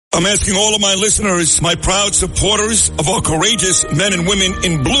I'm asking all of my listeners, my proud supporters of our courageous men and women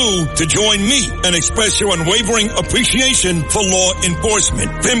in blue, to join me and express your unwavering appreciation for law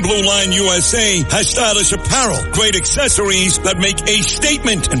enforcement. Thin Blue Line USA has stylish apparel, great accessories that make a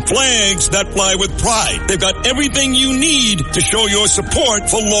statement, and flags that fly with pride. They've got everything you need to show your support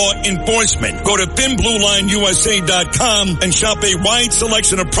for law enforcement. Go to thinbluelineusa.com and shop a wide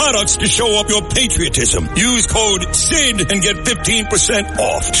selection of products to show up your patriotism. Use code SID and get 15%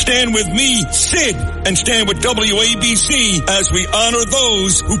 off. Stand with me, Sid, and stand with WABC as we honor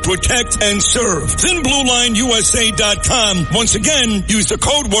those who protect and serve. ThinBlueLineUSA.com. Once again, use the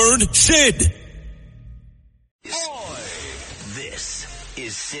code word SID. This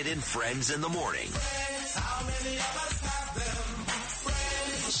is Sid and Friends in the Morning.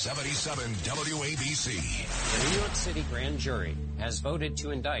 77 WABC. The New York City grand jury has voted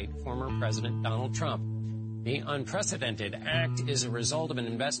to indict former President Donald Trump. The unprecedented act is a result of an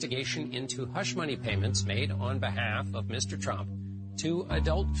investigation into hush money payments made on behalf of Mr. Trump to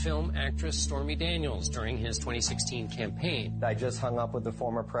adult film actress Stormy Daniels during his 2016 campaign. I just hung up with the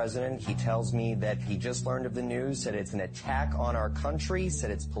former president. He tells me that he just learned of the news, said it's an attack on our country,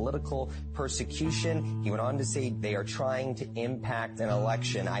 said it's political persecution. He went on to say they are trying to impact an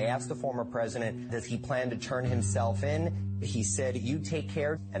election. I asked the former president, does he plan to turn himself in? He said, you take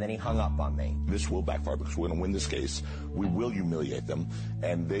care, and then he hung up on me. This will backfire because we're going to win this case. We will humiliate them,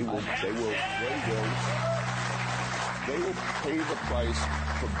 and they will pay the price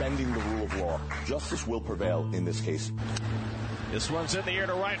for bending the rule of law. Justice will prevail in this case. This one's in the air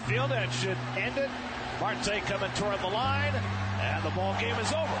to right field. That should end it. Marte coming toward the line, and the ball game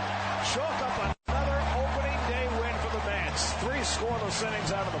is over. Chalk up another opening day win for the Mets. 3 scoreless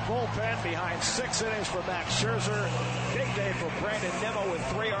innings out of the bullpen behind 6 innings for Max Scherzer. Big day for Brandon Nimmo with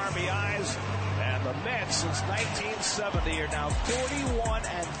 3 RBIs. And the Mets since 1970 are now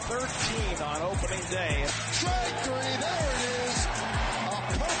 41-13 on opening day. Strike 3, there it is. A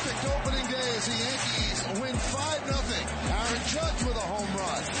perfect opening day as the Yankees win 5-0. Aaron Judge with a home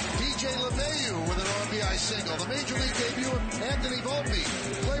run. DJ LeMahieu with an RBI single. The Major League debut of Anthony Volpe.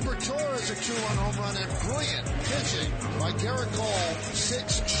 Gleyber Torres a 2-run home run, and brilliant pitching by Garrett Cole.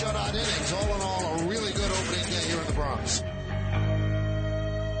 6 shutout innings. All in all, a really good opening day here in the Bronx.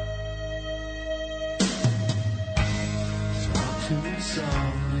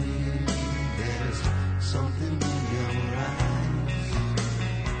 Sorry, there's something in your eyes.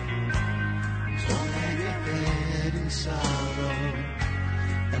 Don't hang your head in sorrow,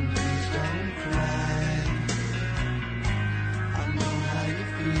 and please don't cry. I know how you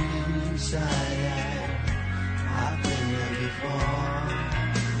feel inside. I've been there before.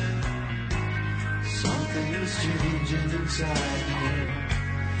 Something's changing inside you,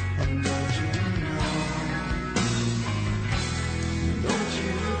 and don't you know? Don't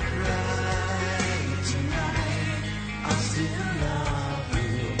you cry tonight, I still love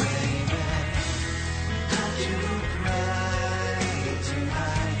you, baby. Don't you cry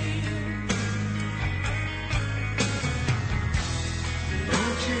tonight.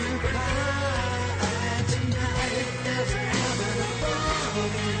 Don't you cry tonight, there's heaven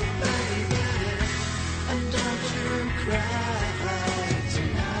above you, baby. And don't you cry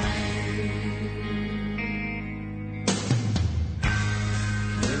tonight.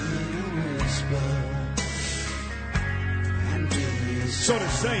 So to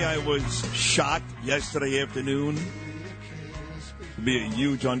say I was shocked yesterday afternoon would be a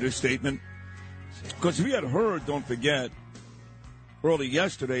huge understatement. Because we had heard, don't forget, early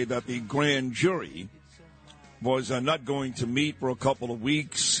yesterday that the grand jury was not going to meet for a couple of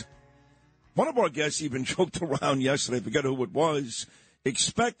weeks. One of our guests even joked around yesterday, I forget who it was,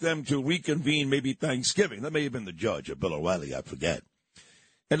 expect them to reconvene maybe Thanksgiving. That may have been the judge, or Bill O'Reilly, I forget.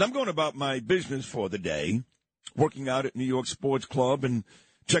 And I'm going about my business for the day, working out at New York Sports Club and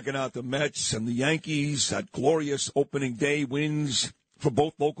checking out the Mets and the Yankees. That glorious opening day wins for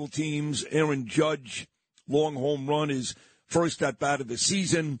both local teams. Aaron Judge, long home run, his first at bat of the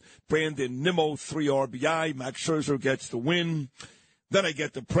season. Brandon Nimmo, 3 RBI. Max Scherzer gets the win. Then I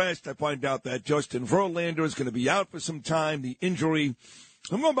get depressed. I find out that Justin Verlander is going to be out for some time, the injury.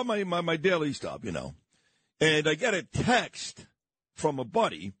 I'm going about my daily stuff, you know. And I get a text from a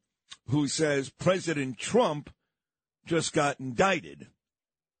buddy who says President Trump just got indicted.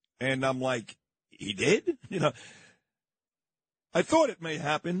 And I'm like, he did? You know, I thought it may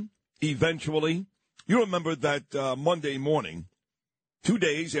happen eventually. You remember that Monday morning, 2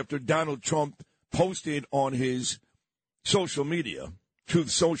 days after Donald Trump posted on his social media,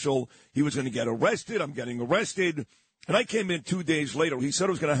 Truth Social, he was going to get arrested. I'm getting arrested. And I came in 2 days later. He said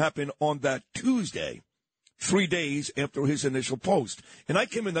it was going to happen on that Tuesday, 3 days after his initial post. And I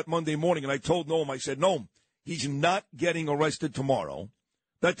came in that Monday morning and I told Noam, I said, Noam, he's not getting arrested tomorrow.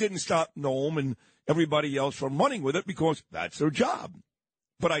 That didn't stop Noam and everybody else from running with it because that's their job.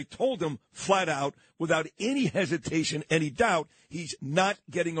 But I told him flat out, without any hesitation, any doubt, he's not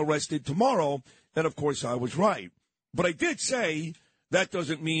getting arrested tomorrow. And, of course, I was right. But I did say that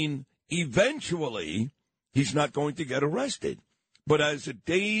doesn't mean eventually he's not going to get arrested. But as the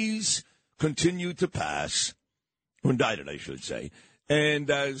days continue to pass, or indicted, I should say, and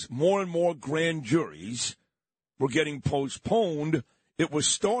as more and more grand juries were getting postponed, it was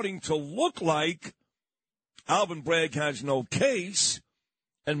starting to look like Alvin Bragg has no case,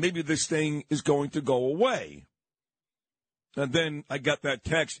 and maybe this thing is going to go away. And then I got that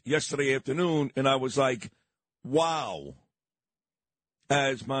text yesterday afternoon, and I was like, wow.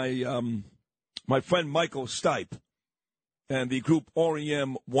 As my friend Michael Stipe and the group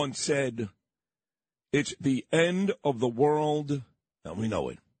REM once said, it's the end of the world, and we know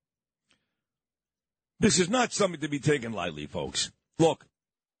it. This is not something to be taken lightly, folks. Look,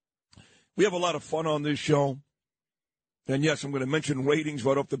 we have a lot of fun on this show. And, yes, I'm going to mention ratings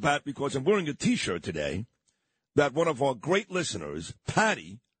right off the bat because I'm wearing a T-shirt today that one of our great listeners,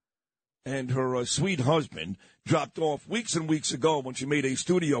 Patty, and her sweet husband dropped off weeks and weeks ago when she made a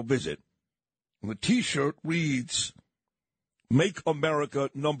studio visit. And the T-shirt reads, Make America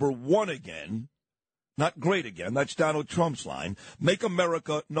number one again. Not great again. That's Donald Trump's line. Make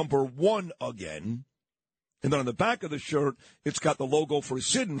America number one again. And then on the back of the shirt, it's got the logo for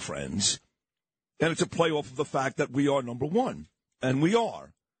Sid and Friends. And it's a play off of the fact that we are number one. And we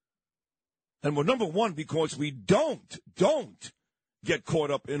are. And we're number one because we don't get caught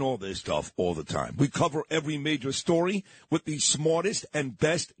up in all this stuff all the time. We cover every major story with the smartest and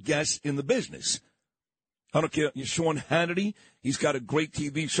best guests in the business. I don't care. Sean Hannity, he's got a great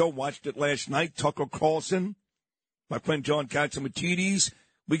TV show. Watched it last night. Tucker Carlson, my friend John Katsimatidis.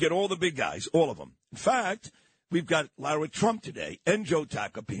 We get all the big guys, all of them. In fact, we've got Lara Trump today, and Joe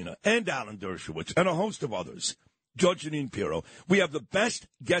Tacopina, and Alan Dershowitz, and a host of others. Judge Janine Pirro. We have the best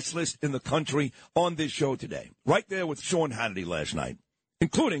guest list in the country on this show today. Right there with Sean Hannity last night,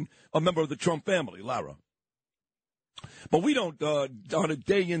 including a member of the Trump family, Lara. But we don't, on a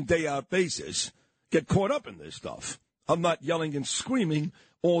day-in, day-out basis, get caught up in this stuff. I'm not yelling and screaming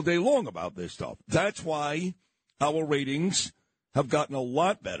all day long about this stuff. That's why our ratings have gotten a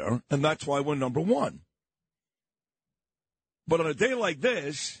lot better, and that's why we're number one. But on a day like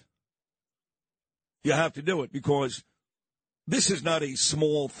this, you have to do it because this is not a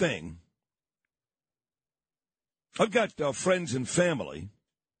small thing. I've got friends and family,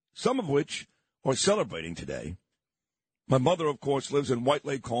 some of which are celebrating today. My mother, of course, lives in White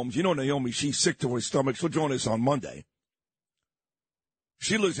Lake Homes. You know Naomi, she's sick to her stomach. She'll join us on Monday.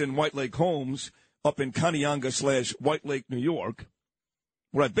 She lives in White Lake Homes up in Kanianga/White Lake, New York,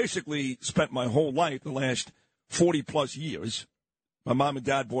 where I basically spent my whole life the last 40-plus years. My mom and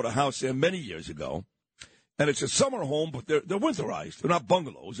dad bought a house there many years ago. And it's a summer home, but they're winterized. They're not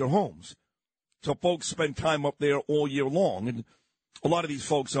bungalows. They're homes. So folks spend time up there all year long. And a lot of these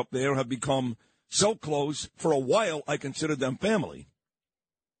folks up there have become so close. For a while, I considered them family.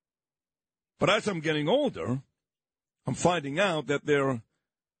 But as I'm getting older, I'm finding out that they're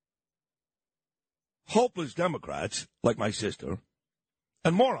hopeless Democrats, like my sister,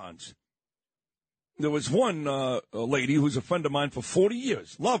 and morons. There was one lady who's a friend of mine for 40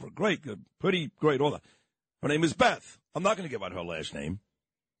 years. Love her. Great. Good. Pretty great. All that. Her name is Beth. I'm not going to give out her last name.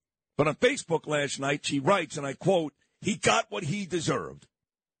 But on Facebook last night, she writes, and I quote, he got what he deserved.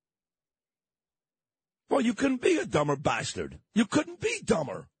 Well, you couldn't be a dumber bastard. You couldn't be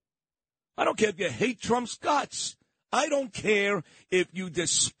dumber. I don't care if you hate Trump's guts. I don't care if you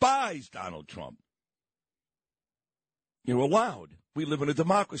despise Donald Trump. You're allowed. We live in a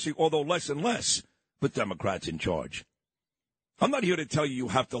democracy, although less and less with Democrats in charge. I'm not here to tell you you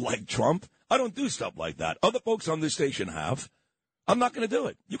have to like Trump. I don't do stuff like that. Other folks on this station have. I'm not going to do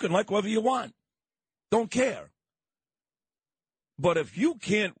it. You can like whoever you want. Don't care. But if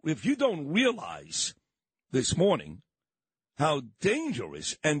you don't realize this morning how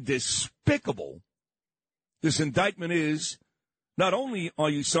dangerous and despicable this indictment is, not only are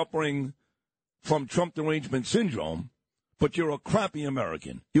you suffering from Trump derangement syndrome, but you're a crappy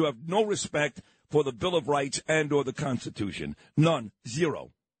American. You have no respect for the Bill of Rights and or the Constitution. None.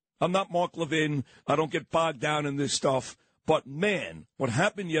 Zero. I'm not Mark Levin. I don't get bogged down in this stuff. But, man, what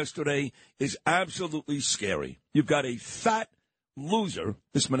happened yesterday is absolutely scary. You've got a fat loser,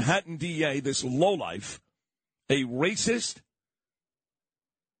 this Manhattan DA, this lowlife, a racist,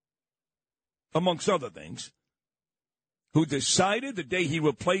 amongst other things, who decided the day he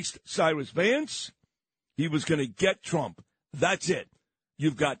replaced Cyrus Vance, he was going to get Trump. That's it.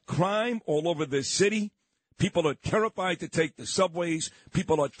 You've got crime all over this city. People are terrified to take the subways.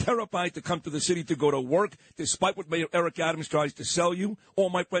 People are terrified to come to the city to go to work, despite what Mayor Eric Adams tries to sell you.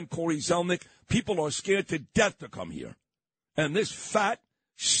 Or my friend Corey Zelnick. People are scared to death to come here. And this fat,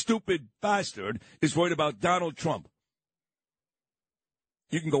 stupid bastard is worried about Donald Trump.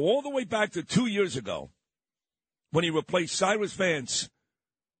 You can go all the way back to 2 years ago when he replaced Cyrus Vance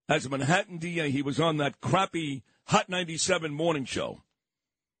as a Manhattan DA. He was on that crappy Hot 97 morning show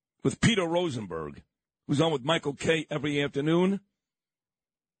with Peter Rosenberg, who's on with Michael Kay every afternoon.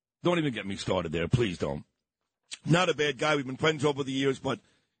 Don't even get me started there. Please don't. Not a bad guy. We've been friends over the years, but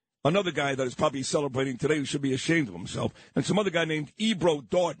another guy that is probably celebrating today who should be ashamed of himself, and some other guy named Ebro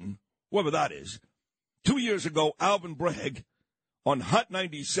Darden, whoever that is. 2 years ago, Alvin Bragg on Hot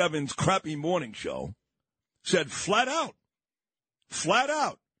 97's crappy morning show said flat out,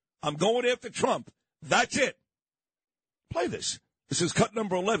 I'm going after Trump. That's it. Play this. This is cut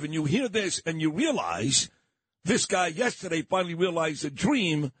number 11. You hear this and you realize this guy yesterday finally realized the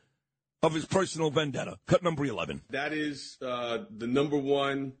dream of his personal vendetta. Cut number 11. That is the number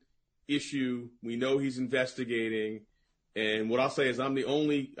one issue. We know he's investigating. And what I'll say is I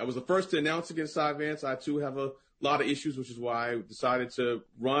was the first to announce against Cy Vance. I, too, have a lot of issues, which is why I decided to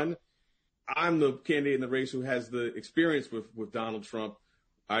run. I'm the candidate in the race who has the experience with Donald Trump.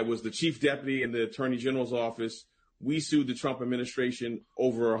 I was the chief deputy in the attorney general's office. We sued the Trump administration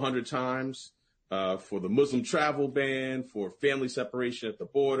over 100 times for the Muslim travel ban, for family separation at the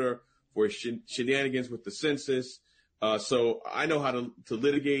border, for shenanigans with the census. So I know how to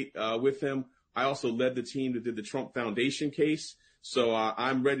litigate with him. I also led the team that did the Trump Foundation case. So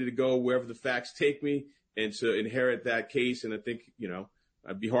I'm ready to go wherever the facts take me and to inherit that case. And I think,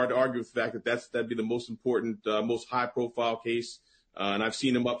 it'd be hard to argue with the fact that that'd be the most important, most high-profile case. And I've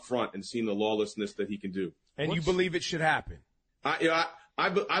seen him up front and seen the lawlessness that he can do. And you believe it should happen?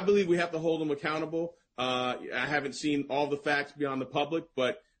 I believe we have to hold him accountable. I haven't seen all the facts beyond the public,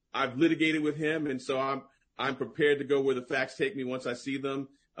 but I've litigated with him, and so I'm prepared to go where the facts take me once I see them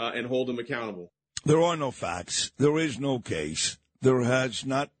and hold him accountable. There are no facts. There is no case. There has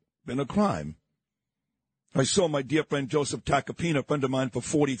not been a crime. I saw my dear friend Joseph Tacopina, a friend of mine for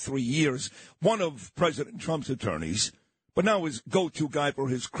 43 years, one of President Trump's attorneys, but now his go-to guy for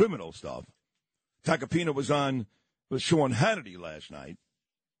his criminal stuff. Tacopina was on with Sean Hannity last night,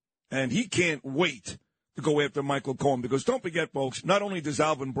 and he can't wait to go after Michael Cohen, because don't forget, folks, not only does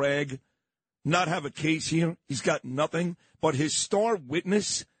Alvin Bragg not have a case here, he's got nothing, but his star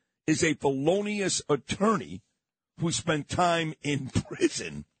witness is a felonious attorney who spent time in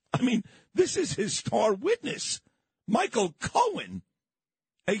prison. I mean, this is his star witness, Michael Cohen,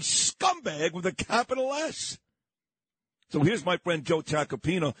 a scumbag with a capital S. So here's my friend Joe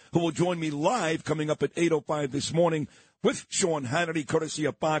Tacopina, who will join me live coming up at 8:05 this morning with Sean Hannity, courtesy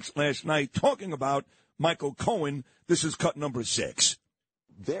of Fox last night, talking about Michael Cohen. This is cut number 6.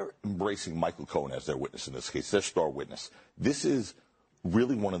 They're embracing Michael Cohen as their witness in this case, their star witness. This is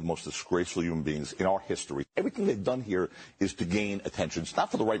really one of the most disgraceful human beings in our history. Everything they've done here is to gain attention. It's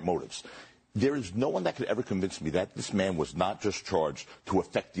not for the right motives. There is no one that could ever convince me that this man was not just charged to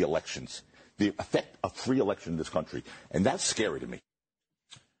affect the elections, the effect of free election in this country. And that's scary to me.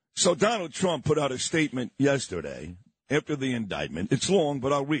 So Donald Trump put out a statement yesterday after the indictment. It's long,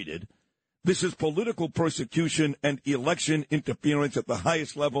 but I'll read it. This is political persecution and election interference at the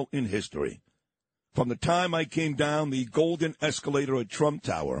highest level in history. From the time I came down the golden escalator at Trump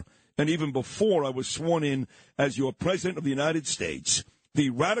Tower, and even before I was sworn in as your president of the United States, the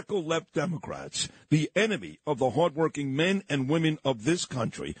radical left Democrats, the enemy of the hardworking men and women of this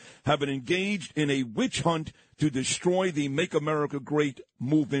country, have been engaged in a witch hunt to destroy the Make America Great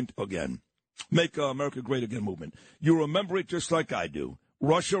movement again. Make America Great Again movement. You remember it just like I do.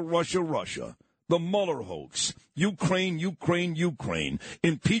 Russia, Russia, Russia. The Mueller hoax. Ukraine, Ukraine, Ukraine.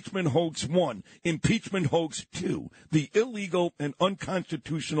 Impeachment hoax 1. Impeachment hoax 2. The illegal and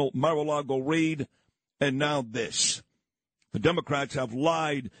unconstitutional Mar-a-Lago raid. And now this. The Democrats have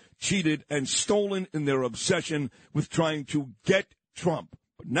lied, cheated, and stolen in their obsession with trying to get Trump.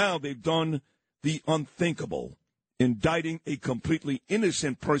 But now they've done the unthinkable, indicting a completely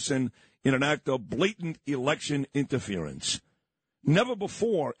innocent person in an act of blatant election interference. Never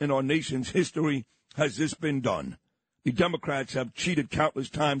before in our nation's history has this been done. The Democrats have cheated countless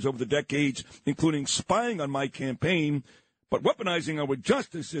times over the decades, including spying on my campaign, but weaponizing our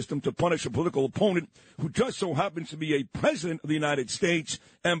justice system to punish a political opponent who just so happens to be a president of the United States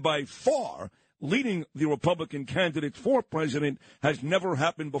and by far leading the Republican candidates for president has never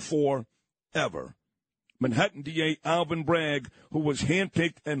happened before, ever. Manhattan DA Alvin Bragg, who was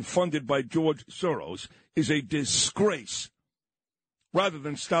handpicked and funded by George Soros, is a disgrace. Rather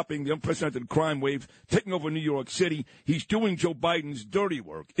than stopping the unprecedented crime wave taking over New York City, he's doing Joe Biden's dirty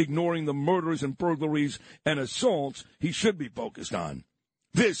work, ignoring the murders and burglaries and assaults he should be focused on.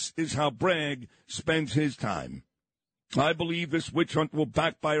 This is how Bragg spends his time. I believe this witch hunt will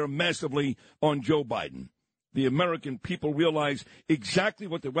backfire massively on Joe Biden. The American people realize exactly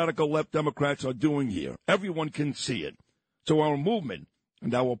what the radical left Democrats are doing here. Everyone can see it. So our movement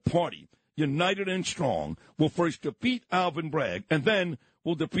and our party, united and strong, will first defeat Alvin Bragg, and then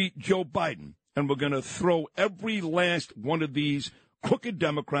we'll defeat Joe Biden. And we're going to throw every last one of these crooked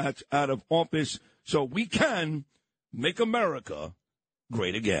Democrats out of office so we can make America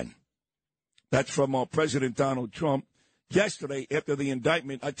great again. That's from our President Donald Trump yesterday after the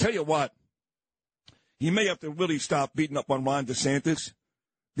indictment. I tell you what, he may have to really stop beating up on Ron DeSantis,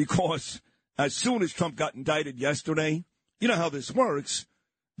 because as soon as Trump got indicted yesterday, you know how this works.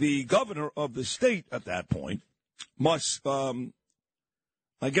 The governor of the state at that point must, I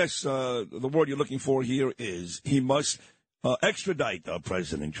guess the word you're looking for here is he must extradite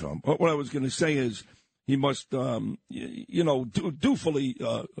President Trump. What I was going to say is he must, dutifully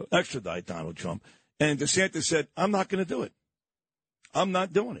extradite Donald Trump. And DeSantis said, I'm not going to do it. I'm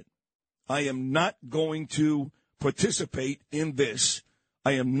not doing it. I am not going to participate in this.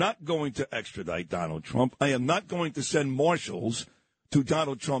 I am not going to extradite Donald Trump. I am not going to send marshals to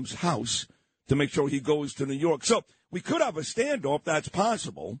Donald Trump's house to make sure he goes to New York. So we could have a standoff. That's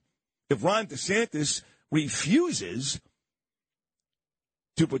possible. If Ron DeSantis refuses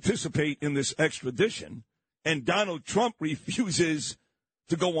to participate in this extradition and Donald Trump refuses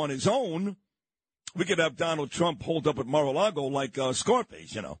to go on his own, we could have Donald Trump holed up at Mar-a-Lago like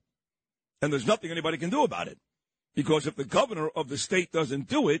Scarface, And there's nothing anybody can do about it. Because if the governor of the state doesn't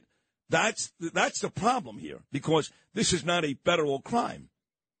do it, that's the problem here. Because this is not a federal crime.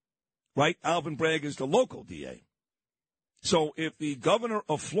 Right? Alvin Bragg is the local DA. So if the governor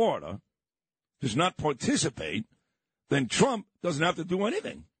of Florida does not participate, then Trump doesn't have to do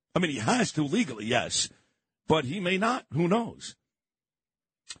anything. I mean, he has to legally, yes. But he may not. Who knows?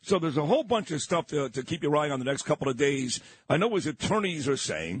 So there's a whole bunch of stuff to keep your eye on the next couple of days. I know his attorneys are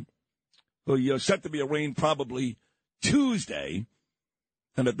saying he's set to be arraigned probably Tuesday.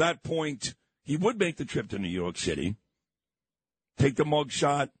 And at that point, he would make the trip to New York City, take the mug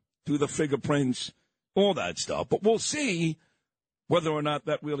shot, do the fingerprints, all that stuff. But we'll see whether or not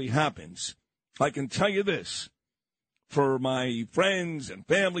that really happens. I can tell you this, for my friends and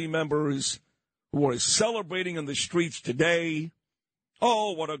family members who are celebrating in the streets today,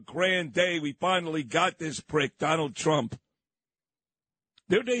 oh, what a grand day. We finally got this prick, Donald Trump.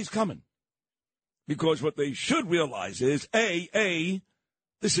 Their day's coming. Because what they should realize is, A,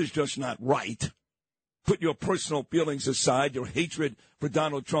 this is just not right. Put your personal feelings aside, your hatred for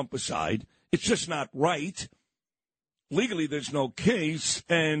Donald Trump aside. It's just not right. Legally, there's no case.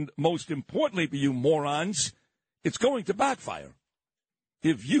 And most importantly for you morons, it's going to backfire.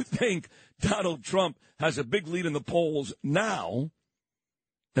 If you think Donald Trump has a big lead in the polls now,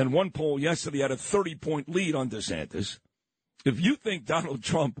 and one poll yesterday had a 30-point lead on DeSantis, if you think Donald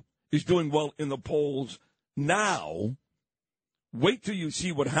Trump is doing well in the polls now, wait till you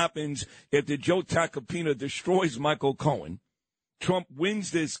see what happens after Joe Tacopina destroys Michael Cohen. Trump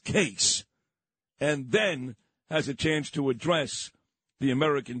wins this case and then has a chance to address the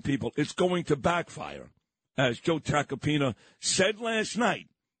American people. It's going to backfire, as Joe Tacopina said last night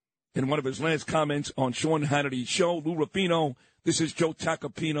in one of his last comments on Sean Hannity's show. Lou Rufino, this is Joe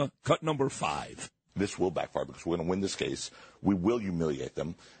Tacopina, cut number 5. This will backfire because we're going to win this case. We will humiliate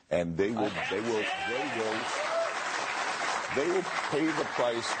them, and they will pay the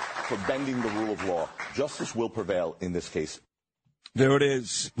price for bending the rule of law. Justice will prevail in this case. There it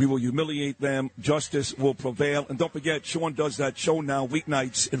is. We will humiliate them. Justice will prevail. And don't forget, Sean does that show now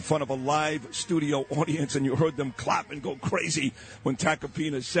weeknights in front of a live studio audience, and you heard them clap and go crazy when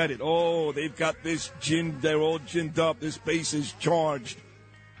Tacopina said it. Oh, they've got this gin. They're all ginned up. This base is charged.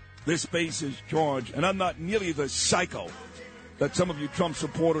 This base is charged. And I'm not nearly the psycho that some of you Trump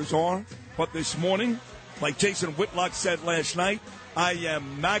supporters are. But this morning, like Jason Whitlock said last night, I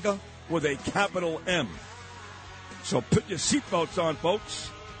am MAGA with a capital M. So put your seatbelts on, folks.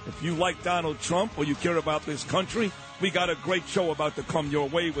 If you like Donald Trump or you care about this country, we got a great show about to come your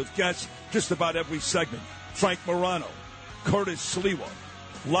way with guests just about every segment. Frank Morano, Curtis Sliwa,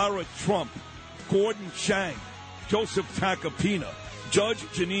 Lara Trump, Gordon Chang, Joseph Tacopina, Judge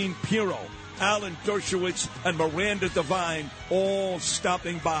Janine Pirro, Alan Dershowitz, and Miranda Devine all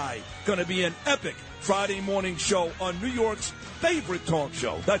stopping by. Going to be an epic Friday morning show on New York's favorite talk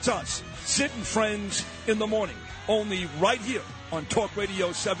show. That's us, Sid and Friends in the Morning, only right here on Talk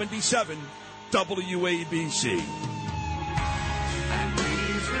Radio 77 WABC. And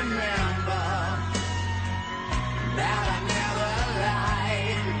please remember that I never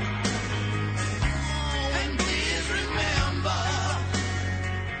lied. And please remember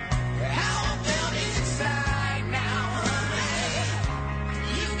how I felt inside now, honey.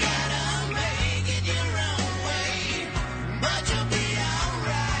 You gotta make it your own way, but you'll be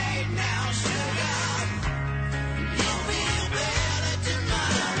alright now, sugar. You'll feel better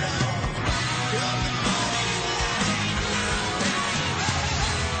tomorrow. Come the morning light now,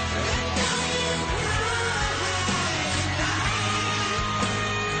 baby. And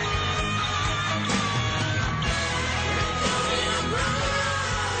don't you cry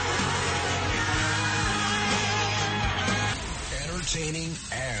Entertaining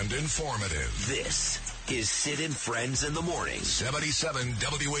and informative. This is Sid and Friends in the Morning. 77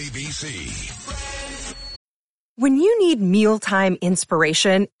 WABC. When you need mealtime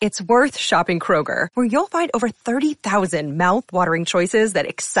inspiration, it's worth shopping Kroger, where you'll find over 30,000 mouth-watering choices that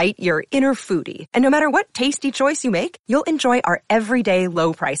excite your inner foodie. And no matter what tasty choice you make, you'll enjoy our everyday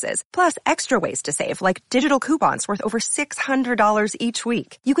low prices, plus extra ways to save, like digital coupons worth over $600 each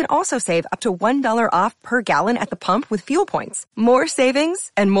week. You can also save up to $1 off per gallon at the pump with fuel points. More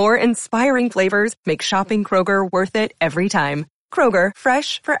savings and more inspiring flavors make shopping Kroger worth it every time. Kroger,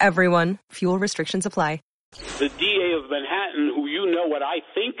 fresh for everyone. Fuel restrictions apply. The DA of Manhattan, who you know what I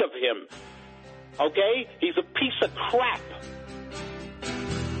think of him, okay? He's a piece of crap.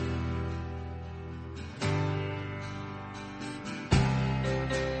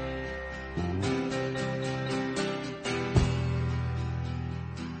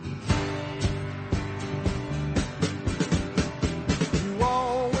 You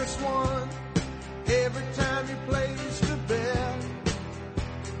always won every time you placed a bet.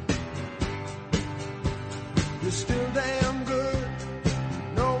 You're still damn good.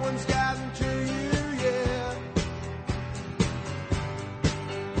 No one's gotten to you yet.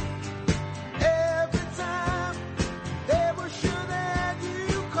 Every time they were sure that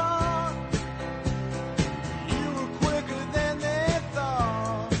you caught, you were quicker than they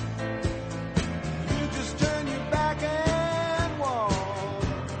thought. You just turn your back and walk.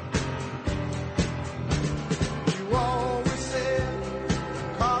 You always said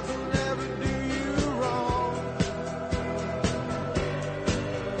cards will never do you wrong.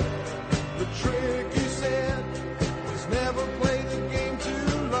 The trick, you said, was never play the game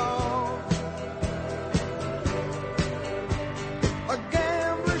too long. A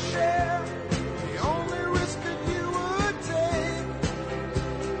gambler's share, the only risk that you would take,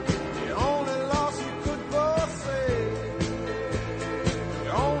 the only loss you could foresee,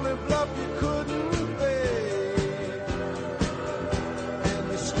 the only bluff you couldn't fake, and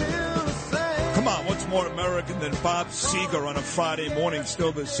you're still the same. Come on, what's more American than Bob Seger on a Friday morning,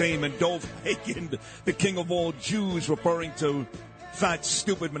 still the same, and Dov Hikind, the king of all Jews, referring to fat,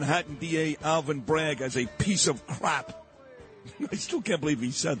 stupid Manhattan DA Alvin Bragg as a piece of crap. I still can't believe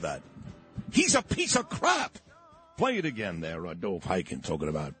he said that. He's a piece of crap. Play it again there, Dov Hikind talking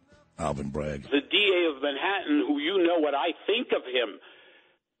about Alvin Bragg. The DA of Manhattan, who you know what I think of him,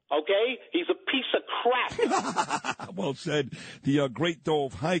 okay? He's a piece of crap. Well said, the great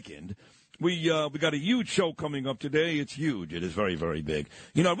Dov Hikind. We got a huge show coming up today. It's huge. It is very, very big.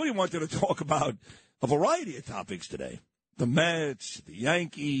 You know, I really wanted to talk about a variety of topics today. The Mets, the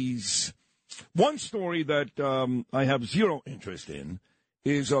Yankees. One story that I have zero interest in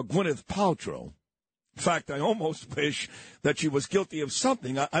is Gwyneth Paltrow. In fact, I almost wish that she was guilty of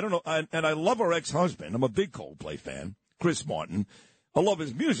something. I don't know. And I love her ex-husband. I'm a big Coldplay fan, Chris Martin. I love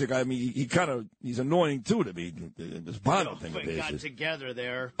his music. I mean, he's annoying, too, to me. This Bono thing of They got his. together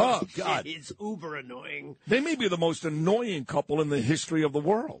there. Oh, God. It's uber annoying. They may be the most annoying couple in the history of the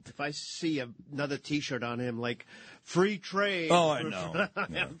world. If I see another T-shirt on him, like, free trade. Oh, I know.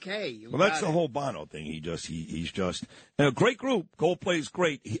 Yeah. Okay. Well, that's the whole Bono thing. He's just a great group. Coldplay's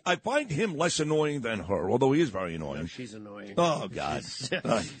great. I find him less annoying than her, although he is very annoying. No, she's annoying. Oh, God.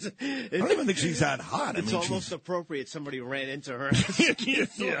 I don't even think she's that hot. It's almost appropriate somebody ran into her.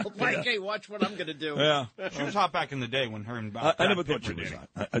 Yeah. Like, hey, watch what I'm going to do. Yeah. She was hot back in the day when her and I never thought she was hot.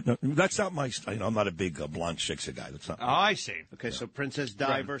 That's not my style. I'm not a big blonde shiksa guy. That's not. Oh, I see. Okay, so Princess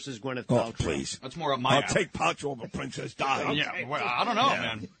Di versus Gwyneth Oh, Paltrow. please. That's more up my I'll alley. take Paltrow over Princess Di. Yeah, well, I don't know,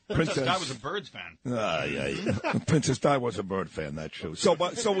 man. Princess Di was a Birds fan. Yeah. Princess Di was a Bird fan, that's true. So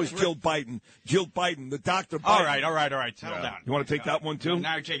was Jill Biden. Jill Biden, the Dr. Biden. All right. Settle down. You want to take that one, too?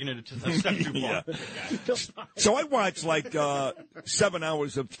 Now you're taking it a step too far. Yeah. So I watched, 7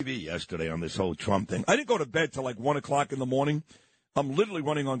 hours of TV yesterday on this whole Trump thing. I didn't go to bed till 1 o'clock in the morning. I'm literally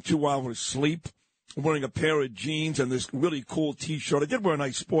running on 2 hours sleep. I'm wearing a pair of jeans and this really cool T-shirt. I did wear a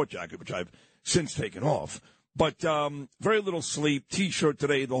nice sport jacket, which I've since taken off. But very little sleep, T-shirt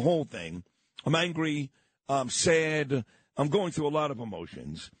today, the whole thing. I'm angry. I'm sad. I'm going through a lot of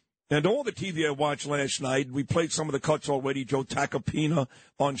emotions. And all the TV I watched last night, we played some of the cuts already, Joe Tacopina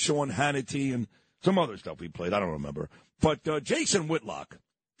on Sean Hannity and some other stuff we played. I don't remember. But Jason Whitlock,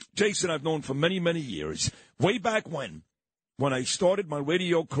 Jason I've known for many, many years, way back when I started my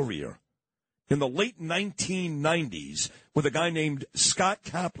radio career in the late 1990s with a guy named Scott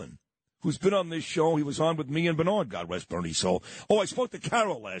Kaplan, who's been on this show. He was on with me and Bernard, God rest Bernie's soul. Oh, I spoke to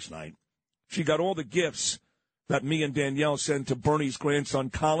Carol last night. She got all the gifts that me and Danielle sent to Bernie's grandson,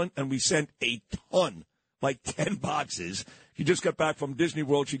 Colin, and we sent a ton, 10 boxes. She just got back from Disney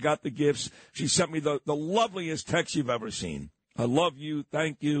World. She got the gifts. She sent me the loveliest text you've ever seen. I love you.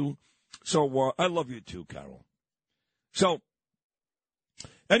 Thank you. So I love you too, Carol. So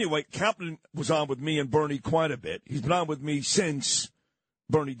anyway, Kaplan was on with me and Bernie quite a bit. He's been on with me since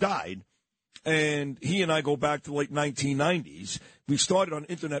Bernie died. And he and I go back to the late 1990s. We started on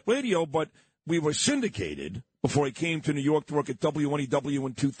internet radio, but we were syndicated before he came to New York to work at WNEW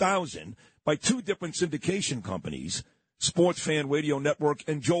in 2000 by two different syndication companies, Sports Fan Radio Network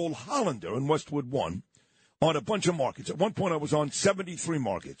and Joel Hollander in Westwood One, on a bunch of markets. At one point, I was on 73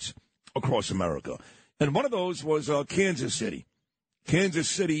 markets across America. And one of those was Kansas City. Kansas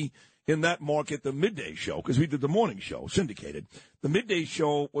City, in that market, the midday show, because we did the morning show, syndicated. The midday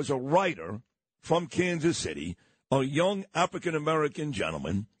show was a writer from Kansas City, a young African-American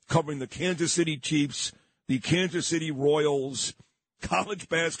gentleman covering the Kansas City Chiefs, the Kansas City Royals, college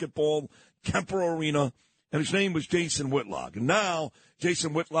basketball, Kemper Arena, and his name was Jason Whitlock. And now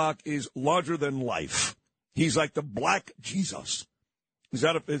Jason Whitlock is larger than life. He's like the Black Jesus. Is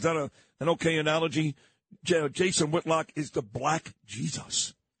that an okay analogy? Jason Whitlock is the Black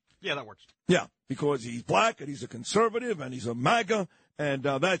Jesus. Yeah, that works. Yeah, because he's black and he's a conservative and he's a MAGA, and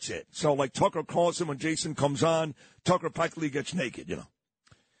that's it. So, Tucker calls him when Jason comes on, Tucker practically gets naked,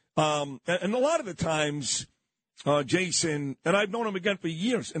 And a lot of the times, Jason, and I've known him again for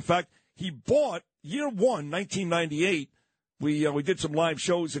years. In fact, he bought, year one, 1998, we did some live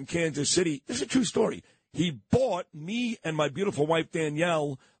shows in Kansas City. This is a true story. He bought me and my beautiful wife,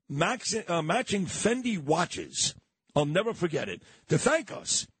 Danielle, matching Fendi watches. I'll never forget it. To thank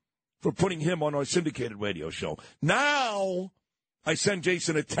us for putting him on our syndicated radio show. Now, I send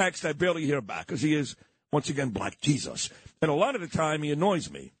Jason a text. I barely hear back because he is, once again, Black Jesus. And a lot of the time, he annoys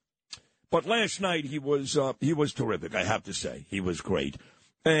me. But last night, he was terrific, I have to say. He was great.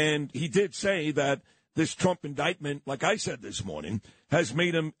 And he did say that this Trump indictment, like I said this morning, has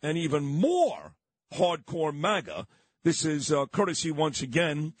made him an even more hardcore MAGA. This is courtesy, once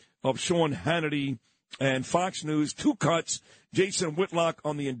again, of Sean Hannity and Fox News. Two cuts, Jason Whitlock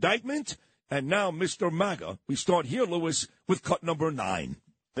on the indictment, and now Mr. MAGA. We start here, Lewis, with cut number 9.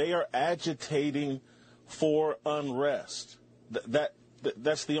 They are agitating for unrest.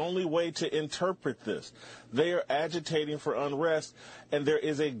 That's the only way to interpret this. They are agitating for unrest, and there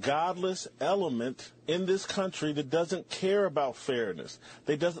is a godless element in this country that doesn't care about fairness.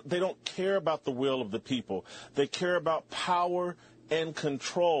 They don't care about the will of the people. They care about power and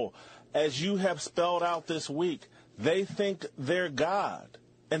control. As you have spelled out this week, they think they're God.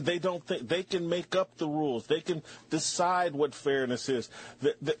 And they don't think they can make up the rules. They can decide what fairness is.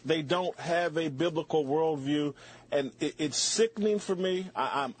 They don't have a biblical worldview, and it's sickening for me.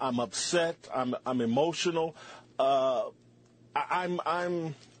 I'm upset. I'm emotional. I'm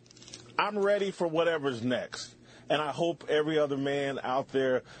ready for whatever's next. And I hope every other man out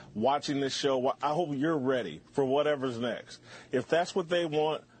there watching this show, I hope you're ready for whatever's next. If that's what they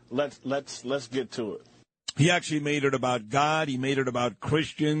want, let's get to it. He actually made it about God. He made it about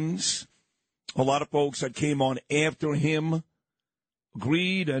Christians. A lot of folks that came on after him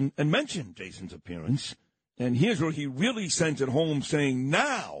agreed and mentioned Jason's appearance. And here's where he really sends it home, saying,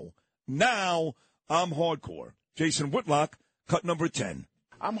 now I'm hardcore. Jason Whitlock, cut number 10.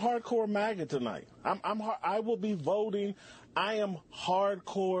 I'm hardcore MAGA tonight. I will be voting. I am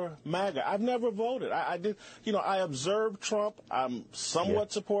hardcore MAGA. I've never voted. I did. I observed Trump. I'm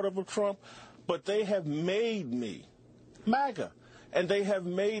somewhat supportive of Trump. But they have made me MAGA, and they have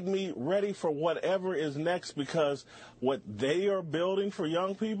made me ready for whatever is next, because what they are building for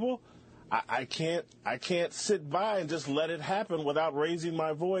young people, I can't sit by and just let it happen without raising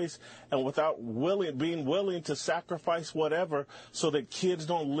my voice and without being willing to sacrifice whatever so that kids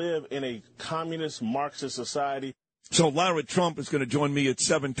don't live in a communist Marxist society. So Lara Trump is going to join me at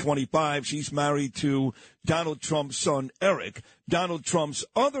 7:25. She's married to Donald Trump's son, Eric. Donald Trump's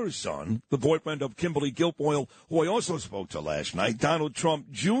other son, the boyfriend of Kimberly Guilfoyle, who I also spoke to last night, Donald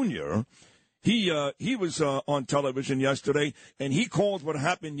Trump Jr., He was on television yesterday, and he called what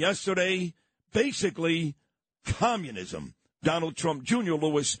happened yesterday basically communism. Donald Trump Jr.,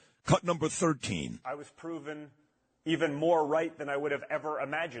 Lewis, cut number 13. I was proven even more right than I would have ever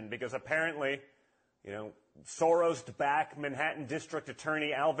imagined because apparently, Soros-backed Manhattan District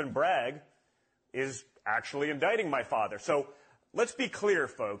Attorney Alvin Bragg is actually indicting my father. So let's be clear,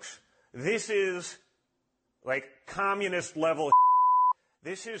 folks. This is like communist level.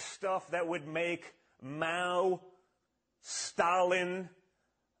 This is stuff that would make Mao, Stalin,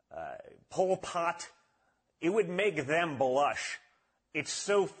 Pol Pot, it would make them blush. It's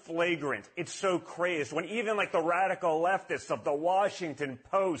so flagrant. It's so crazed. When even like the radical leftists of the Washington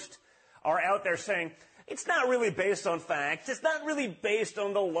Post are out there saying, it's not really based on facts. It's not really based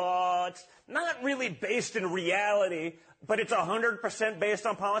on the law. It's not really based in reality, but it's 100% based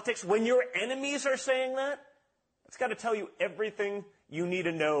on politics. When your enemies are saying that, it's got to tell you everything you need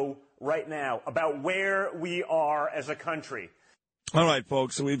to know right now about where we are as a country. All right,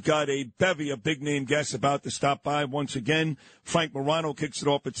 folks, so we've got a bevy of big-name guests about to stop by once again. Frank Morano kicks it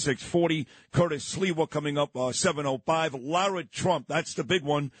off at 6:40. Curtis Sliwa coming up 7:05. Lara Trump, that's the big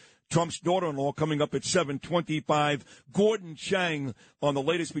one. Trump's daughter-in-law coming up at 7:25. Gordon Chang on the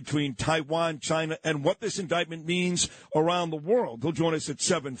latest between Taiwan, China, and what this indictment means around the world. He'll join us at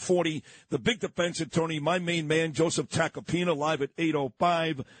 7:40. The big defense attorney, my main man, Joseph Tacopina, live at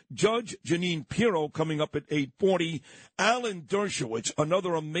 8:05. Judge Janine Pirro coming up at 8:40. Alan Dershowitz,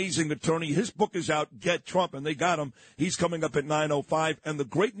 another amazing attorney. His book is out, Get Trump, and they got him. He's coming up at 9:05. And the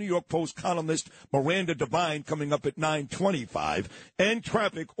great New York Post columnist, Miranda Devine, coming up at 9:25. And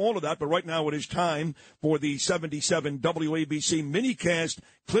traffic, all of that. But right now it is time for the 77 WABC minicast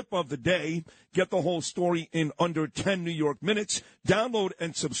clip of the day. Get the whole story in under 10 New York minutes. Download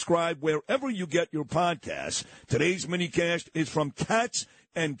and subscribe wherever you get your podcasts. Today's minicast is from Katz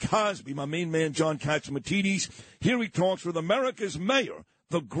and Cosby, my main man, John Catsimatidis. Here he talks with America's mayor,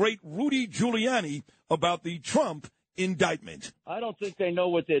 the great Rudy Giuliani, about the Trump indictment. I don't think they know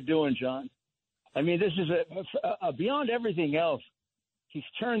what they're doing, John. I mean, this is beyond everything else. He's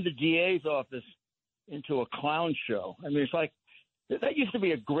turned the DA's office into a clown show. I mean, it's like that used to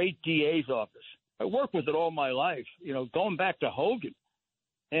be a great DA's office. I worked with it all my life, going back to Hogan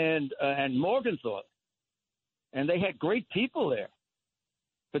and Morgenthau, and they had great people there.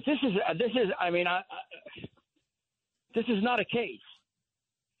 But this is not a case.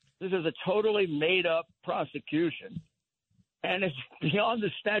 This is a totally made-up prosecution. And it's beyond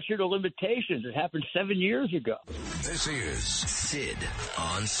the statute of limitations. It happened 7 years ago. This is Sid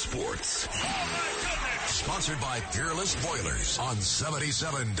on Sports. Sponsored by Peerless Boilers on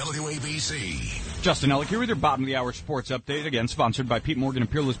 77 WABC. Justin Ellick here with your bottom of the hour sports update. Again, sponsored by Pete Morgan and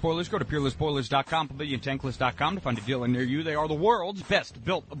Peerless Boilers. Go to peerlessboilers.com, paviliontankless.com to find a dealer near you. They are the world's best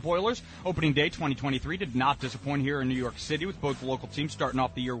built boilers. Opening day 2023 did not disappoint here in New York City with both the local teams starting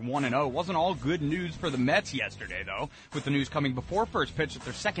off the year 1-0. Wasn't all good news for the Mets yesterday, though, with the news coming before first pitch that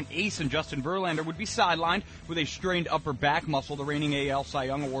their second ace in Justin Verlander would be sidelined with a strained upper back muscle. The reigning AL Cy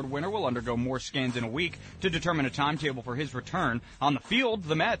Young Award winner will undergo more scans in a week to determine a timetable for his return. On the field,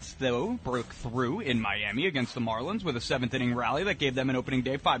 the Mets, though, broke through in Miami against the Marlins with a seventh-inning rally that gave them an opening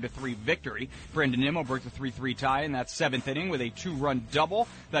day 5-3 victory. Brendan Nimmo broke the 3-3 tie in that seventh inning with a two-run double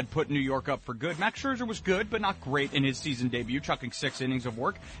that put New York up for good. Max Scherzer was good, but not great in his season debut, chucking 6 innings of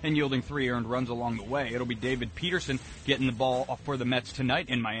work and yielding 3 earned runs along the way. It'll be David Peterson getting the ball for the Mets tonight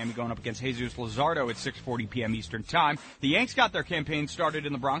in Miami, going up against Jesus Luzardo at 6:40 p.m. Eastern Time. The Yanks got their campaign started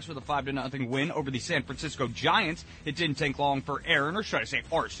in the Bronx with a 5-0 win over the San Francisco Giants. It didn't take long for Aaron, or should I say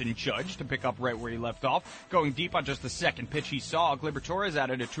Arson Judge, to pick up right where he left off. Going deep on just the second pitch he saw, Gleyber Torres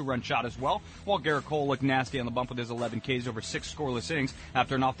added a 2-run shot as well, while Garrett Cole looked nasty on the bump with his 11 Ks over 6 scoreless innings.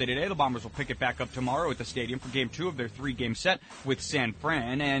 After an off day today, the Bombers will pick it back up tomorrow at the stadium for Game 2 of their 3-game set with San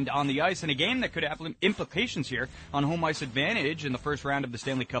Fran. And on the ice, in a game that could have implications here on home ice advantage in the first round of the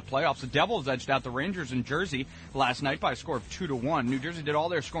Stanley Cup playoffs, the Devils edged out the Rangers in Jersey last night by a score of 2-1. New Jersey did all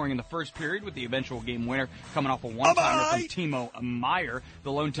their scoring in the first period with the eventual game winner, coming off a one-timer from Timo Meyer.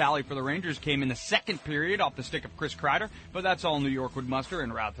 The lone tally for the Rangers came in the second period off the stick of Chris Kreider, but that's all New York would muster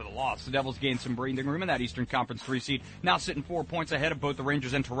en route to the loss. The Devils gained some breathing room in that Eastern Conference 3 seed, now sitting 4 points ahead of both the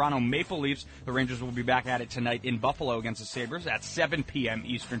Rangers and Toronto Maple Leafs. The Rangers will be back at it tonight in Buffalo against the Sabres at 7 p.m.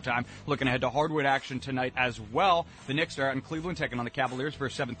 Eastern Time. Looking ahead to hardwood action tonight as well. The Knicks are out in Cleveland taking on the Cavaliers for a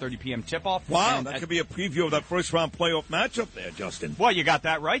 7:30 p.m. tip-off. Wow, that could be a preview of that first-round playoff matchup there, Justin. Well, you got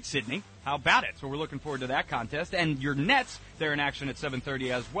that right, Sydney. How about it? So we're looking forward to that contest. And your Nets, they're in action at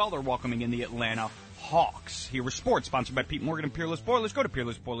 7:30 as well. They're welcoming in the Atlanta Hawks. Here is Sports, sponsored by Pete Morgan and Peerless Boilers. Go to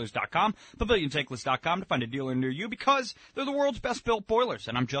peerlessboilers.com, paviliontankless.com to find a dealer near you because they're the world's best-built boilers.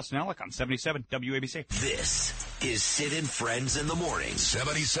 And I'm Justin Ellick on 77 WABC. This is Sid and Friends in the Morning.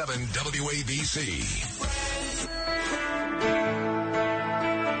 77 WABC.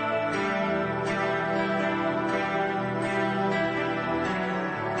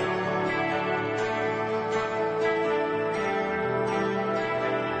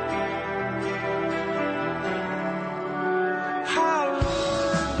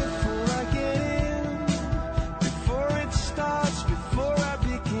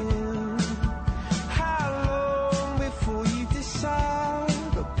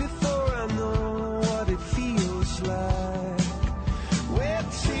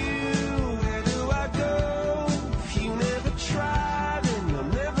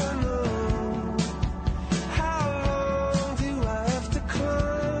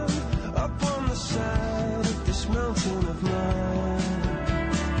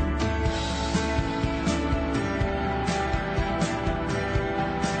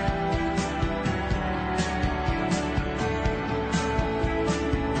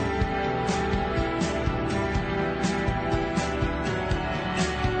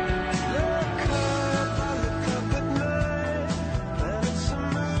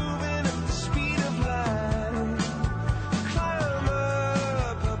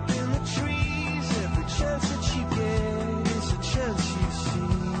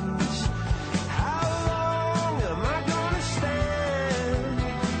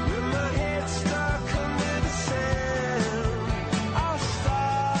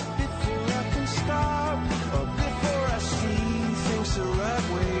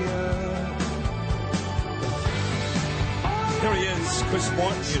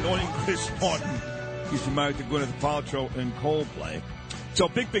 The annoying Chris Martin. He's married to Gwyneth Paltrow and Coldplay. So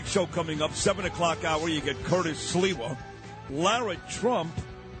big show coming up, 7 o'clock hour. You get Curtis Sliwa, Lara Trump,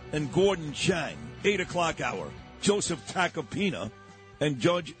 and Gordon Chang. 8 o'clock hour, Joseph Tacopina and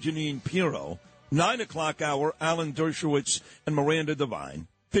Judge Janine Pirro. 9 o'clock hour, Alan Dershowitz and Miranda Devine.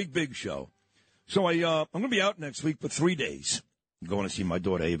 Big show. So I'm going to be out next week for 3 days. I'm going to see my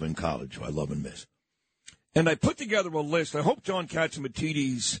daughter Ava in college, who I love and miss. And I put together a list. I hope John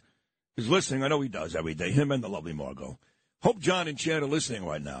Katsimatidis is listening. I know he does every day, him and the lovely Margot. Hope John and Chad are listening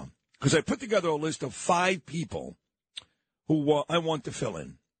right now, because I put together a list of 5 people who I want to fill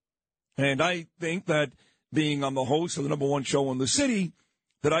in. And I think that being on the host of the number one show in the city,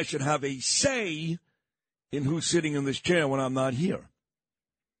 that I should have a say in who's sitting in this chair when I'm not here.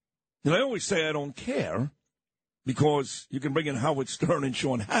 And I always say I don't care, because you can bring in Howard Stern and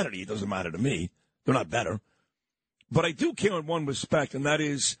Sean Hannity. It doesn't matter to me. They're not better. But I do care in one respect, and that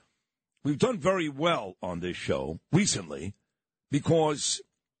is we've done very well on this show recently because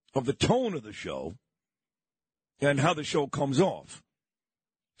of the tone of the show and how the show comes off.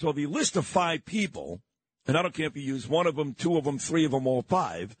 So the list of 5 people, and I don't care if you use one of them, 2 of them, 3 of them, or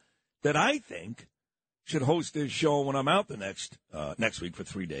 5, that I think should host this show when I'm out the next week for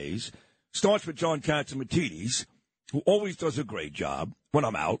 3 days, starts with John Katsimatidis, who always does a great job when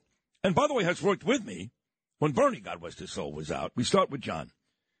I'm out. And, by the way, has worked with me when Bernie, God rest his soul, was out. We start with John.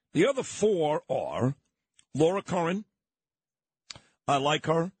 The other 4 are Laura Curran. I like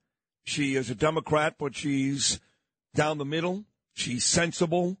her. She is a Democrat, but she's down the middle. She's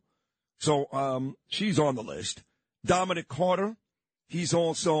sensible. So she's on the list. Dominic Carter. He's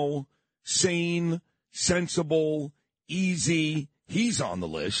also sane, sensible, easy. He's on the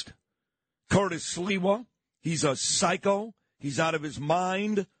list. Curtis Sliwa. He's a psycho. He's out of his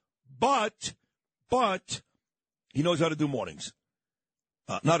mind. But he knows how to do mornings.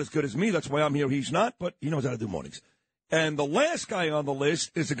 Not as good as me. That's why I'm here. He's not, but he knows how to do mornings. And the last guy on the list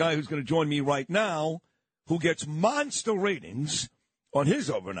is a guy who's going to join me right now, who gets monster ratings on his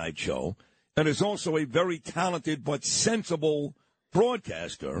overnight show, and is also a very talented but sensible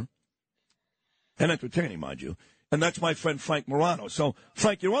broadcaster, and entertaining, mind you. And that's my friend Frank Morano. So,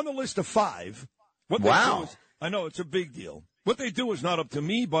 Frank, you're on the list of 5. What wow. I know, it's a big deal. What they do is not up to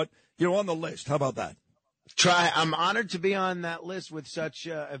me, but you're on the list. How about that? I'm honored to be on that list with such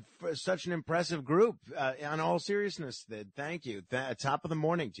an impressive group. On all seriousness, thank you. Top of the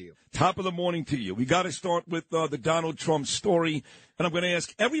morning to you. Top of the morning to you. We got to start with the Donald Trump story, and I'm going to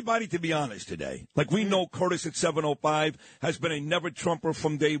ask everybody to be honest today. Like we know Curtis at 7:05 has been a never Trumper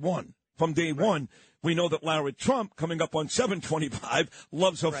from day one. From day one, we know that Lara Trump, coming up on 7:25,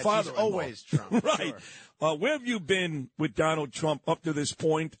 loves her father. She's always Trump. Right. Sure. Where have you been with Donald Trump up to this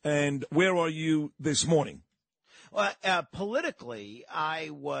point, and where are you this morning? Well, politically, I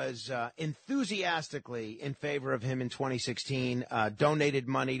was enthusiastically in favor of him in 2016, donated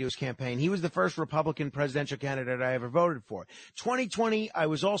money to his campaign. He was the first Republican presidential candidate I ever voted for. 2020, I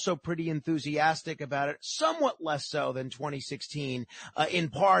was also pretty enthusiastic about it, somewhat less so than 2016. In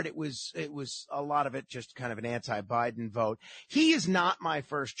part, it was a lot of it just kind of an anti-Biden vote. He is not my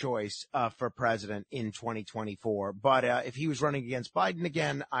first choice for president in 2024, but if he was running against Biden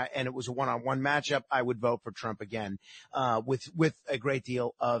again, and it was a one-on-one matchup, I would vote for Trump again. With a great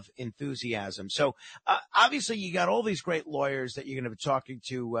deal of enthusiasm. So obviously you got all these great lawyers that you're going to be talking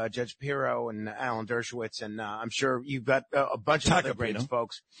to, Judge Pirro and Alan Dershowitz, and I'm sure you've got a bunch of other great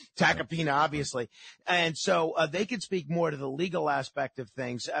folks. Tacopina, obviously. And so they could speak more to the legal aspect of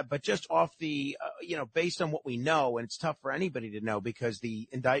things, but just off the, based on what we know, and it's tough for anybody to know because the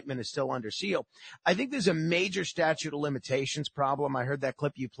indictment is still under seal, I think there's a major statute of limitations problem. I heard that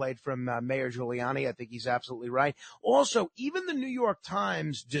clip you played from Mayor Giuliani. I think he's absolutely right. Also, even the New York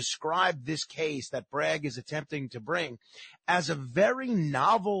Times described this case that Bragg is attempting to bring as a very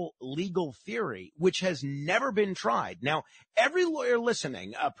novel legal theory, which has never been tried. Now, every lawyer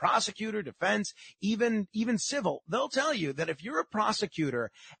listening, a prosecutor, defense, even civil, they'll tell you that if you're a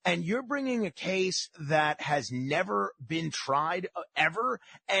prosecutor and you're bringing a case that has never been tried ever,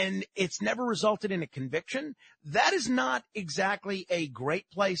 and it's never resulted in a conviction, that is not exactly a great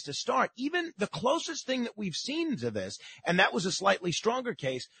place to start. Even the closest thing that we've seen to this, and that was a slightly stronger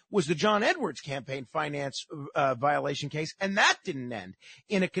case, was the John Edwards campaign finance violation case, and that didn't end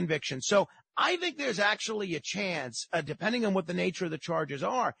in a conviction. So I think there's actually a chance, depending on what the nature of the charges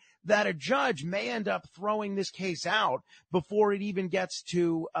are, that a judge may end up throwing this case out before it even gets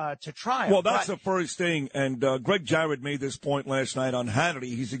to trial. Well, that's the first thing, and Greg Jarrett made this point last night on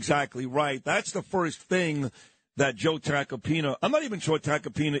Hannity. He's exactly right. That's the first thing that Joe Tacopina, I'm not even sure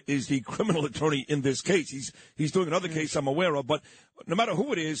Tacopina is the criminal attorney in this case. He's doing another case I'm aware of, but no matter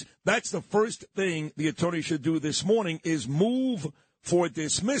who it is, that's the first thing the attorney should do this morning is move for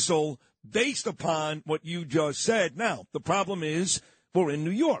dismissal based upon what you just said. Now, the problem is we're in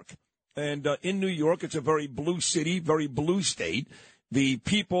New York, and in New York, it's a very blue city, very blue state. The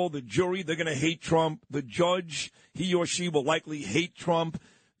people, the jury, they're going to hate Trump. The judge, he or she will likely hate Trump.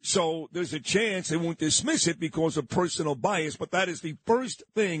 So there's a chance they won't dismiss it because of personal bias, but that is the first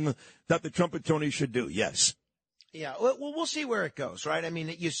thing that the Trump attorney should do, yes. Yeah, well, we'll see where it goes, right? I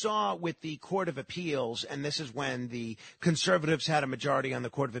mean, you saw with the Court of Appeals, and this is when the conservatives had a majority on the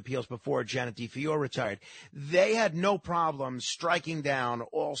Court of Appeals before Janet DeFiore retired. They had no problem striking down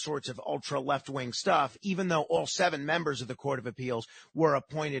all sorts of ultra left-wing stuff, even though all 7 members of the Court of Appeals were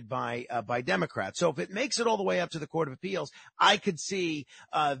appointed by Democrats. So if it makes it all the way up to the Court of Appeals, I could see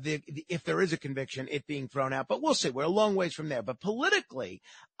if there is a conviction, it being thrown out. But we'll see. We're a long ways from there. But politically,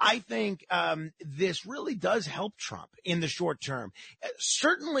 I think this really does help Trump in the short term,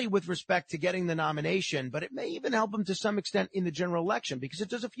 certainly with respect to getting the nomination, but it may even help him to some extent in the general election because it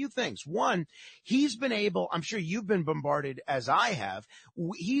does a few things. One, he's been able, I'm sure you've been bombarded as I have,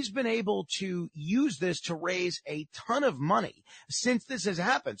 he's been able to use this to raise a ton of money since this has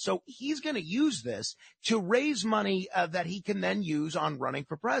happened. So he's going to use this to raise money that he can then use on running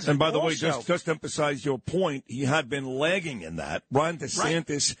for president. And by the way, just to emphasize your point, he had been lagging in that. Ron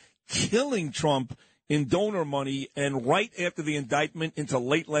DeSantis killing Trump in donor money, and right after the indictment into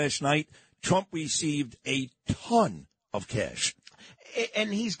late last night, Trump received a ton of cash.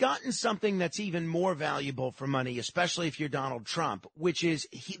 And he's gotten something that's even more valuable for money, especially if you're Donald Trump, which is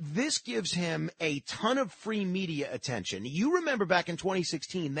this gives him a ton of free media attention. You remember back in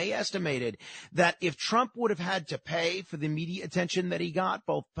 2016, they estimated that if Trump would have had to pay for the media attention that he got,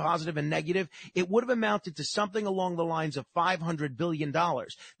 both positive and negative, it would have amounted to something along the lines of $500 billion.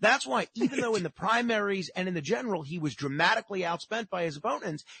 That's why even though in the primaries and in the general he was dramatically outspent by his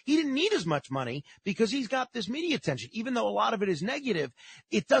opponents, he didn't need as much money because he's got this media attention. Even though a lot of it is negative, conservative,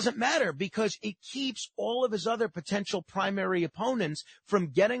 it doesn't matter because it keeps all of his other potential primary opponents from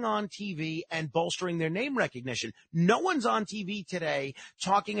getting on TV and bolstering their name recognition. No one's on TV today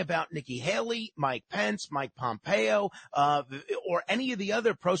talking about Nikki Haley, Mike Pence, Mike Pompeo, or any of the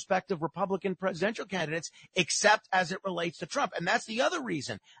other prospective Republican presidential candidates, except as it relates to Trump. And that's the other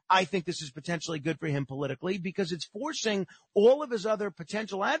reason I think this is potentially good for him politically, because it's forcing all of his other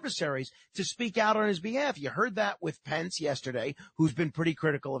potential adversaries to speak out on his behalf. You heard that with Pence yesterday, who's been pretty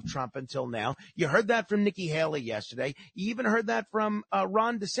critical of Trump until now. You heard that from Nikki Haley yesterday. You even heard that from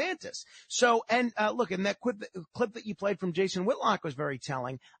Ron DeSantis. So, and look, and that clip that you played from Jason Whitlock was very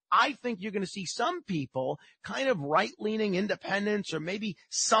telling. I think you're going to see some people, kind of right-leaning independents or maybe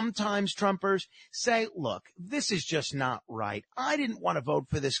sometimes Trumpers, say, look, this is just not right. I didn't want to vote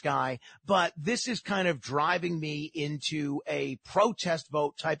for this guy, but this is kind of driving me into a protest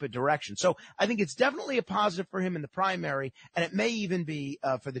vote type of direction. So I think it's definitely a positive for him in the primary, and it may even be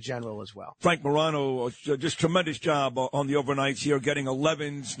for the general as well. Frank Morano, just tremendous job on the overnights here, getting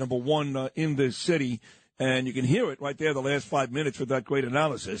 11s, number one in this city. And you can hear it right there the last 5 minutes with that great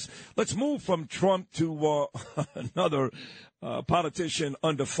analysis. Let's move from Trump to another politician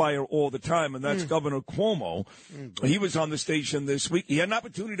under fire all the time, and that's Governor Cuomo. He was on the station this week. He had an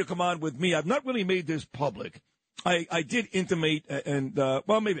opportunity to come on with me. I've not really made this public. I did intimate, and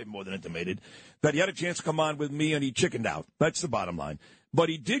well, maybe more than intimated, that he had a chance to come on with me, and he chickened out. That's the bottom line. But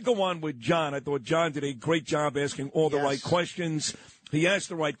he did go on with John. I thought John did a great job asking all the right questions. He asked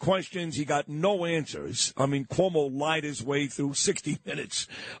the right questions. He got no answers. I mean, Cuomo lied his way through 60 minutes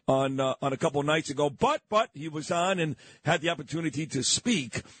on a couple of nights ago. But he was on and had the opportunity to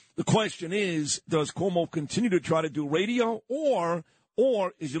speak. The question is, does Cuomo continue to try to do radio, or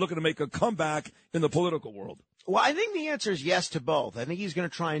is he looking to make a comeback in the political world? Well, I think the answer is yes to both. I think he's going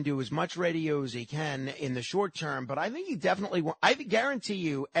to try and do as much radio as he can in the short term, but I think he definitely I guarantee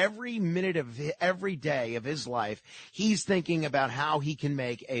you every minute of every day of his life, he's thinking about how he can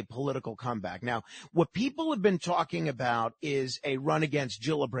make a political comeback. Now, what people have been talking about is a run against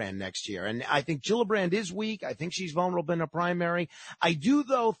Gillibrand next year, and I think Gillibrand is weak. I think she's vulnerable in a primary. I do,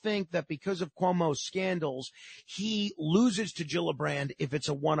 though, think that because of Cuomo's scandals, he loses to Gillibrand if it's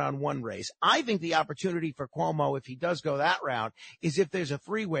a one-on-one race. I think the opportunity for Cuomo, if he does go that route, is if there's a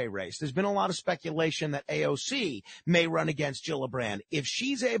three-way race. There's been a lot of speculation that AOC may run against Gillibrand. If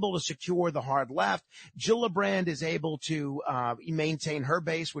she's able to secure the hard left, Gillibrand is able to maintain her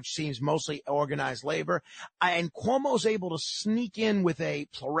base, which seems mostly organized labor, and Cuomo's able to sneak in with a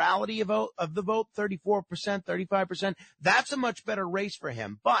plurality of the vote, 34%, 35%. That's a much better race for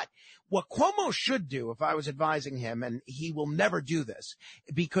him. But what Cuomo should do, if I was advising him, and he will never do this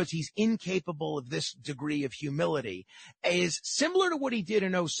because he's incapable of this degree of humility, is similar to what he did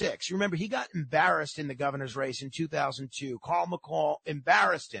in 2006. You remember, he got embarrassed in the governor's race in 2002. Carl McCall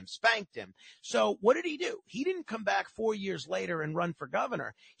embarrassed him, spanked him. So what did he do? He didn't come back 4 years later and run for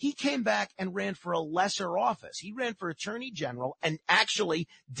governor. He came back and ran for a lesser office. He ran for attorney general and actually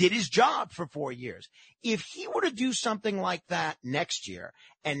did his job for 4 years. If he were to do something like that next year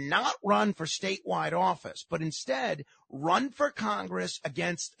and not run for statewide office, but instead run for Congress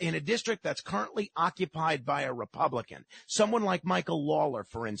in a district that's currently occupied by a Republican, someone like Michael Lawler,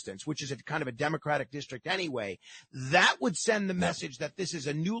 for instance, which is a kind of a Democratic district anyway, that would send the message that this is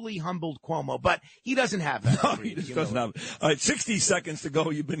a newly humbled Cuomo, but he doesn't have that. No, he just doesn't have it. All right, 60 seconds to go.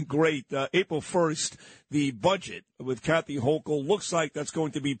 You've been great. April 1st, the budget with Kathy Hochul looks like that's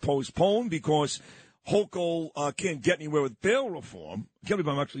going to be postponed because Hochul can't get anywhere with bail reform. I can't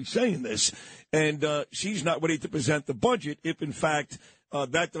believe I'm actually saying this. And she's not ready to present the budget if, in fact,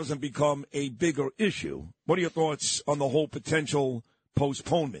 that doesn't become a bigger issue. What are your thoughts on the whole potential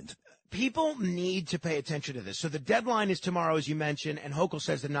postponement? People need to pay attention to this. So the deadline is tomorrow, as you mentioned, and Hochul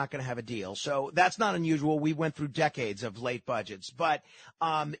says they're not going to have a deal. So that's not unusual. We went through decades of late budgets. But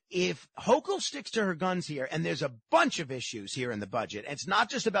if Hochul sticks to her guns here, and there's a bunch of issues here in the budget, and it's not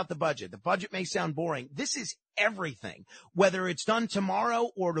just about the budget. The budget may sound boring. This is everything. Whether it's done tomorrow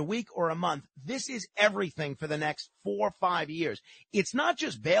or a week or a month, this is everything for the next 4 or 5 years. It's not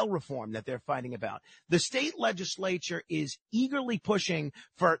just bail reform that they're fighting about. The state legislature is eagerly pushing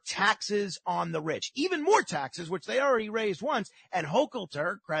for taxes on the rich, even more taxes, which they already raised once, and Hochul, to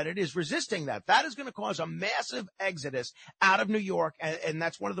her credit, is resisting that. That is going to cause a massive exodus out of New York, and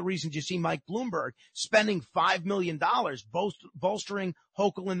that's one of the reasons you see Mike Bloomberg spending $5 million bolstering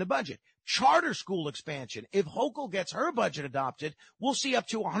Hochul in the budget. Charter school expansion. If Hochul gets her budget adopted, we'll see up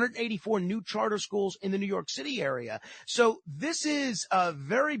to 184 new charter schools in the New York City area. So this is a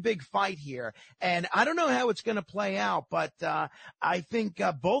very big fight here, and I don't know how it's going to play out, but I think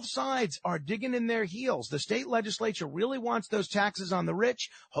both sides are digging in their heels. The state legislature really wants those taxes on the rich.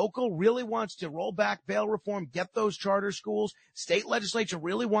 Hochul really wants to roll back bail reform, get those charter schools. State legislature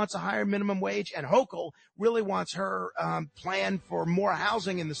really wants a higher minimum wage, and Hochul really wants her plan for more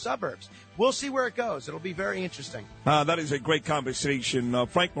housing in the suburbs. We'll see where it goes. It'll be very interesting. That is a great conversation.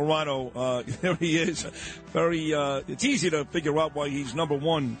 Frank Morano, there he is. It's easy to figure out why he's number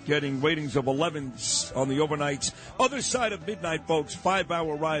one, getting ratings of 11 on the overnights. Other side of midnight, folks,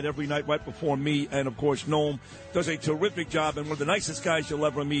 5-hour ride every night right before me. And, of course, Noam does a terrific job and one of the nicest guys you'll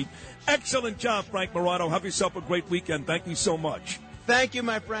ever meet. Excellent job, Frank Morano. Have yourself a great weekend. Thank you so much. Thank you,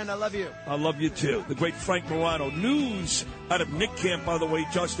 my friend. I love you. I love you, too. The great Frank Morano. News out of Nick Camp, by the way,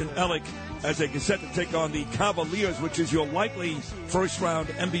 Justin Ellick, as they get set to take on the Cavaliers, which is your likely first-round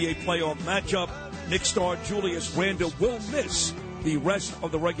NBA playoff matchup. Knicks star Julius Randle will miss the rest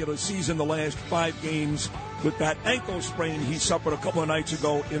of the regular season, the last 5 games, with that ankle sprain he suffered a couple of nights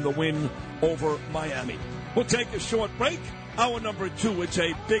ago in the win over Miami. We'll take a short break. Hour number 2, it's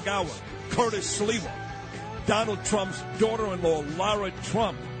a big hour. Curtis Sliwa, Donald Trump's daughter-in-law, Lara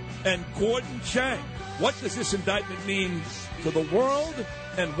Trump, and Gordon Chang. What does this indictment mean to the world,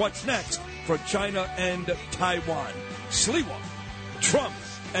 and what's next for China and Taiwan? Sliwa, Trump,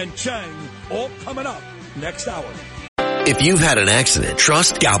 and Chang all coming up next hour. If you've had an accident,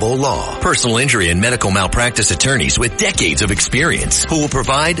 trust Gabo Law. Personal injury and medical malpractice attorneys with decades of experience who will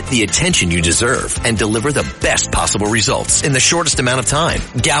provide the attention you deserve and deliver the best possible results in the shortest amount of time.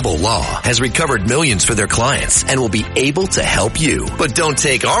 Gabo Law has recovered millions for their clients and will be able to help you. But don't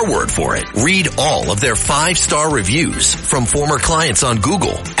take our word for it. Read all of their 5-star reviews from former clients on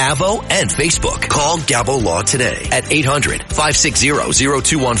Google, Avo, and Facebook. Call Gabo Law today at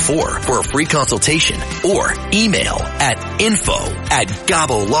 800-560-0214 for a free consultation or email at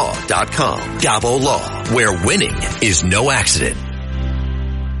info@gabolaw.com. Gabo Law, where winning is no accident.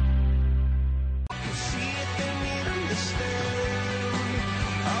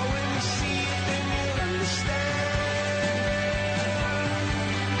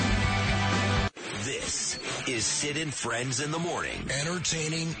 This is Sid and Friends in the Morning.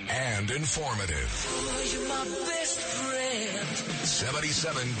 Entertaining and informative. Oh, you're my best friend.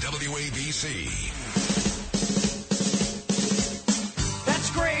 77 WABC.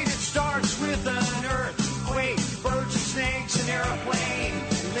 Great, it starts with an earthquake, birds and snakes, an airplane.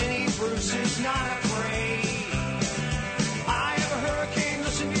 Lenny Bruce is not afraid. I have a hurricane,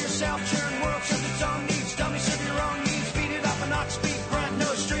 listen to yourself, churn world serves its own needs, dummy serve your own needs, beat it up and not speak, grunt, no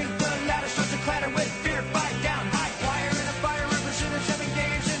strength, the ladder starts to clatter with fear, fight down, high wire in a fire, representatives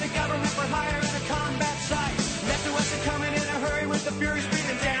engaged in a government for hire in a combat site. Left to us are coming in a hurry with the furies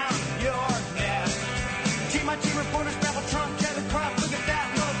breathing down your neck. Team by team reporters babble Trump, Kevin Crop, look at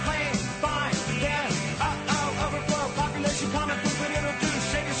that.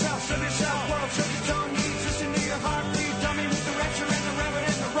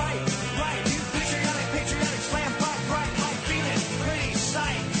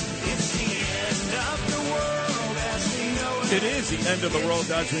 It is the end of the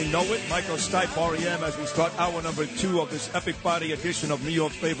world as we know it. Michael Stipe, REM, as we start hour number 2 of this epic body edition of New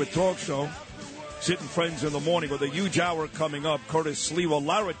York's favorite talk show. Sitting Friends in the Morning with a huge hour coming up. Curtis Sliwa,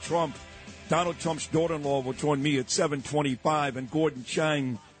 Lara Trump, Donald Trump's daughter-in-law will join me at 7:25, and Gordon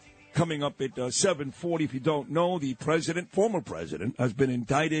Chang coming up at 7:40. If you don't know, the president, former president, has been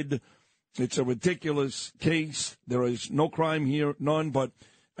indicted. It's a ridiculous case. There is no crime here, none. But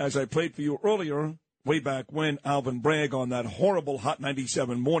as I played for you earlier, way back when, Alvin Bragg on that horrible Hot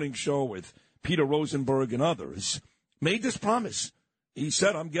 97 morning show with Peter Rosenberg and others made this promise. He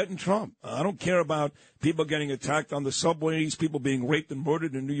said, I'm getting Trump. I don't care about people getting attacked on the subways, people being raped and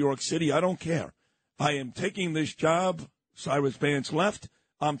murdered in New York City. I don't care. I am taking this job. Cyrus Vance left.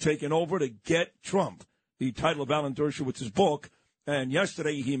 I'm taking over to get Trump. The title of Alan Dershowitz's book. And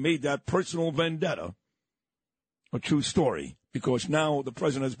yesterday he made that personal vendetta a true story, because now the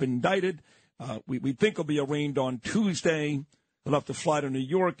president has been indicted. We think he'll be arraigned on Tuesday. He'll have to fly to New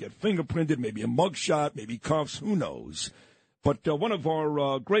York, get fingerprinted, maybe a mugshot, maybe cuffs, who knows. But one of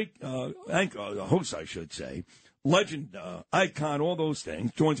our great hosts, I should say, legend, icon, all those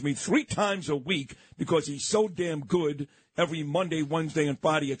things, joins me 3 times a week because he's so damn good every Monday, Wednesday, and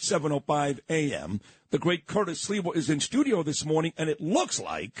Friday at 7:05 a.m. The great Curtis Sliwa is in studio this morning, and it looks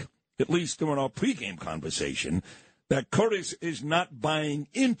like, at least during our pregame conversation, that Curtis is not buying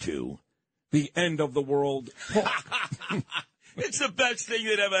into the end of the world talk. It's the best thing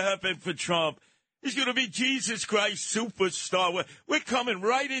that ever happened for Trump. He's going to be Jesus Christ superstar. We're coming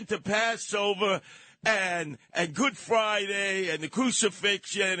right into Passover and Good Friday and the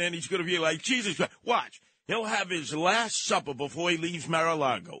crucifixion, and he's going to be like Jesus Christ. Watch. He'll have his last supper before he leaves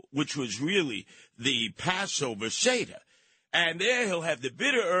Mar-a-Lago, which was really the Passover Seder. And there he'll have the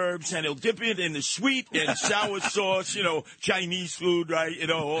bitter herbs, and he'll dip it in the sweet and sour sauce, Chinese food, right?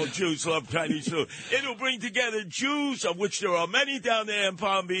 All Jews love Chinese food. It'll bring together Jews, of which there are many down there in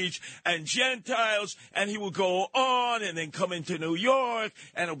Palm Beach, and Gentiles, and he will go on and then come into New York,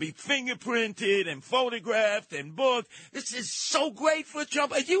 and it'll be fingerprinted and photographed and booked. This is so great for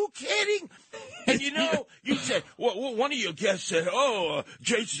Trump. Are you kidding? And you said, well, one of your guests said,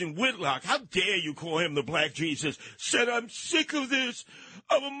 Jason Whitlock, how dare you call him the Black Jesus? Said, I'm sick of this.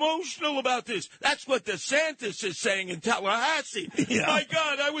 I'm emotional about this. That's what DeSantis is saying in Tallahassee. Yeah. My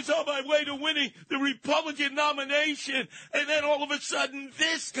God, I was on my way to winning the Republican nomination, and then all of a sudden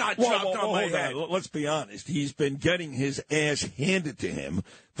this got chopped on my head. Let's be honest. He's been getting his ass handed to him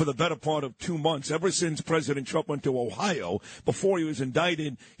for the better part of 2 months. Ever since President Trump went to Ohio, before he was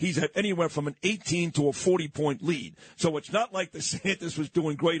indicted, he's had anywhere from an 18 to a 40-point lead. So it's not like DeSantis was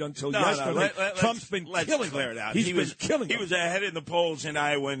doing great until yesterday. Trump's been killing clear it out. He was killing him. He was ahead in the polls in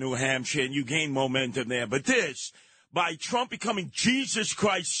Iowa and New Hampshire, and you gained momentum there. But this, by Trump becoming Jesus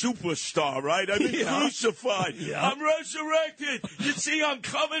Christ superstar, right? I've been crucified. Yeah. I'm resurrected. You see, I'm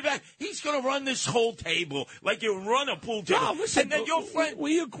coming back. He's going to run this whole table like you run a pool table. No, listen, and then your friend...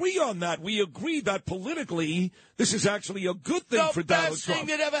 We agree on that. We agree that politically this is actually a good thing for Donald Trump. The best thing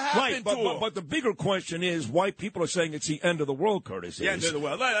that ever happened to him. But the bigger question is why people are saying it's the end of the world, Curtis. The end of the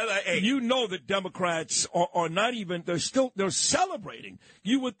world. Hey. You know that Democrats are not even, they're celebrating.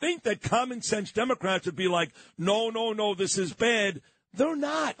 You would think that common sense Democrats would be like, no, this is bad. They're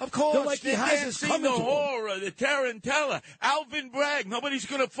not. Of course. They're like, they can't see the horror, the tarantella. Alvin Bragg. Nobody's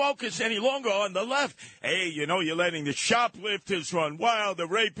going to focus any longer on the left. Hey, you're letting the shoplifters run wild, the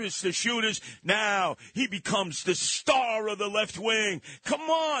rapists, the shooters. Now he becomes the star of the left wing. Come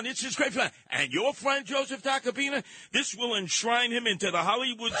on. It's just great fun. And your friend Joseph Tacopina, this will enshrine him into the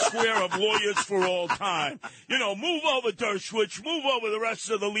Hollywood square of lawyers for all time. Move over Dershowitz, move over the rest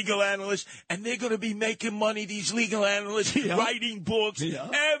of the legal analysts, and they're going to be making money, these legal analysts, writing books. Yeah.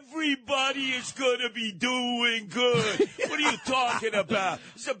 Everybody is going to be doing good. What are you talking about?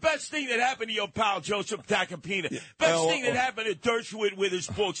 It's the best thing that happened to your pal, Joseph Tacopina. Best thing that happened to Dershowitz with his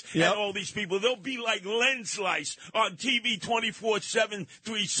books and all these people. They'll be like lens slice on TV 24/7,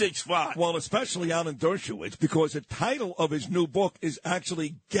 365. Well, especially Alan Dershowitz, because the title of his new book is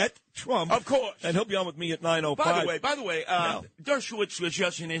actually Get Trump. Of course. And he'll be on with me at 9:05. By the way, Dershowitz was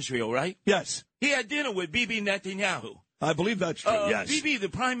just in Israel, right? Yes. He had dinner with Bibi Netanyahu. I believe that's true, yes. Bibi, the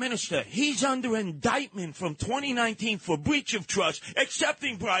prime minister, he's under indictment from 2019 for breach of trust,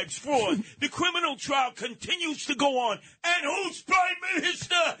 accepting bribes, fraud. The criminal trial continues to go on. And who's prime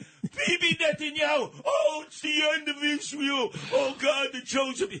minister? Bibi Netanyahu. Oh, it's the end of Israel. Oh, God, the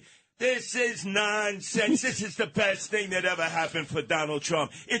chosen... This is nonsense. This is the best thing that ever happened for Donald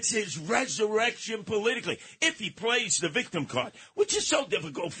Trump. It's his resurrection politically. If he plays the victim card, which is so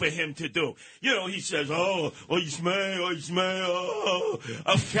difficult for him to do. He says, I'm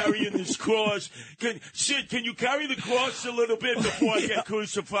carrying this cross. Sid, can you carry the cross a little bit before I get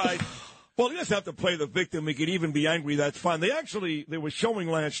crucified? Well, he doesn't have to play the victim. He could even be angry. That's fine. They were showing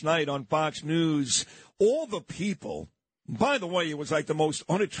last night on Fox News all the people. By the way, it was like the most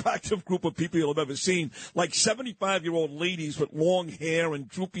unattractive group of people you'll have ever seen. Like 75-year-old ladies with long hair and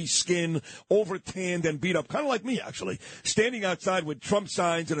droopy skin, over-tanned and beat up. Kind of like me, actually. Standing outside with Trump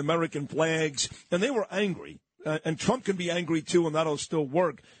signs and American flags. And they were angry. And Trump can be angry, too, and that'll still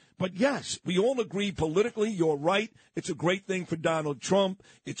work. But, yes, we all agree politically, you're right. It's a great thing for Donald Trump.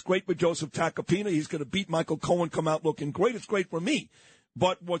 It's great for Joseph Tacopina. He's going to beat Michael Cohen, come out looking great. It's great for me.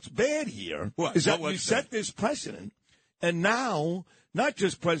 But what's bad here is that you set this precedent. And now, not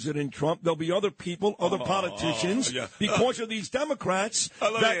just President Trump, there'll be other people, other politicians, because of these Democrats,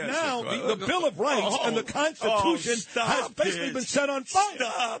 that now the Bill of Rights and the Constitution has basically been set on fire.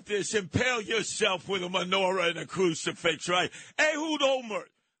 Stop this. Impale yourself with a menorah and a crucifix, right? Ehud Olmert,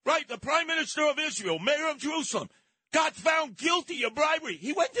 right? The Prime Minister of Israel, Mayor of Jerusalem, got found guilty of bribery.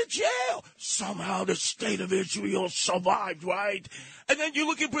 He went to jail. Somehow the state of Israel survived, right? And then you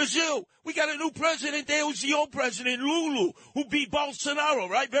look at Brazil. We got a new president there who's the old president, Lula, who beat Bolsonaro,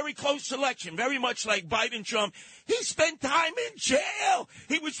 right? Very close election, very much like Biden, Trump. He spent time in jail.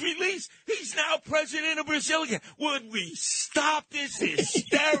 He was released. He's now president of Brazil again. Would we stop this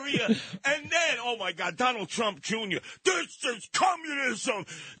hysteria? And then, oh, my God, Donald Trump Jr., this is communism.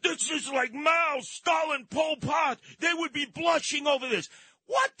 This is like Mao, Stalin, Pol Pot. they would be blushing over this.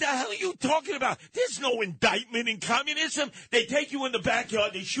 What the hell are you talking about? There's no indictment in communism. They take you in the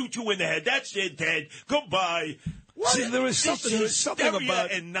backyard, they shoot you in the head. That's it, dead. Goodbye. What? See, there is something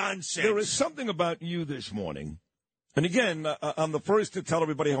about and nonsense. There is something about you this morning. And again, I'm the first to tell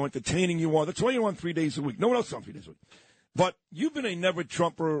everybody how entertaining you are. That's why you're on 3 days a week. No one else is on 3 days a week. But you've been a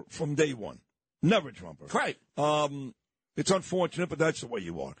never-Trumper from day one. Never-Trumper. Right. It's unfortunate, but that's the way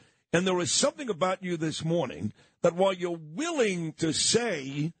you are. And there is something about you this morning that while you're willing to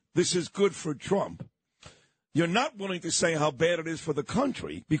say this is good for Trump, you're not willing to say how bad it is for the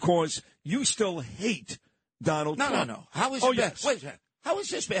country because you still hate Donald Trump. No. How is it bad? Yes. Wait a second. How is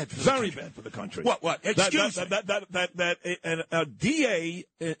this bad for the Very country? bad for the country. What? Excuse me. A DA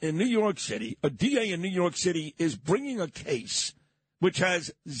in New York City, is bringing a case which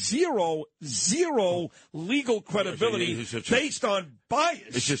has zero legal credibility based on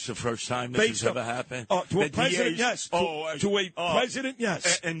bias. Is this the first time this has ever happened? To a president, yes. To a president,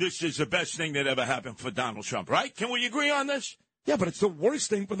 yes. And this is the best thing that ever happened for Donald Trump, right? Can we agree on this? Yeah, but it's the worst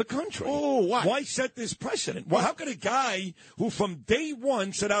thing for the country. Oh, why? Why set this precedent? Well, how could a guy who from day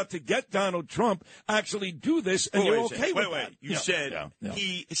one set out to get Donald Trump actually do this and you're okay with that? You said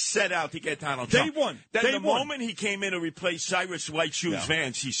he set out to get Donald Day Trump. one. Then Day the one. moment he came in to replace Cyrus White Shoes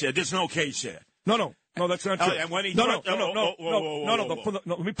Vance, he said, there's no case there. No, that's not true. And when he No,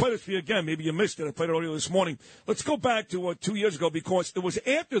 let me play this for you again. Maybe you missed it. I played it earlier this morning. Let's go back to 2 years ago because it was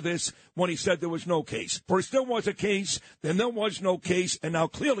after this when he said there was no case. First there was a case, then there was no case, and now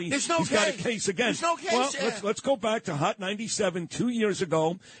clearly he's got a case again. There's no case. Well, let's go back to Hot 97 2 years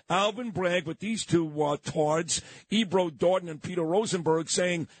ago. Alvin Bragg with these two tards, Ebro Dorton and Peter Rosenberg,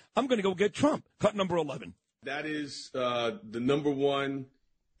 saying, I'm going to go get Trump. Cut number 11. That is the number one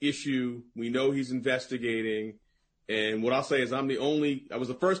issue. We know he's investigating. And what I'll say is I was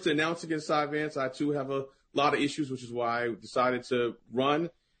the first to announce against Cy Vance. I, too, have a lot of issues, which is why I decided to run.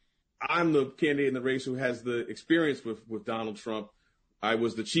 I'm the candidate in the race who has the experience with Donald Trump. I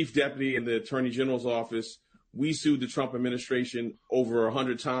was the chief deputy in the attorney general's office. We sued the Trump administration over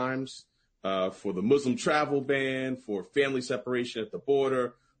 100 times for the Muslim travel ban, for family separation at the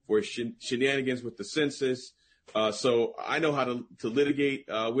border, for shenanigans with the census. So I know how to litigate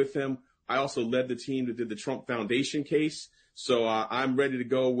with him. I also led the team that did the Trump Foundation case. So I'm ready to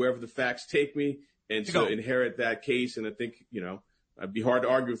go wherever the facts take me and to inherit that case. And I think, it'd be hard to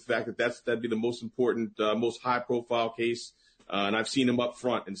argue with the fact that that'd be the most important, most high-profile case. And I've seen him up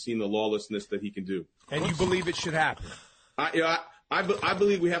front and seen the lawlessness that he can do. And you believe it should happen? I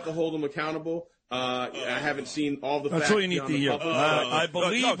believe we have to hold him accountable. I haven't seen all the facts. That's all you need to hear. I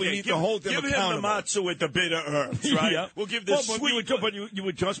believe we need to hold him accountable. Give him the matzo with the bitter herbs, right? Yeah. We'll give this sweet. But you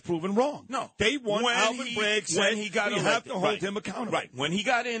were just proven wrong. No. Day one, Alvin Bragg said when he got elected, have to hold him accountable. Right. When he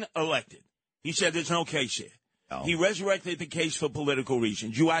got elected, he said there's no case here. No. He resurrected the case for political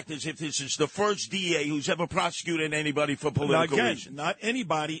reasons. You act as if this is the first DA who's ever prosecuted anybody for political reasons. Not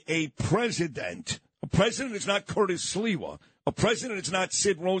anybody, a president. A president is not Curtis Sliwa. A president is not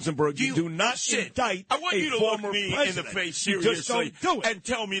Sid Rosenberg. You do not indict I want a you to former look me president. in the face You seriously just don't do it. and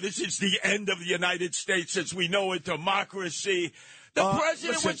tell me this is the end of the United States as we know it, democracy. The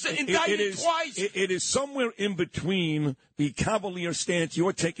president was indicted twice. It is somewhere in between the cavalier stance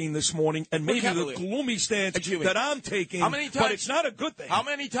you're taking this morning and maybe the gloomy stance that I'm taking. How many times? But it's not a good thing. How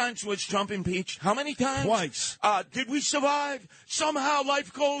many times was Trump impeached? How many times? Twice. Did we survive? Somehow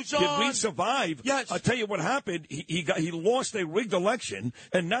life goes on. Did we survive? Yes. I'll tell you what happened. He lost a rigged election,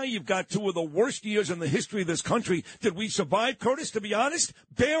 and now you've got two of the worst years in the history of this country. Did we survive, Curtis? To be honest,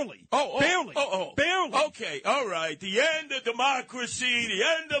 barely. Barely. Barely. Okay, all right. The end of democracy, the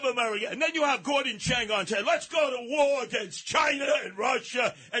end of America. And then you have Gordon Chang on saying, let's go to war against China and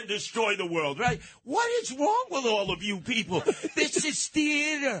Russia and destroy the world, right? What is wrong with all of you people? This is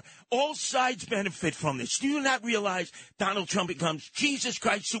theater. All sides benefit from this. Do you not realize Donald Trump becomes Jesus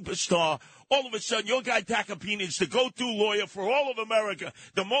Christ superstar? All of a sudden, your guy Tacopina is the go-to lawyer for all of America.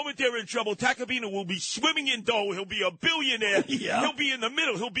 The moment they're in trouble, Tacopina will be swimming in dough. He'll be a billionaire. Yeah. He'll be in the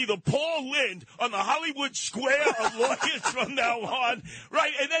middle. He'll be the Paul Lynde on the Hollywood Square of lawyers from now on.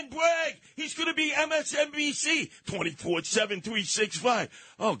 Right? And then Bragg, he's going to be MSNBC 24/7,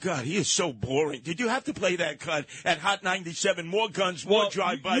 365. Oh, God, he is so boring. Did you have to play that cut at Hot 97? More guns, more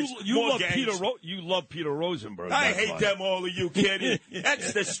drive-bys, more gangs. You love Peter Rosenberg. I hate them, all of you, kid.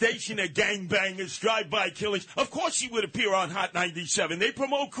 That's the station that gangs gangbangers, drive-by killings. Of course he would appear on Hot 97. They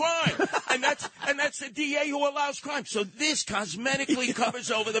promote crime. and that's the DA who allows crime. So this cosmetically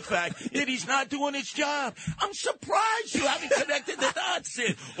covers over the fact that he's not doing his job. I'm surprised you haven't connected the dots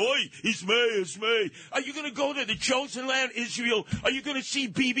there. Oi, it's me. Are you going to go to the chosen land, Israel? Are you going to see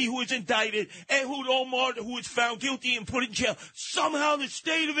Bibi, who is indicted, Ehud Olmert, who is found guilty and put in jail? Somehow the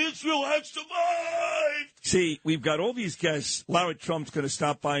state of Israel has survived. See, we've got all these guests. Lara Trump's going to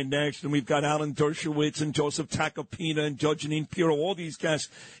stop by next, and we've got Alan Dershowitz and Joseph Tacopina and Judge Janine Pirro, all these guests.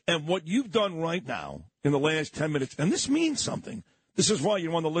 And what you've done right now in the last 10 minutes, and this means something. This is why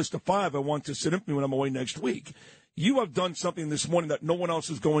you're on the list of 5 I want to sit in when I'm away next week. You have done something this morning that no one else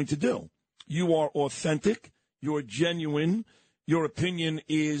is going to do. You are authentic. You're genuine. Your opinion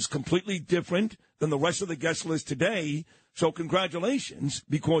is completely different than the rest of the guest list today. So congratulations,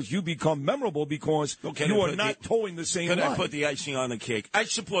 because you become memorable because you are not towing the same line. Can I put the icing on the cake? I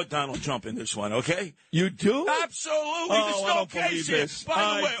support Donald Trump in this one, okay? You do? Absolutely. There's I no don't case believe here. this.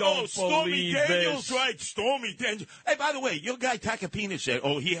 By the way, Stormy believe Daniels, this. right? Stormy Daniels. Hey, by the way, your guy Tacopina said,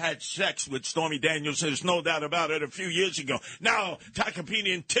 he had sex with Stormy Daniels. There's no doubt about it a few years ago. Now,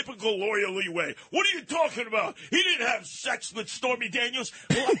 Tacopina, in typical lawyerly way, what are you talking about? He didn't have sex with Stormy Daniels.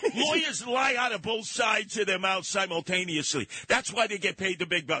 Lawyers lie out of both sides of their mouth simultaneously. That's why they get paid the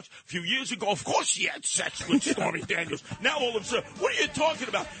big bucks. A few years ago, of course he had sex with Stormy Daniels. Now all of a sudden, what are you talking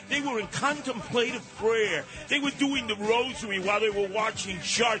about? They were in contemplative prayer. They were doing the rosary while they were watching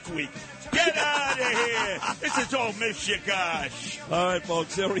Shark Week. Get out of here. This is all Michigan. All right,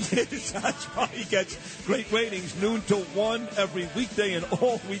 folks, there he is. That's why he gets great ratings, noon till 1 every weekday and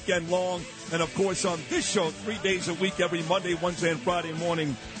all weekend long. And, of course, on this show, 3 days a week, every Monday, Wednesday, and Friday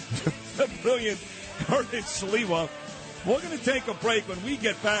morning, the brilliant Curtis Sliwa. We're going to take a break. When we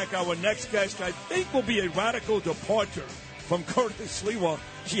get back, our next guest, I think, will be a radical departure from Curtis Sliwa.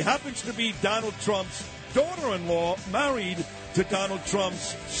 She happens to be Donald Trump's daughter-in-law, married to Donald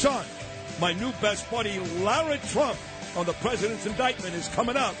Trump's son. My new best buddy, Lara Trump, on the president's indictment is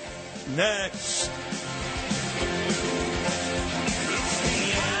coming up next.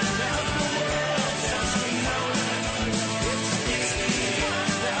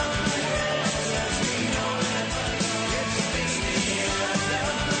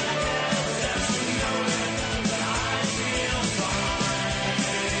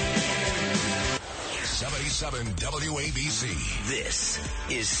 77 WABC. This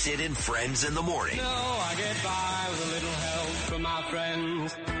is Sid and Friends in the Morning. No, I get by with a little help from my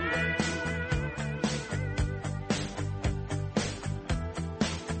friends.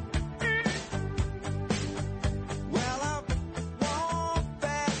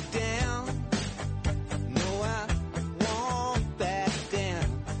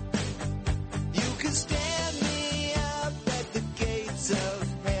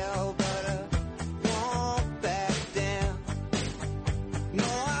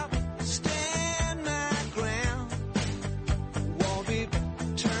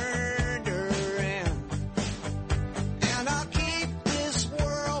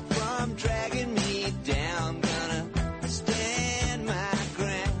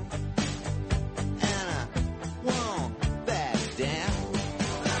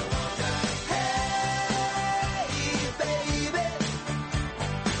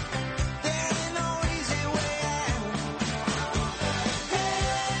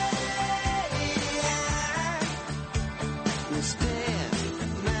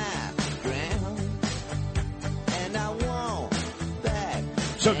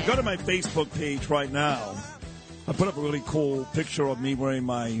 So if you go to my Facebook page right now, I put up a really cool picture of me wearing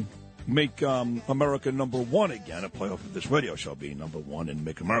my Make America Number One Again, a playoff of this radio show being number one and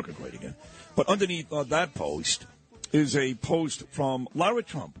Make America Great Again. But underneath that post is a post from Lara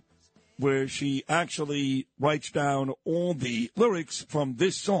Trump where she actually writes down all the lyrics from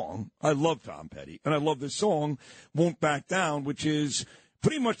this song. I love Tom Petty, and I love this song, Won't Back Down, which is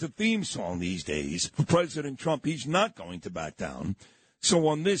pretty much the theme song these days for President Trump. He's not going to back down. So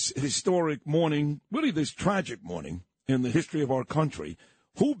on this historic morning, really this tragic morning in the history of our country,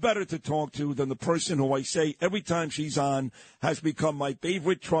 who better to talk to than the person who I say every time she's on has become my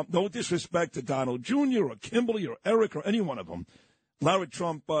favorite Trump. No disrespect to Donald Jr. or Kimberly or Eric or any one of them. Lara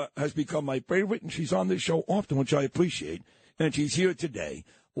Trump has become my favorite, and she's on this show often, which I appreciate. And she's here today.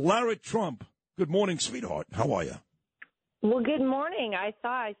 Lara Trump, good morning, sweetheart. How are you? Well, good morning. I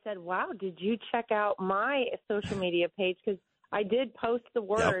said, wow, did you check out my social media page? Because I did post the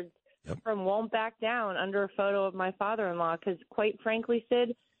words from Won't Back Down under a photo of my father-in-law because, quite frankly,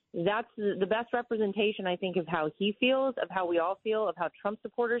 Sid, that's the best representation, I think, of how he feels, of how we all feel, of how Trump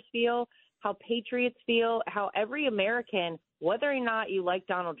supporters feel. how patriots feel, how every American, whether or not you like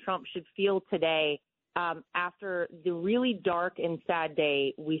Donald Trump, should feel today after the really dark and sad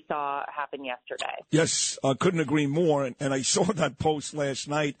day we saw happen yesterday. Yes, couldn't agree more. And I saw that post last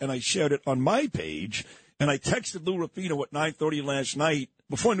night, and I shared it on my page. And I texted Lou Rufino at 9:30 last night.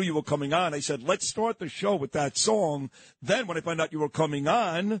 Before I knew you were coming on, I said, let's start the show with that song. Then when I found out you were coming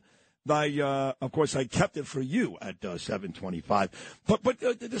on, of course, I kept it for you at 7:25. But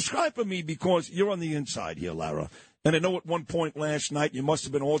describe for me, because you're on the inside here, Lara. And I know at one point last night you must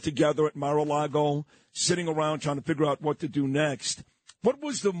have been all together at Mar-a-Lago, sitting around trying to figure out what to do next. What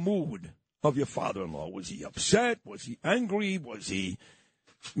was the mood of your father-in-law? Was he upset? Was he angry? Was he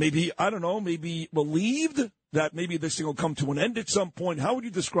maybe, I don't know, maybe relieved that maybe this thing will come to an end at some point? How would you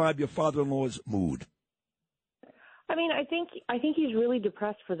describe your father-in-law's mood? I mean, I think he's really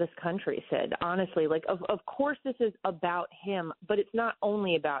depressed for this country, Sid, honestly. Like, of course this is about him, but it's not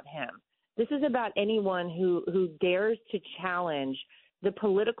only about him. This is about anyone who dares to challenge the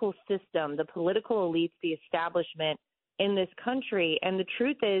political system, the political elites, the establishment in this country. And the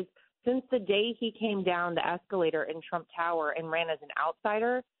truth is, since the day he came down the escalator in Trump Tower and ran as an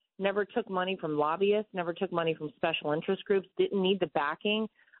outsider, never took money from lobbyists, never took money from special interest groups, didn't need the backing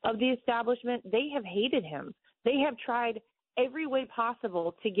of the establishment, they have hated him. They have tried every way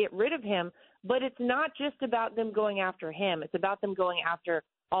possible to get rid of him, but it's not just about them going after him. It's about them going after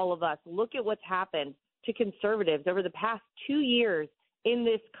all of us. Look at what's happened to conservatives over the past 2 years in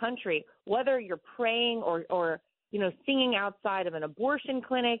this country, whether you're praying or singing outside of an abortion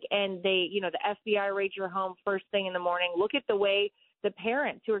clinic and the FBI raids your home first thing in the morning. Look at the way the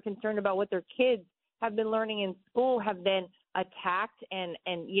parents who are concerned about what their kids have been learning in school have been attacked and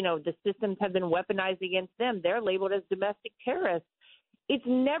the systems have been weaponized against them. They're labeled as domestic terrorists. It's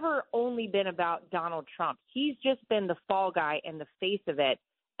never only been about Donald Trump. He's just been the fall guy and the face of it.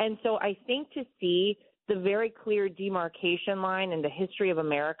 And so I think to see the very clear demarcation line in the history of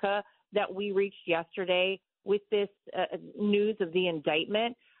America that we reached yesterday with this news of the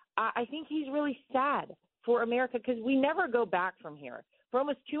indictment, I think he's really sad for America because we never go back from here. For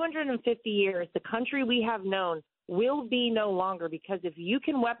almost 250 years, the country we have known will be no longer, because if you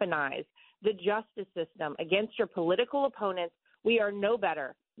can weaponize the justice system against your political opponents, we are no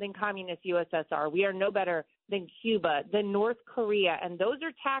better than communist USSR. We are no better than Cuba, than North Korea. And those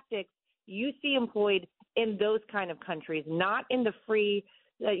are tactics you see employed in those kind of countries, not in the free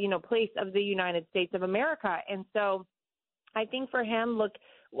place of the United States of America. And so I think for him, look,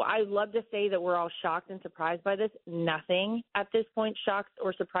 I'd love to say that we're all shocked and surprised by this. Nothing at this point shocks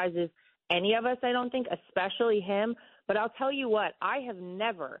or surprises any of us, I don't think, especially him. But I'll tell you what, I have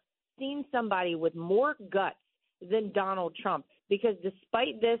never seen somebody with more guts than Donald Trump, because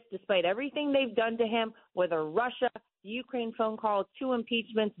despite everything they've done to him, whether Russia, Ukraine phone call, 2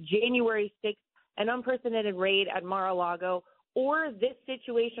 impeachments, January 6th, an unprecedented raid at Mar-a-Lago, or this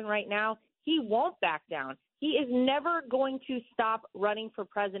situation right now, he won't back down. He is never going to stop running for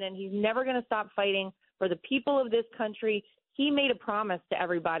president. He's never going to stop fighting for the people of this country. He made a promise to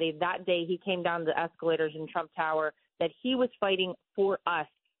everybody that day he came down the escalators in Trump Tower that he was fighting for us,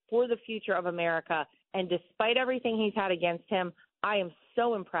 for the future of America. And despite everything he's had against him, I am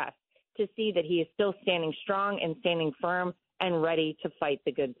so impressed to see that he is still standing strong and standing firm and ready to fight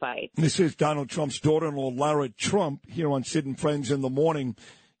the good fight. This is Donald Trump's daughter-in-law, Lara Trump, here on Sid and Friends in the Morning.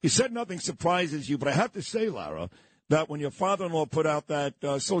 You said nothing surprises you, but I have to say, Lara, that when your father-in-law put out that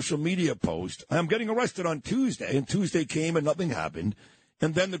social media post, I'm getting arrested on Tuesday, and Tuesday came and nothing happened.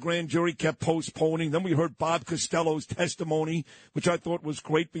 And then the grand jury kept postponing. Then we heard Bob Costello's testimony, which I thought was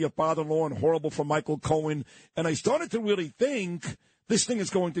great for your father-in-law and horrible for Michael Cohen. And I started to really think this thing is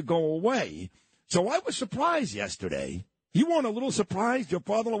going to go away. So I was surprised yesterday. You weren't a little surprised? Your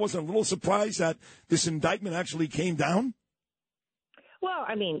father-in-law wasn't a little surprised that this indictment actually came down? Well,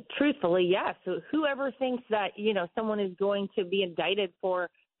 I mean, truthfully, yes. So whoever thinks that, someone is going to be indicted for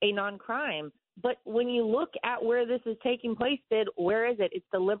a non-crime. But when you look at where this is taking place, Sid, where is it? It's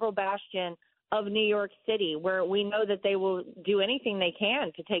the liberal bastion of New York City, where we know that they will do anything they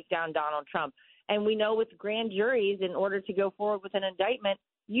can to take down Donald Trump. And we know with grand juries, in order to go forward with an indictment,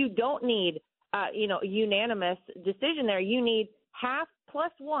 you don't need, unanimous decision there. You need half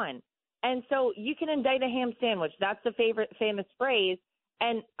plus one. And so you can indict a ham sandwich. That's the famous phrase.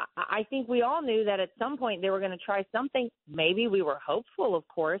 And I think we all knew that at some point they were going to try something. Maybe we were hopeful, of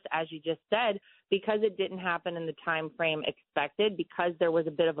course, as you just said, because it didn't happen in the time frame expected, because there was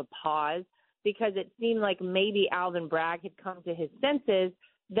a bit of a pause, because it seemed like maybe Alvin Bragg had come to his senses,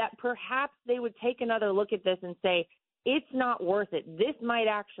 that perhaps they would take another look at this and say, it's not worth it. This might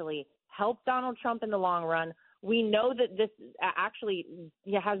actually help Donald Trump in the long run. We know that this actually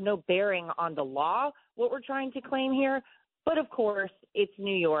has no bearing on the law, what we're trying to claim here. But, of course, it's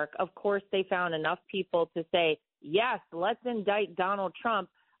New York. Of course, they found enough people to say, yes, let's indict Donald Trump,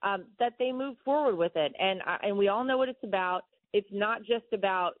 that they moved forward with it. And we all know what it's about. It's not just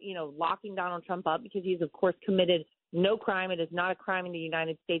about, locking Donald Trump up because he's, of course, committed no crime. It is not a crime in the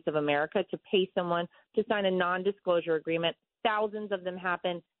United States of America to pay someone to sign a non-disclosure agreement. Thousands of them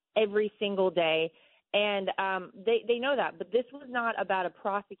happen every single day. And they know that. But this was not about a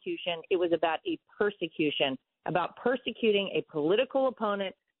prosecution. It was about a persecution, about persecuting a political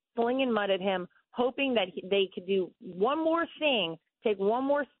opponent, slinging mud at him, hoping that they could do one more thing, take one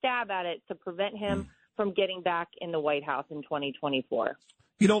more stab at it to prevent him from getting back in the White House in 2024.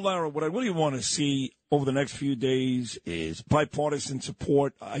 Lara, what I really want to see over the next few days is bipartisan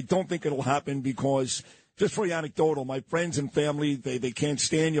support. I don't think it'll happen because, just very anecdotal, my friends and family, they can't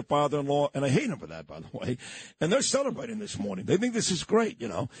stand your father-in-law, and I hate him for that, by the way, and they're celebrating this morning. They think this is great,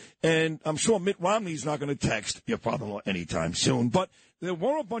 and I'm sure Mitt Romney's not going to text your father-in-law anytime soon. But there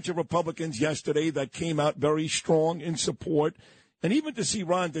were a bunch of Republicans yesterday that came out very strong in support. And even to see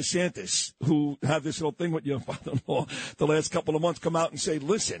Ron DeSantis, who had this little thing with your father-in-law the last couple of months, come out and say,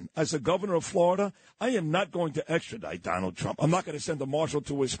 listen, as the governor of Florida, I am not going to extradite Donald Trump. I'm not going to send a marshal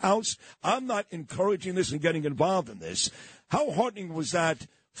to his house. I'm not encouraging this and getting involved in this. How heartening was that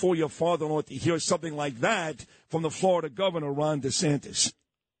for your father-in-law to hear something like that from the Florida governor, Ron DeSantis?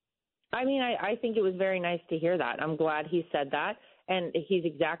 I mean, I think it was very nice to hear that. I'm glad he said that. And he's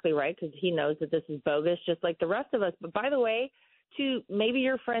exactly right because he knows that this is bogus, just like the rest of us. But by the way, to maybe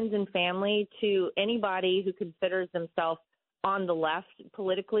your friends and family, to anybody who considers themselves on the left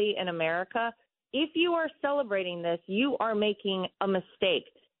politically in America, if you are celebrating this, you are making a mistake.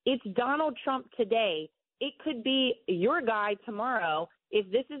 It's Donald Trump today. It could be your guy tomorrow if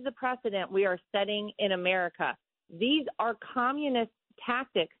this is the precedent we are setting in America. These are communist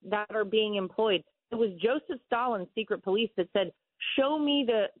tactics that are being employed. It was Joseph Stalin's secret police that said, show me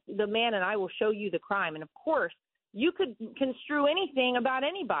the man and I will show you the crime. And, of course, you could construe anything about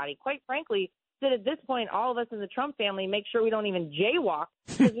anybody. Quite frankly, that at this point, all of us in the Trump family make sure we don't even jaywalk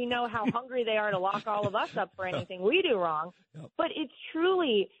because we know how hungry they are to lock all of us up for anything we do wrong. But it's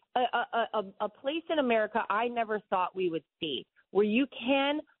truly a place in America I never thought we would see, where you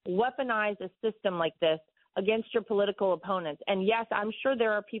can weaponize a system like this against your political opponents. And, yes, I'm sure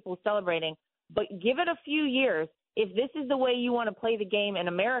there are people celebrating, but give it a few years. If this is the way you want to play the game in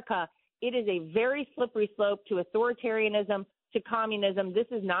America, it is a very slippery slope to authoritarianism, to communism. This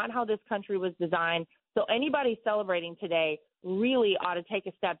is not how this country was designed. So anybody celebrating today really ought to take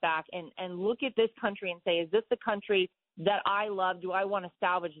a step back and look at this country and say, is this the country that I love? Do I want to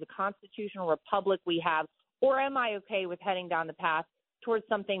salvage the constitutional republic we have? Or am I okay with heading down the path towards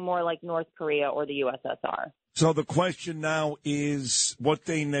something more like North Korea or the USSR? So the question now is, what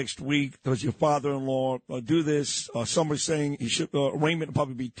day next week does your father-in-law do this? Some are saying he should, arraignment will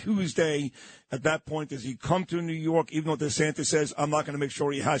probably be Tuesday. At that point, does he come to New York, even though DeSantis says, I'm not going to make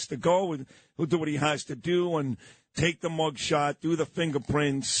sure he has to go, and he'll do what he has to do and take the mug shot, do the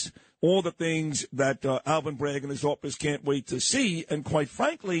fingerprints, all the things that Alvin Bragg and his office can't wait to see, and quite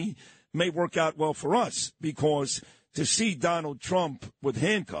frankly, may work out well for us, because to see Donald Trump with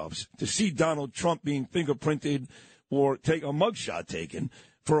handcuffs, to see Donald Trump being fingerprinted or take a mugshot taken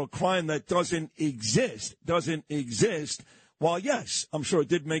for a crime that doesn't exist, while, yes, I'm sure it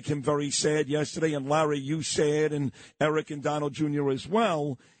did make him very sad yesterday, and Larry, you sad, and Eric and Donald Jr. as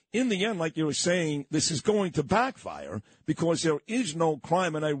well. In the end, like you were saying, this is going to backfire because there is no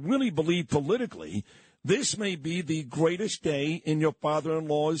crime, and I really believe politically this may be the greatest day in your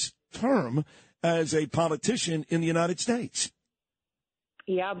father-in-law's term as a politician in the United States.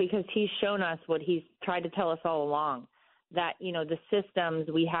 Yeah, because he's shown us what he's tried to tell us all along, that, the systems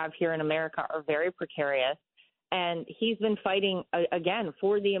we have here in America are very precarious. And he's been fighting, again,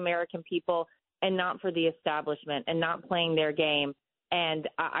 for the American people and not for the establishment and not playing their game. And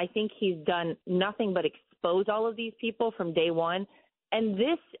I think he's done nothing but expose all of these people from day one. And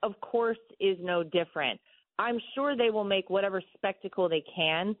this, of course, is no different. I'm sure they will make whatever spectacle they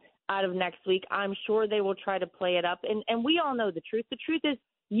can out of next week. I'm sure they will try to play it up. And we all know the truth. The truth is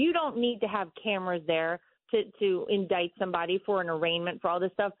you don't need to have cameras there to indict somebody for an arraignment for all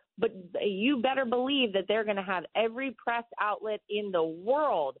this stuff. But you better believe that they're going to have every press outlet in the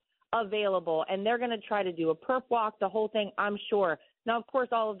world available, and they're going to try to do a perp walk, the whole thing, I'm sure. Now, of course,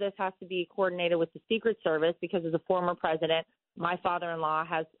 all of this has to be coordinated with the Secret Service because as a former president, my father-in-law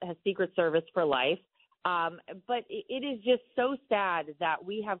has Secret Service for life. But it is just so sad that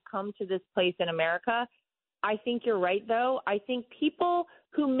we have come to this place in America I think you're right, though. I think people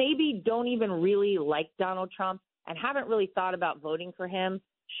who maybe don't even really like Donald Trump and haven't really thought about voting for him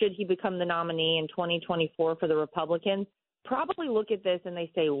should he become the nominee in 2024 for the Republicans probably look at this and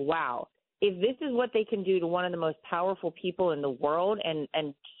they say, wow, if this is what they can do to one of the most powerful people in the world,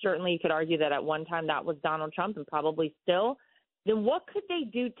 and certainly you could argue that at one time that was Donald Trump and probably still, then what could they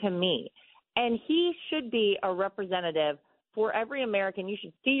do to me? And he should be a representative for every American. You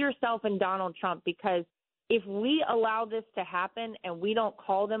should see yourself in Donald Trump, because if we allow this to happen and we don't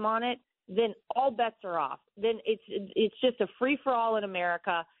call them on it, then all bets are off. Then it's just a free-for-all in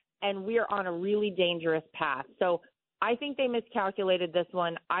America, and we're on a really dangerous path. So I think they miscalculated this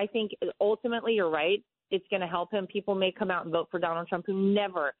one. I think ultimately you're right. It's going to help him. People may come out and vote for Donald Trump who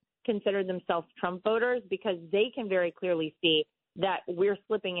never considered themselves Trump voters, because they can very clearly see that we're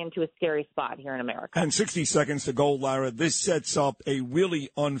slipping into a scary spot here in America. And 60 seconds to go, Lara. This sets up a really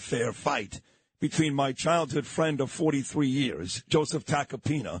unfair fight between my childhood friend of 43 years, Joseph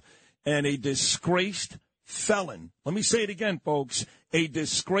Tacopina, and a disgraced felon. Let me say it again, folks. A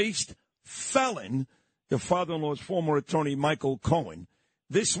disgraced felon, the father-in-law's former attorney, Michael Cohen.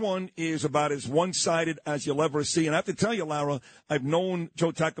 This one is about as one-sided as you'll ever see. And I have to tell you, Lara, I've known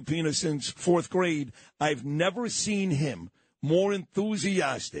Joe Tacopina since fourth grade. I've never seen him more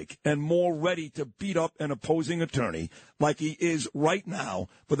enthusiastic and more ready to beat up an opposing attorney like he is right now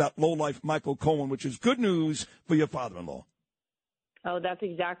for that lowlife Michael Cohen, which is good news for your father-in-law. Oh, that's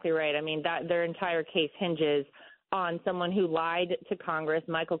exactly right. I mean, that their entire case hinges on someone who lied to Congress,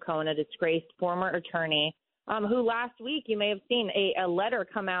 Michael Cohen, a disgraced former attorney, who last week, you may have seen a letter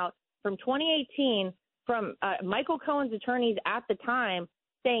come out from 2018 from Michael Cohen's attorneys at the time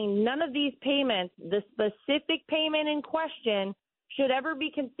saying none of these payments, the specific payment in question, should ever be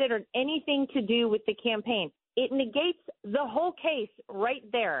considered anything to do with the campaign. It negates the whole case right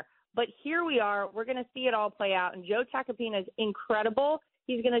there. But here we are. We're going to see it all play out. And Joe Tacopina is incredible.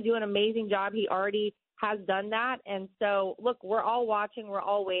 He's going to do an amazing job. He already has done that. And so, look, we're all watching. We're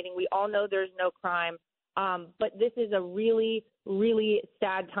all waiting. We all know there's no crime. But this is a really, really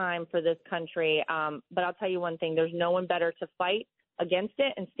sad time for this country. But I'll tell you one thing. There's no one better to fight against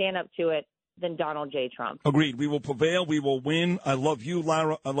it and stand up to it than Donald J. Trump. Agreed. We will prevail. We will win. I love you,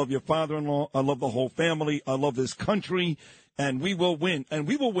 Lara. I love your father-in-law. I love the whole family. I love this country. And we will win. And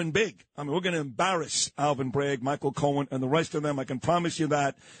we will win big. I mean, we're going to embarrass Alvin Bragg, Michael Cohen, and the rest of them. I can promise you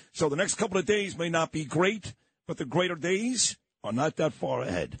that. So the next couple of days may not be great, but the greater days are not that far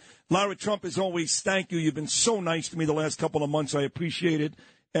ahead. Lara Trump, as always, thank you. You've been so nice to me the last couple of months. I appreciate it.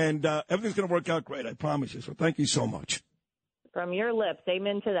 And everything's going to work out great. I promise you. So thank you so much. From your lips,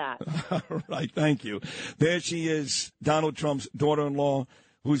 amen to that. All right, thank you. There she is, Donald Trump's daughter-in-law,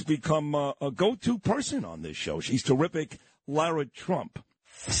 who's become a go-to person on this show. She's terrific, Lara Trump.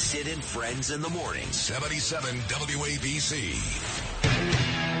 Sid and Friends in the morning. 77 WABC.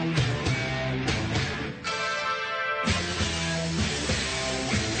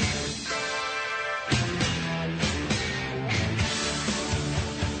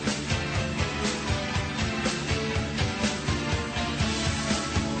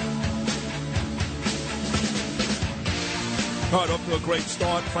 All right, off to a great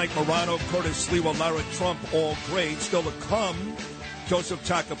start. Frank Morano, Curtis Sliwa, Lara Trump, all great. Still to come, Joseph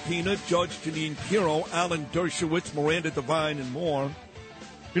Tacopina, Judge Janine Pirro, Alan Dershowitz, Miranda Devine, and more.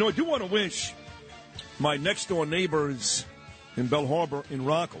 You know, I do want to wish my next-door neighbors in Bell Harbor in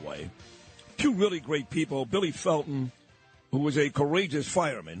Rockaway, two really great people, Billy Felton, who was a courageous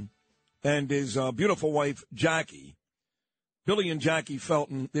fireman, and his beautiful wife, Jackie. Billy and Jackie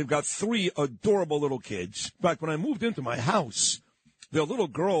Felton, they've got three adorable little kids. In fact, when I moved into my house, their little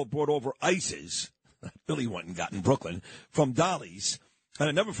girl brought over ices. Billy went and got in Brooklyn from Dolly's, and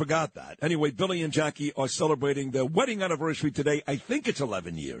I never forgot that. Anyway, Billy and Jackie are celebrating their wedding anniversary today. I think it's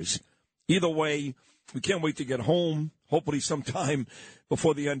 11 years. Either way, we can't wait to get home, hopefully sometime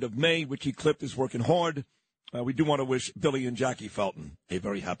before the end of May. Richie Clift is working hard. We do want to wish Billy and Jackie Felton a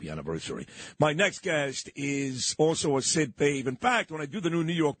very happy anniversary. My next guest is also a Sid fave. In fact, when I do the new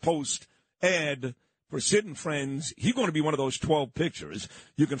New York Post ad for Sid and Friends, he's going to be one of those 12 pictures.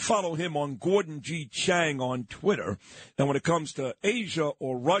 You can follow him on Gordon G. Chang on Twitter. And when it comes to Asia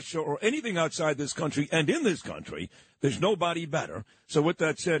or Russia or anything outside this country and in this country, there's nobody better. So with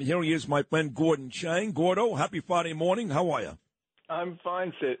that said, here he is, my friend Gordon Chang. Gordo, happy Friday morning. How are you? I'm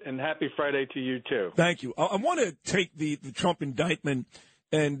fine, Sid, and happy Friday to you, too. Thank you. I want to take the Trump indictment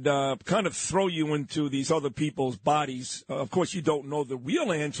and kind of throw you into these other people's bodies. Of course, you don't know the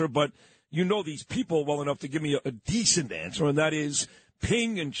real answer, but you know these people well enough to give me a decent answer, and that is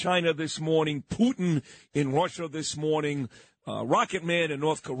Ping in China this morning, Putin in Russia this morning, Rocket Man in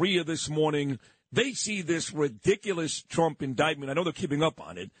North Korea this morning. They see this ridiculous Trump indictment. I know they're keeping up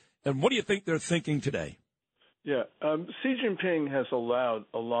on it. And what do you think they're thinking today? Yeah, Xi Jinping has allowed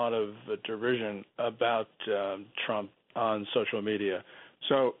a lot of derision about Trump on social media.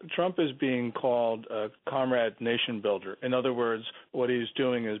 So Trump is being called a comrade nation builder. In other words, what he's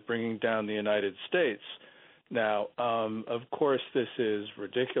doing is bringing down the United States. Now, of course, this is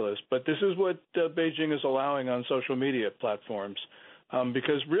ridiculous, but this is what Beijing is allowing on social media platforms.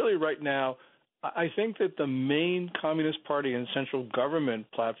 Because really right now, I think that the main Communist Party and central government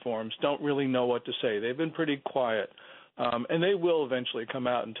platforms don't really know what to say. They've been pretty quiet, and they will eventually come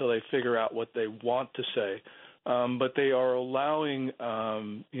out until they figure out what they want to say. But they are allowing,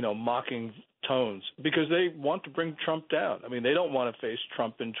 mocking tones because they want to bring Trump down. I mean, they don't want to face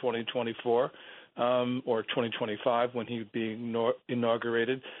Trump in 2024 or 2025 when he'd be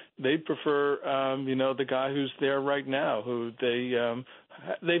inaugurated. They prefer, the guy who's there right now, who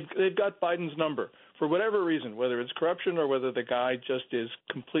they've got Biden's number for whatever reason, whether it's corruption or whether the guy just is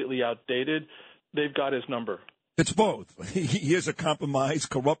completely outdated. They've got his number. It's both. He is a compromised,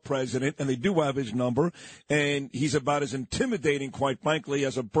 corrupt president, and they do have his number. And he's about as intimidating, quite frankly,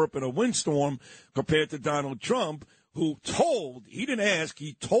 as a burp in a windstorm compared to Donald Trump, who he didn't ask,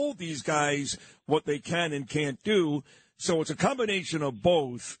 he told these guys what they can and can't do. So it's a combination of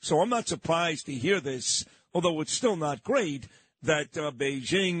both. So I'm not surprised to hear this, although it's still not great, that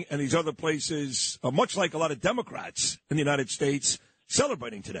Beijing and these other places, much like a lot of Democrats in the United States,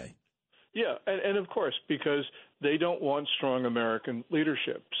 celebrating today. Yeah, and of course, because they don't want strong American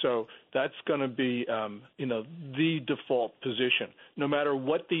leadership. So that's going to be, the default position. No matter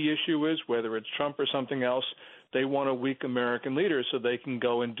what the issue is, whether it's Trump or something else, they want a weak American leader so they can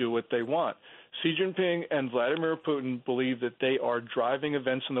go and do what they want. Xi Jinping and Vladimir Putin believe that they are driving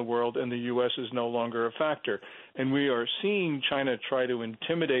events in the world and the U.S. is no longer a factor. And we are seeing China try to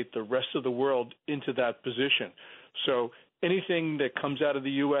intimidate the rest of the world into that position. So anything that comes out of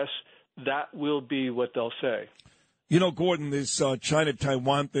the U.S., that will be what they'll say. You know, Gordon, this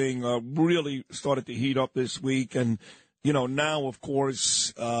China-Taiwan thing really started to heat up this week. And, now, of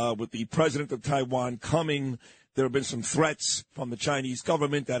course, with the president of Taiwan coming, there have been some threats from the Chinese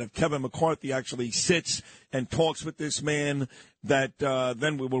government that if Kevin McCarthy actually sits and talks with this man, that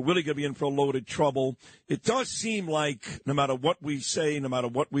then we're really going to be in for a load of trouble. It does seem like no matter what we say, no matter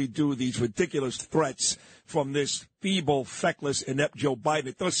what we do, these ridiculous threats from this feeble, feckless, inept Joe Biden,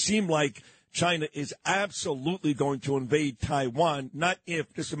 it does seem like China is absolutely going to invade Taiwan, not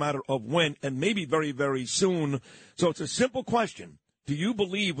if, just a matter of when, and maybe very, very soon. So it's a simple question. Do you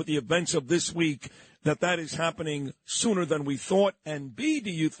believe with the events of this week that is happening sooner than we thought? And B,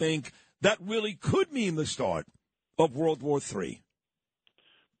 do you think that really could mean the start of World War III?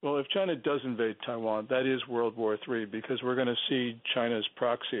 Well, if China does invade Taiwan, that is World War III because we're going to see China's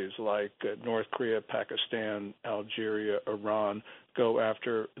proxies like North Korea, Pakistan, Algeria, Iran go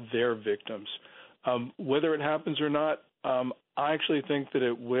after their victims. Whether it happens or not, I actually think that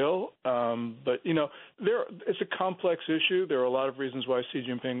it will. But, it's a complex issue. There are a lot of reasons why Xi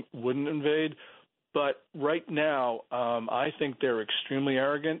Jinping wouldn't invade. But right now, I think they're extremely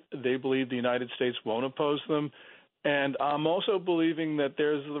arrogant. They believe the United States won't oppose them. And I'm also believing that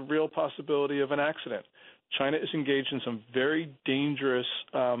there's the real possibility of an accident. China is engaged in some very dangerous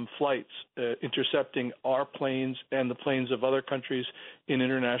flights, intercepting our planes and the planes of other countries in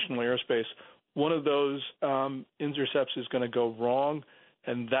international airspace. One of those intercepts is going to go wrong,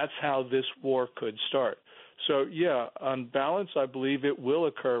 and that's how this war could start. So, yeah, on balance, I believe it will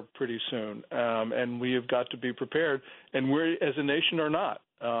occur pretty soon, and we have got to be prepared. And we, as a nation, are not.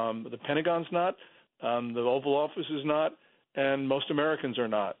 The Pentagon's not. The Oval Office is not, and most Americans are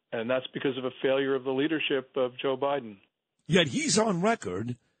not. And that's because of a failure of the leadership of Joe Biden. Yet he's on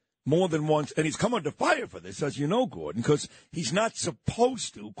record more than once, and he's come under fire for this, as you know, Gordon, because he's not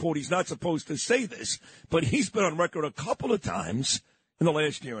supposed to, quote, he's not supposed to say this, but he's been on record a couple of times in the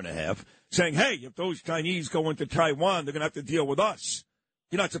last year and a half saying, hey, if those Chinese go into Taiwan, they're going to have to deal with us.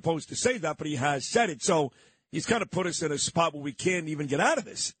 You're not supposed to say that, but he has said it. So he's kind of put us in a spot where we can't even get out of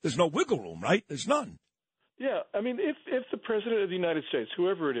this. There's no wiggle room, right? There's none. Yeah, I mean, if the president of the United States,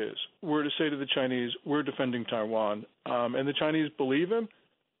 whoever it is, were to say to the Chinese, we're defending Taiwan, and the Chinese believe him,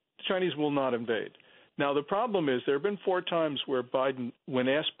 the Chinese will not invade. Now, the problem is there have been 4 times where Biden, when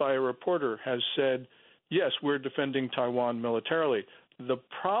asked by a reporter, has said, yes, we're defending Taiwan militarily. The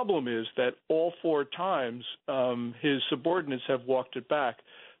problem is that all 4 times his subordinates have walked it back.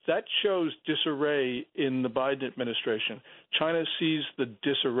 That shows disarray in the Biden administration. China sees the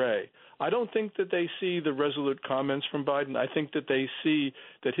disarray. I don't think that they see the resolute comments from Biden. I think that they see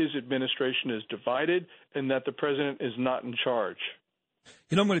that his administration is divided and that the president is not in charge.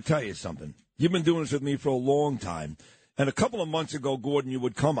 You know, I'm going to tell you something. You've been doing this with me for a long time. And a couple of months ago, Gordon, you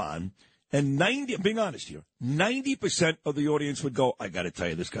would come on, and I'm being honest here, 90% of the audience would go, I got to tell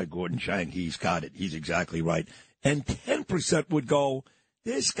you, this guy Gordon Chang, he's got it. He's exactly right. And 10% would go,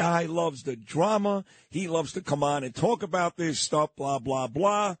 this guy loves the drama. He loves to come on and talk about this stuff, blah, blah,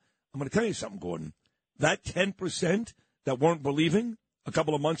 blah. I'm going to tell you something, Gordon. That 10% that weren't believing a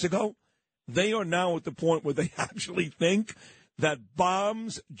couple of months ago, they are now at the point where they actually think that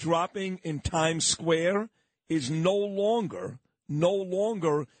bombs dropping in Times Square is no longer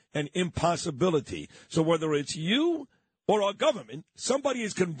an impossibility. So whether it's you or our government, somebody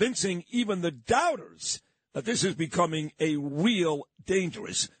is convincing even the doubters that this is becoming a real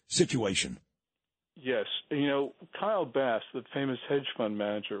dangerous situation. Yes. You know, Kyle Bass, the famous hedge fund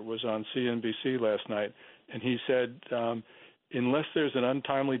manager, was on CNBC last night, and he said, unless there's an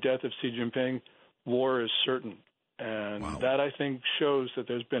untimely death of Xi Jinping, war is certain. And that, I think, shows that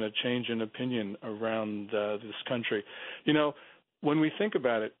there's been a change in opinion around this country. You know, when we think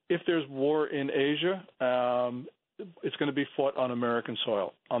about it, if there's war in Asia, it's going to be fought on American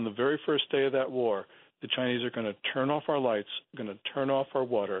soil. On the very first day of that war, the Chinese are going to turn off our lights, going to turn off our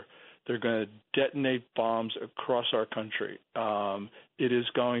water. They're going to detonate bombs across our country. It is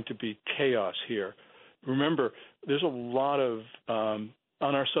going to be chaos here. Remember, there's a lot of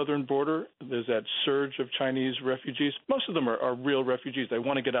on our southern border, there's that surge of Chinese refugees. Most of them are real refugees. They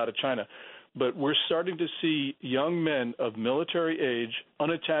want to get out of China. But we're starting to see young men of military age,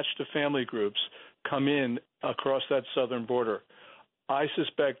 unattached to family groups, come in across that southern border. I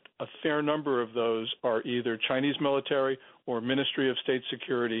suspect a fair number of those are either Chinese military or Ministry of State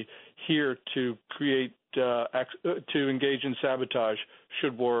Security here to create, to engage in sabotage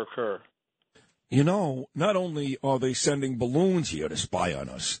should war occur. You know, not only are they sending balloons here to spy on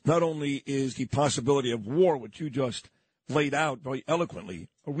us, not only is the possibility of war, which you just laid out very eloquently,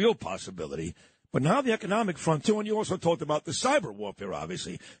 a real possibility, but now the economic front, too, and you also talked about the cyber warfare,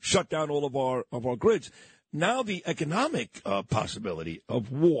 obviously, shut down all of our grids. Now the economic possibility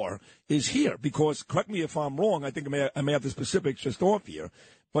of war is here because, correct me if I'm wrong, I think I may have the specifics just off here,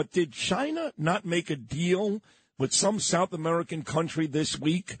 but did China not make a deal with some South American country this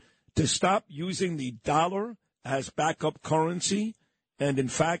week to stop using the dollar as backup currency and, in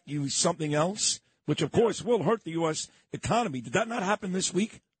fact, use something else, which, of course, will hurt the U.S. economy? Did that not happen this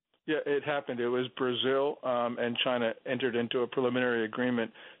week? Yeah, it happened. It was Brazil and China entered into a preliminary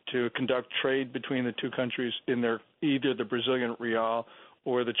agreement to conduct trade between the two countries in either the Brazilian real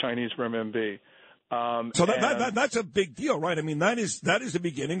or the Chinese renminbi. So that's a big deal, right? I mean, that is the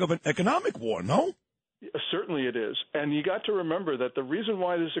beginning of an economic war, no? Certainly it is. And you got to remember that the reason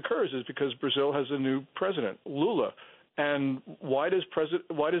why this occurs is because Brazil has a new president, Lula. And why does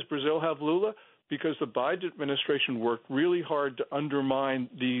Brazil have Lula? Because the Biden administration worked really hard to undermine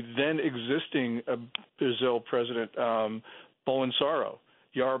the then existing Brazil president, Jair Bolsonaro,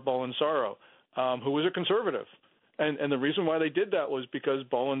 who was a conservative. And the reason why they did that was because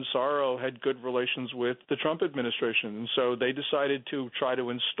Bolsonaro had good relations with the Trump administration. And so they decided to try to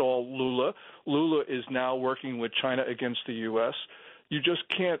install Lula. Lula is now working with China against the U.S. You just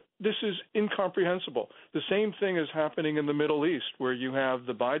can't – this is incomprehensible. The same thing is happening in the Middle East, where you have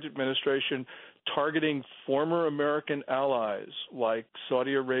the Biden administration targeting former American allies like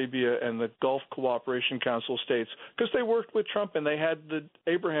Saudi Arabia and the Gulf Cooperation Council states because they worked with Trump and they had the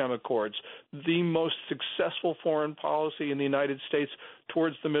Abraham Accords, the most successful foreign policy in the United States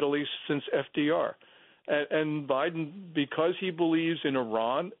towards the Middle East since FDR. And Biden, because he believes in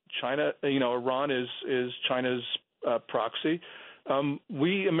Iran, China, Iran is China's proxy.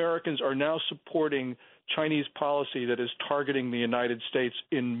 We Americans are now supporting Chinese policy that is targeting the United States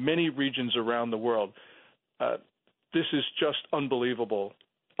in many regions around the world. This is just unbelievable.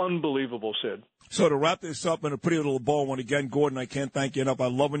 Unbelievable, Sid. So to wrap this up in a pretty little bow, and again, Gordon, I can't thank you enough. I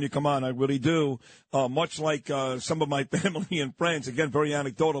love when you come on. I really do. Much like some of my family and friends, again, very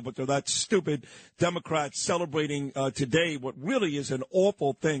anecdotal, but they're that stupid Democrats celebrating today what really is an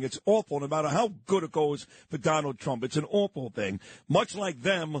awful thing. It's awful no matter how good it goes for Donald Trump. It's an awful thing. Much like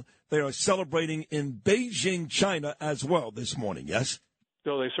them, they are celebrating in Beijing, China as well this morning, yes?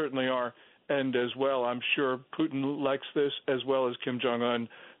 No, they certainly are. And as well, I'm sure Putin likes this, as well as Kim Jong-un,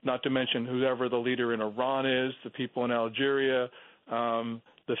 not to mention whoever the leader in Iran is, the people in Algeria,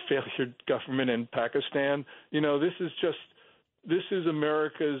 the failed government in Pakistan. You know, this is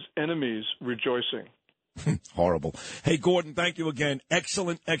America's enemies rejoicing. Horrible. Hey, Gordon, thank you again.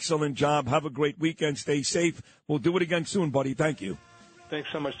 Excellent, excellent job. Have a great weekend. Stay safe. We'll do it again soon, buddy. Thank you. Thanks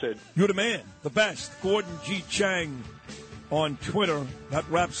so much, Sid. You're the man, the best. Gordon G. Chang. on Twitter. That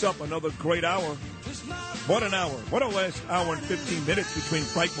wraps up another great hour. What an hour. What a last hour and 15 minutes between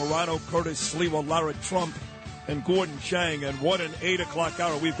Frank Morano, Curtis Sliwa, Lara Trump, and Gordon Chang. And what an 8 o'clock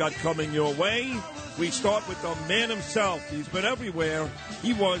hour we've got coming your way. We start with the man himself. He's been everywhere.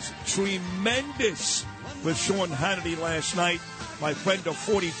 He was tremendous with Sean Hannity last night, my friend of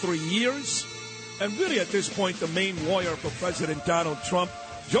 43 years. And really at this point, the main lawyer for President Donald Trump,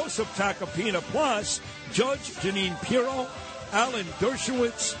 Joseph Tacopina, plus Judge Jeanine Pirro, Alan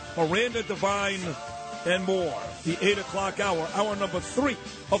Dershowitz, Miranda Devine, and more. The 8 o'clock hour, hour number 3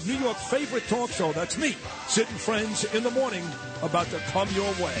 of New York's favorite talk show. That's me, Sid and Friends in the morning, about to come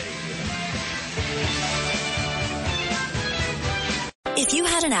your way. If you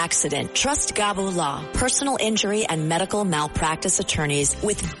had an accident, trust Gabo Law, personal injury and medical malpractice attorneys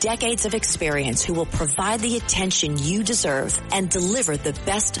with decades of experience who will provide the attention you deserve and deliver the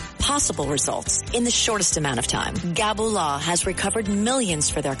best possible results in the shortest amount of time. Gabo Law has recovered millions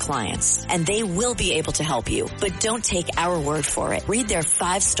for their clients, and they will be able to help you. But don't take our word for it. Read their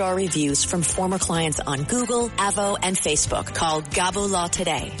 5-star reviews from former clients on Google, Avo, and Facebook. Call Gabo Law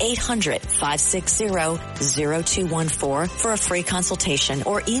today, 800-560-0214 for a free consultation,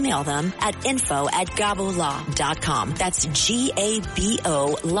 or email them at info@gabolaw.com. That's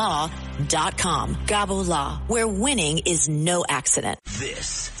GABO law.com. Gabo Law, where winning is no accident.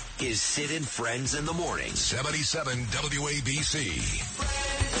 This is Sid and Friends in the morning. 77 WABC.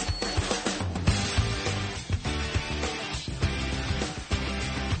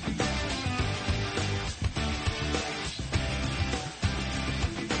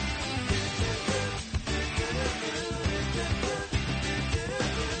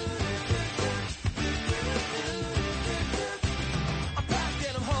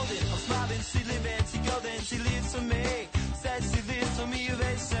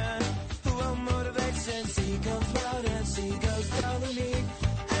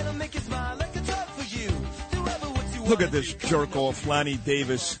 Look at this jerk-off, Lanny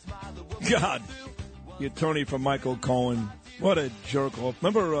Davis. God, the attorney for Michael Cohen. What a jerk-off.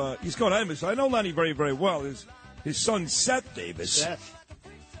 Remember, he's going, I know Lanny very, very well. His son, Seth Davis,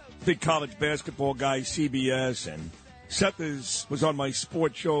 big college basketball guy, CBS, and Seth was on my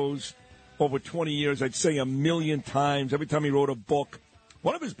sports shows over 20 years, I'd say 1,000,000 times. Every time he wrote a book.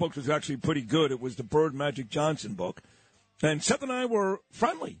 One of his books was actually pretty good. It was the Bird Magic Johnson book. And Seth and I were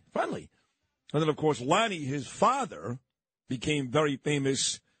friendly. And then, of course, Lanny, his father, became very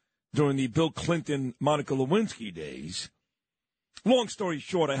famous during the Bill Clinton, Monica Lewinsky days. Long story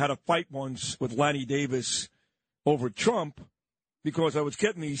short, I had a fight once with Lanny Davis over Trump because I was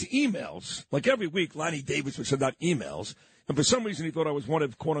getting these emails. Like every week, Lanny Davis would send out emails. And for some reason, he thought I was one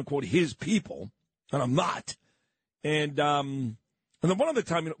of, quote unquote, his people. And I'm not. And then one other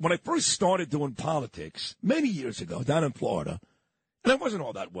time, when I first started doing politics, many years ago, down in Florida, and I wasn't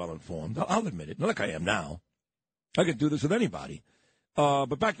all that well informed. I'll admit it. Not like I am now. I could do this with anybody.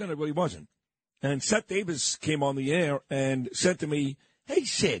 But back then, I really wasn't. And Seth Davis came on the air and said to me, "Hey,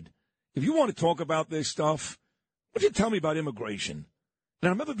 Sid, if you want to talk about this stuff, why don't you tell me about immigration?" And I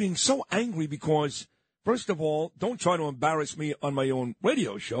remember being so angry because, first of all, don't try to embarrass me on my own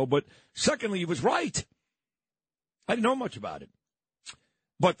radio show. But secondly, he was right. I didn't know much about it.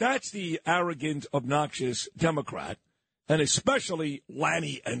 But that's the arrogant, obnoxious Democrat. And especially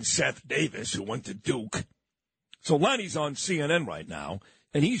Lanny and Seth Davis, who went to Duke. So Lanny's on CNN right now,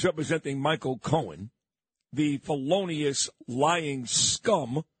 and he's representing Michael Cohen, the felonious, lying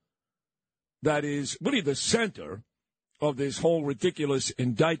scum that is really the center of this whole ridiculous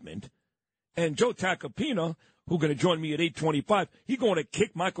indictment. And Joe Tacopina, who's going to join me at 8:25, he's going to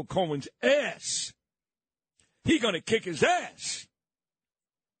kick Michael Cohen's ass. He's going to kick his ass.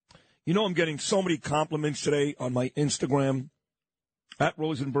 You know, I'm getting so many compliments today on my Instagram, at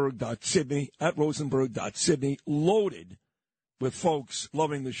rosenberg.sydney, loaded with folks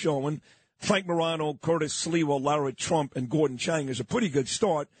loving the show. And Frank Morano, Curtis Sliwa, Lara Trump, and Gordon Chang is a pretty good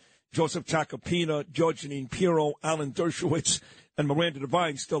start. Joseph Tacopina, Judge Jeanine Pirro, Alan Dershowitz, and Miranda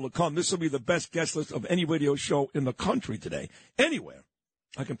Devine still to come. This will be the best guest list of any radio show in the country today. Anywhere.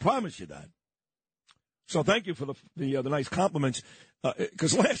 I can promise you that. So thank you for the nice compliments.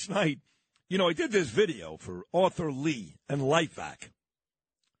 Because last night, you know, I did this video for Arthur Lee and LifeVac.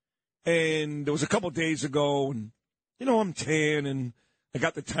 And it was a couple of days ago, and, you know, I'm tan, and I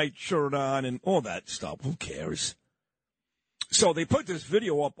got the tight shirt on, and all that stuff. Who cares? So they put this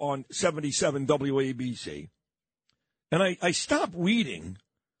video up on 77 WABC. And I stopped reading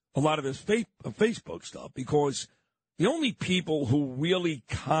a lot of this Facebook stuff because the only people who really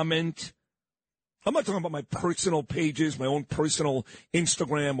comment, I'm not talking about my personal pages, my own personal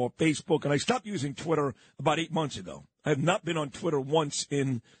Instagram or Facebook, and I stopped using Twitter about 8 months ago. I have not been on Twitter once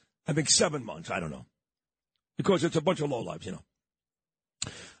in, I think, 7 months. I don't know. Because it's a bunch of lowlifes, you know.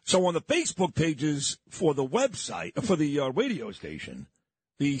 So on the Facebook pages for the website, for the radio station,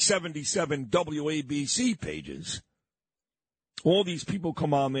 the 77 WABC pages, all these people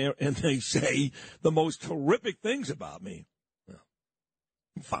come on there and they say the most horrific things about me. Well,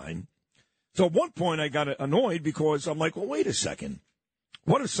 fine. So at one point I got annoyed because I'm like, well, wait a second.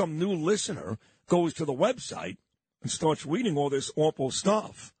 What if some new listener goes to the website and starts reading all this awful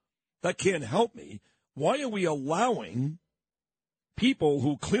stuff? That can't help me. Why are we allowing people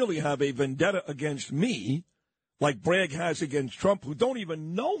who clearly have a vendetta against me, like Bragg has against Trump, who don't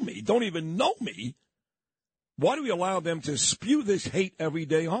even know me, why do we allow them to spew this hate every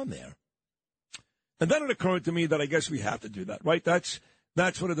day on there? And then it occurred to me that I guess we have to do that, right? That's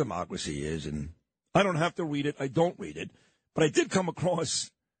what a democracy is, and I don't have to read it. I don't read it. But I did come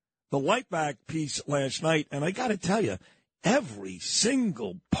across the Lightback piece last night, and I got to tell you, every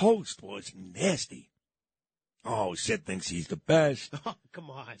single post was nasty. Oh, Sid thinks he's the best. Oh,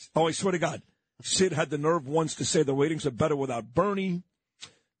 come on. Oh, I swear to God. Sid had the nerve once to say the ratings are better without Bernie.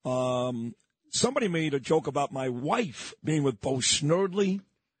 Somebody made a joke about my wife being with Bo Snerdley.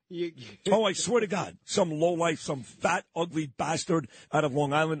 Oh, I swear to God. Some lowlife, some fat, ugly bastard out of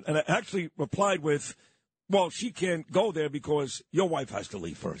Long Island. And I actually replied with, well, she can't go there because your wife has to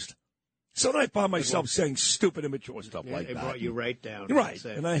leave first. So then I found myself saying stupid, immature stuff like that. It brought you right down. Right.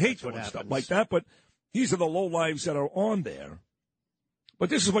 And I hate doing stuff like that. But these are the lowlives that are on there. But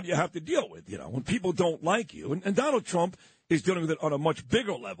this is what you have to deal with, you know, when people don't like you. And Donald Trump is dealing with it on a much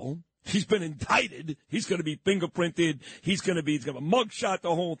bigger level. He's been indicted. He's going to be fingerprinted. He's going to have a mugshot,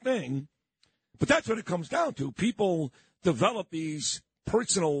 the whole thing. But that's what it comes down to. People develop these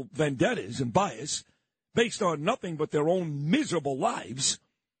personal vendettas and bias based on nothing but their own miserable lives.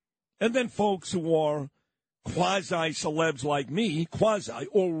 And then folks who are quasi-celebs like me,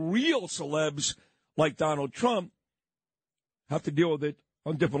 or real celebs like Donald Trump, have to deal with it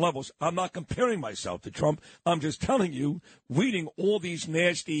on different levels. I'm not comparing myself to Trump. I'm just telling you, reading all these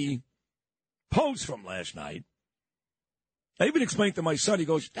nasty posts from last night. I even explained to my son, he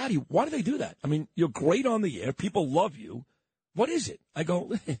goes, Daddy, why do they do that? I mean, you're great on the air. People love you. What is it? I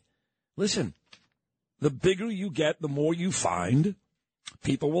go, listen, the bigger you get, the more you find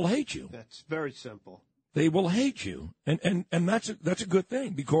people will hate you. That's very simple. They will hate you. And that's a good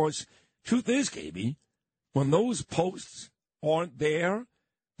thing, because truth is, KB, when those posts aren't there,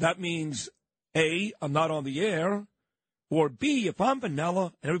 that means, A, I'm not on the air, or B, if I'm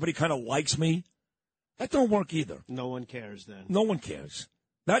vanilla and everybody kind of likes me, that don't work either. No one cares then. No one cares.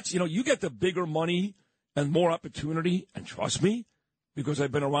 That's, you get the bigger money and more opportunity, and trust me, because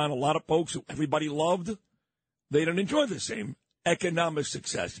I've been around a lot of folks who everybody loved, they don't enjoy the same economic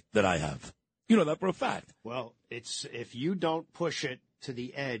success that I have. You know that for a fact. Well, it's if you don't push it to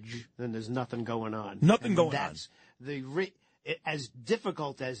the edge, then there's nothing going on. Nothing going on. That's as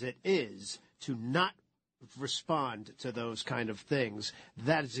difficult as it is to not respond to those kind of things.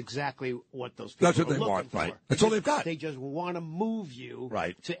 That is exactly what those people That's what are they looking want, for. right? That's all they've got. They just want to move you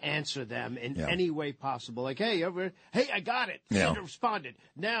right to answer them in Yeah. any way possible. Like, hey, I got it. Yeah. Sid responded.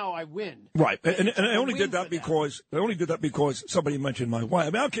 Now I win. Right, and I only did that because somebody mentioned my wife. I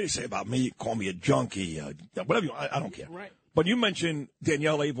mean, I don't care what you say about me, call me a junkie, whatever you. I don't care. Right. But you mentioned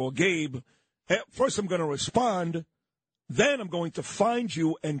Danielle, Avor, Gabe. First, I'm going to respond. Then I'm going to find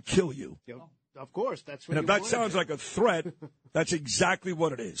you and kill you. Of course, that's what. And if that sounds like a threat, that's exactly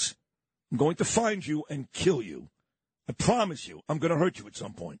what it is. I'm going to find you and kill you. I promise you, I'm going to hurt you at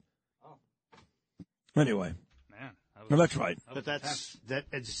some point. Anyway. No, that's right. But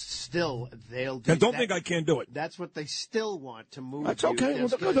it's still, they'll do And don't that. think I can't do it. That's what they still want to move. That's you okay. Well,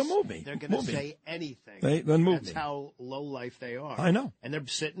 just they'll 'cause move me. They're going to Move me. say anything. Then move That's me. how low life they are. I know. And they're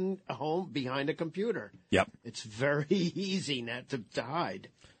sitting at home behind a computer. Yep. It's very easy not to hide.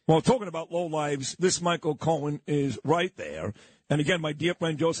 Well, talking about low lives, this Michael Cohen is right there. And again, my dear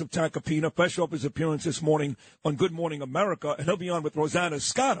friend Joseph Tacopina, fresh off his appearance this morning on Good Morning America, and he'll be on with Rosanna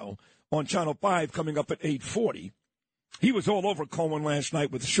Scotto on Channel 5 coming up at 8:40. He was all over Cohen last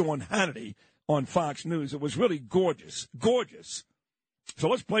night with Sean Hannity on Fox News. It was really gorgeous, gorgeous. So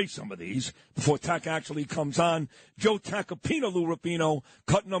let's play some of these before Tac actually comes on. Joe Tacopina, Lou Rapino,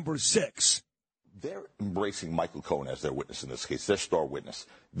 cut number 6. They're embracing Michael Cohen as their witness in this case, their star witness.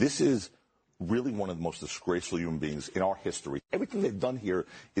 This is really one of the most disgraceful human beings in our history. Everything they've done here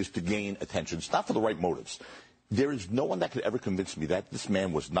is to gain attention. It's not for the right motives. There is no one that could ever convince me that this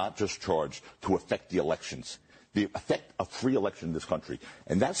man was not just charged to affect the elections, the affect a free election in this country.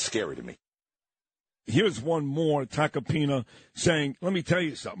 And that's scary to me. Here's one more, Tacopina saying, let me tell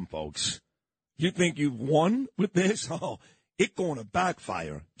you something, folks. You think you've won with this? Oh, it's going to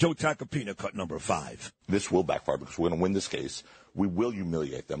backfire. Joe Tacopina, cut number 5. This will backfire because we're going to win this case. We will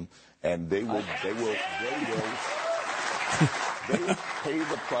humiliate them, and they will pay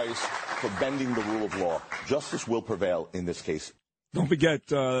the price for bending the rule of law. Justice will prevail in this case. Don't forget,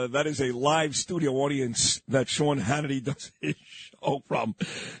 that is a live studio audience that Sean Hannity does his show from.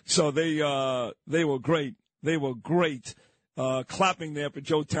 So they were great. They were great. Clapping there for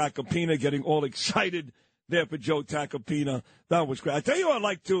Joe Tacopina, getting all excited there for Joe Tacopina. That was great. I tell you what I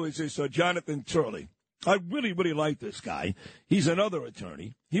like, too, is this Jonathan Turley. I really, really like this guy. He's another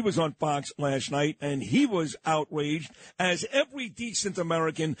attorney. He was on Fox last night, and he was outraged, as every decent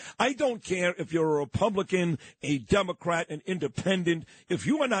American. I don't care if you're a Republican, a Democrat, an independent. If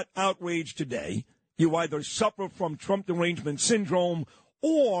you are not outraged today, you either suffer from Trump derangement syndrome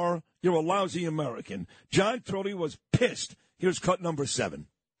or you're a lousy American. John Turley was pissed. Here's cut number 7.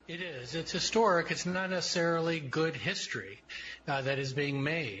 It is. It's historic. It's not necessarily good history that is being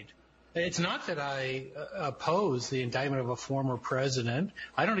made. It's not that I oppose the indictment of a former president.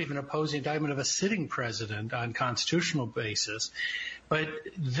 I don't even oppose the indictment of a sitting president on constitutional basis. But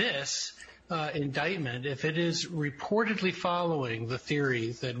this indictment, if it is reportedly following the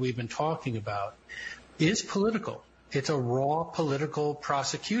theory that we've been talking about, is political. It's a raw political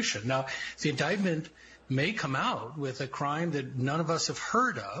prosecution. Now, the indictment may come out with a crime that none of us have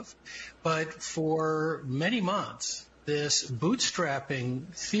heard of, but for many months, this bootstrapping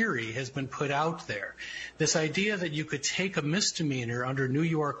theory has been put out there. This idea that you could take a misdemeanor under New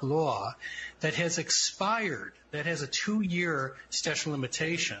York law that has expired, that has a 2-year statute of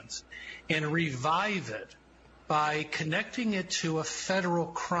limitations, and revive it by connecting it to a federal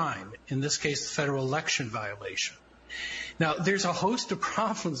crime, in this case, the federal election violation. Now, there's a host of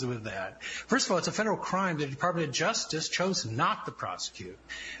problems with that. First of all, it's a federal crime that the Department of Justice chose not to prosecute.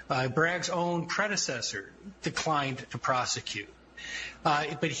 Bragg's own predecessor declined to prosecute.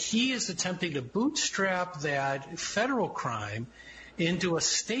 But he is attempting to bootstrap that federal crime into a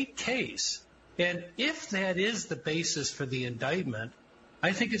state case. And if that is the basis for the indictment,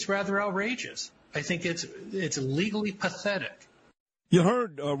 I think it's rather outrageous. I think it's legally pathetic. You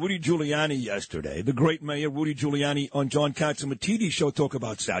heard Rudy Giuliani yesterday, the great mayor Rudy Giuliani, on John Catsimatidis' show talk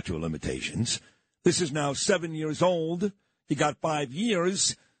about statute of limitations. This is now 7 years old. He got 5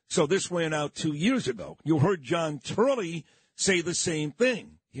 years, so this ran out 2 years ago. You heard John Turley say the same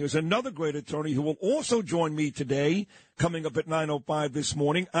thing. Here's another great attorney who will also join me today, coming up at 9:05 this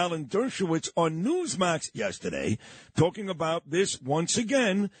morning, Alan Dershowitz on Newsmax yesterday, talking about this once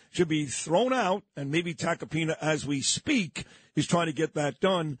again should be thrown out, and maybe Tacopina, as we speak, is trying to get that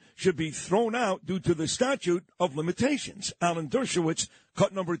done, should be thrown out due to the statute of limitations. Alan Dershowitz,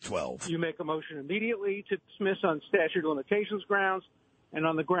 cut number 12. You make a motion immediately to dismiss on statute of limitations grounds and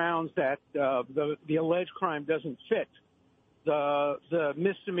on the grounds that the alleged crime doesn't fit the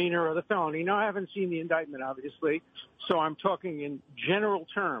misdemeanor or the felony. Now, I haven't seen the indictment, obviously, so I'm talking in general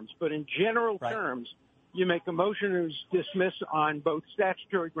terms. But in general terms, you make a motion to dismiss on both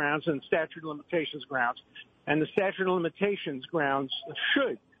statutory grounds and statute of limitations grounds. And the statute of limitations grounds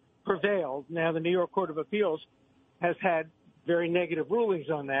should prevail. Now, the New York Court of Appeals has had very negative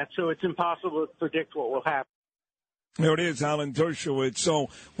rulings on that, so it's impossible to predict what will happen. There it is, Alan Dershowitz. So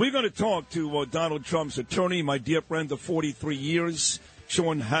we're going to talk to Donald Trump's attorney, my dear friend of 43 years,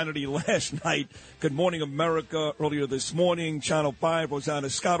 Sean Hannity, last night. Good Morning America earlier this morning. Channel 5, Rosanna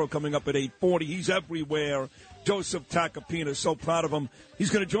Scotto coming up at 8:40. He's everywhere. Joseph Tacopina, so proud of him.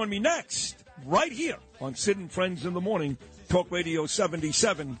 He's going to join me next, right here on Sid and Friends in the Morning, Talk Radio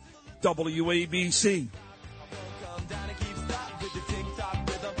 77, WABC.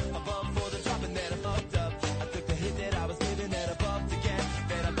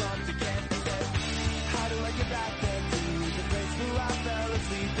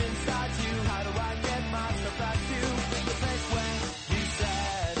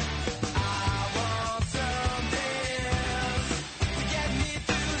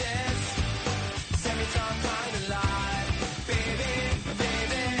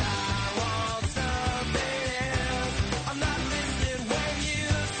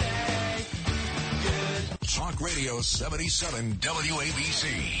 Radio 77 WABC.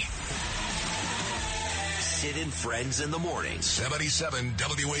 Sid and Friends in the Morning. 77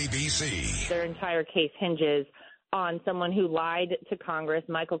 WABC. Their entire case hinges on someone who lied to Congress,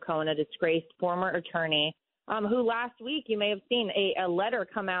 Michael Cohen, a disgraced former attorney, who last week, you may have seen a letter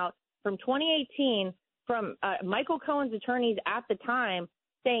come out from 2018 from Michael Cohen's attorneys at the time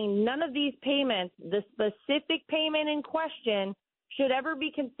saying none of these payments, the specific payment in question, should ever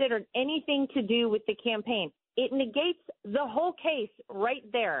be considered anything to do with the campaign. It negates the whole case right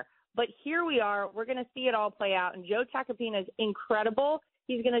there. But here we are. We're going to see it all play out. And Joe Tacopina is incredible.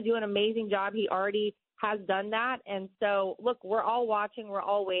 He's going to do an amazing job. He already has done that. And so, look, we're all watching. We're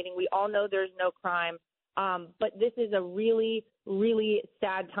all waiting. We all know there's no crime. But this is a really, really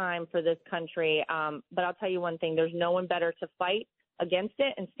sad time for this country. But I'll tell you one thing. There's no one better to fight against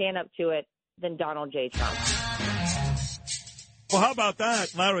it and stand up to it than Donald J. Trump. Well, how about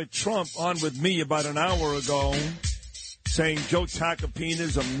that? Larry Trump on with me about an hour ago saying Joe Tacopina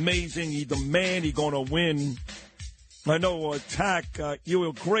is amazing. He's the man. He's going to win. I know, you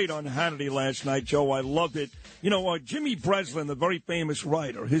were great on Hannity last night, Joe. I loved it. You know, Jimmy Breslin, the very famous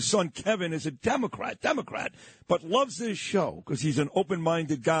writer, his son Kevin is a Democrat, but loves this show because he's an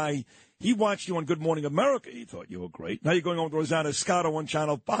open-minded guy. He watched you on Good Morning America. He thought you were great. Now you're going on with Rosanna Scotto on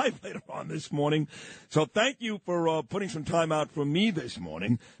Channel 5 later on this morning. So thank you for putting some time out for me this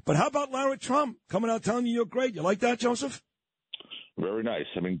morning. But how about Lara Trump coming out telling you you're great? You like that, Joseph? Very nice.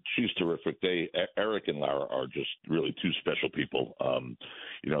 I mean, she's terrific. Eric and Lara are just really two special people.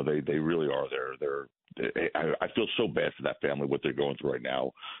 They really are. I feel so bad for that family, what they're going through right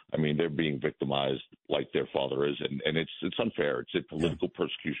now. I mean, they're being victimized like their father is, and it's unfair. It's a political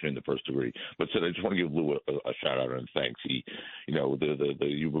persecution in the first degree. But I just want to give Lou a shout out and thanks.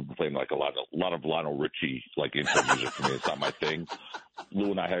 You were playing like a lot of Lionel Richie like intro music for me. It's not my thing.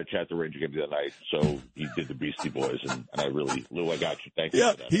 Lou and I had a chat at the Ranger game the other night, so he did the Beastie Boys, and I really, Lou, I got you. Thank you.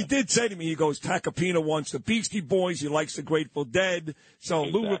 Yeah, he did say to me, he goes, Tacopina wants the Beastie Boys, he likes the Grateful Dead, so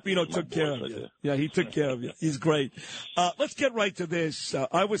exactly. Lou Rapino took care of you. Yeah, he took care of you. He's great. Let's get right to this.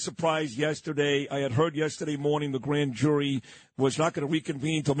 I was surprised yesterday. I had heard yesterday morning the grand jury was not going to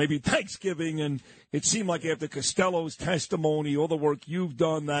reconvene until maybe Thanksgiving, and it seemed like after Costello's testimony, all the work you've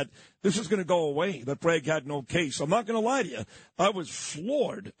done, that this was going to go away, that Bragg had no case. I'm not going to lie to you. I was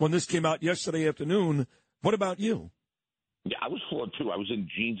floored when this came out yesterday afternoon. What about you? Yeah, I was floored, too. I was in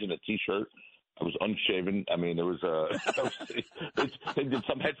jeans and a T-shirt. I was unshaven. I mean, there was they did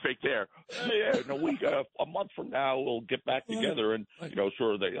some head fake there. Yeah, in a month from now, we'll get back together. And,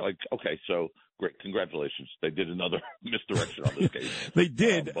 sure, they okay, so great. Congratulations. They did another misdirection on this case. They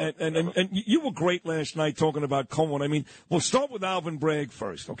did. And you were great last night talking about Cohen. I mean, we'll start with Alvin Bragg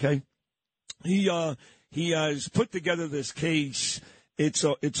first, okay? He has put together this case. It's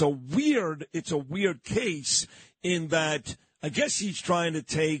a weird case in that I guess he's trying to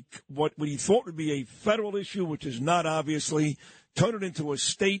take what he thought would be a federal issue, which is not obviously, turn it into a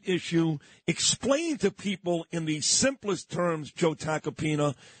state issue, explain to people in the simplest terms, Joe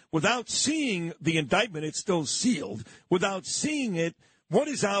Tacopina, without seeing the indictment, it's still sealed, without seeing it, what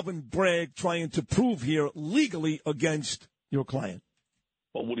is Alvin Bragg trying to prove here legally against your client?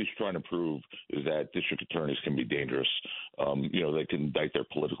 Well, what he's trying to prove is that district attorneys can be dangerous. They can indict their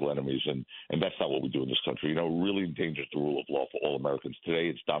political enemies, and that's not what we do in this country. Really endangers the rule of law for all Americans. Today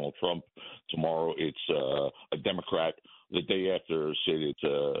it's Donald Trump. Tomorrow it's a Democrat. The day after, say it's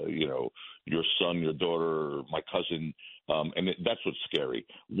your son, your daughter, my cousin, and that's what's scary.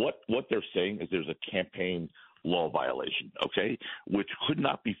 What they're saying is there's a campaign law violation, okay, which could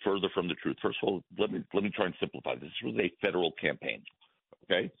not be further from the truth. First of all, let me try and simplify this. This was a federal campaign.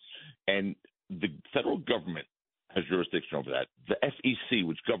 Okay, and the federal government has jurisdiction over that. The FEC,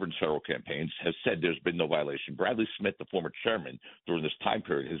 which governs federal campaigns, has said there's been no violation. Bradley Smith, the former chairman during this time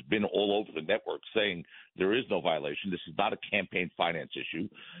period, has been all over the network saying there is no violation. This is not a campaign finance issue,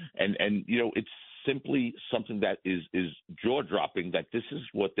 and it's simply something that is jaw-dropping. That this is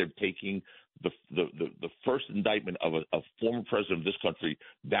what they're taking the first indictment of a former president of this country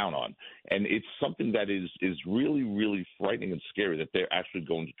down on, and it's something that is really, really frightening and scary that they're actually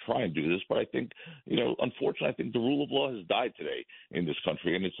going to try and do this. But I think, unfortunately, I think the rule of law has died today in this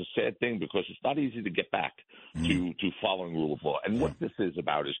country, and it's a sad thing because it's not easy to get back to following rule of law. And what this is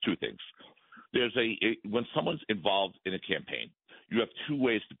about is two things. There's when someone's involved in a campaign, you have two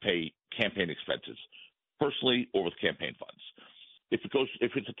ways to pay campaign expenses, personally or with campaign funds. If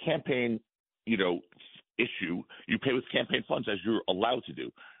it's a campaign issue, you pay with campaign funds as you're allowed to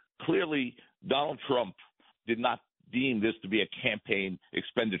do. Clearly, Donald Trump did not deem this to be a campaign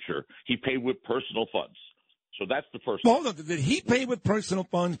expenditure. He paid with personal funds. So that's the first. Well, hold on. Did he pay with personal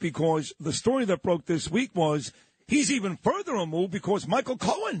funds? Because the story that broke this week was he's even further removed because Michael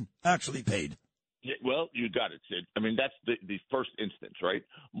Cohen actually paid. Yeah, well, you got it, Sid. I mean, that's the first instance, right?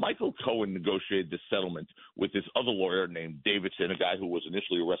 Michael Cohen negotiated this settlement with this other lawyer named Davidson, a guy who was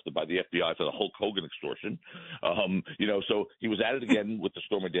initially arrested by the FBI for the Hulk Hogan extortion. So he was at it again with the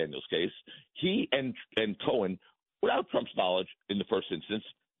Stormy Daniels case. He and Cohen, without Trump's knowledge in the first instance,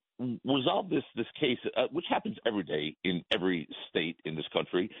 resolved this case, which happens every day in every state in this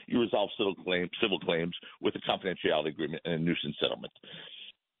country. You resolve civil claims with a confidentiality agreement and a nuisance settlement.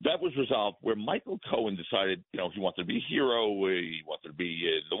 That was was resolved where Michael Cohen decided, he wanted to be a hero, he wanted to be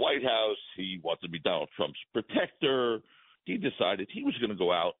in the White House, he wanted to be Donald Trump's protector. He decided he was going to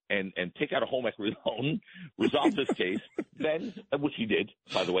go out and take out a home equity loan, resolve this case, then, which he did,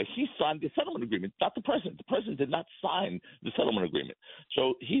 by the way, he signed the settlement agreement, not the president. The president did not sign the settlement agreement.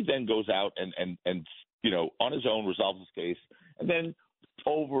 So he then goes out and on his own resolves this case, and then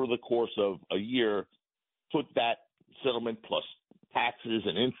over the course of a year, put that settlement plus taxes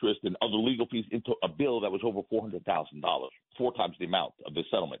and interest and other legal fees into a bill that was over $400,000, 4 times the amount of the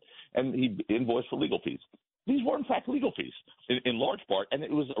settlement. And he invoiced for legal fees. These were, in fact, legal fees in large part, and it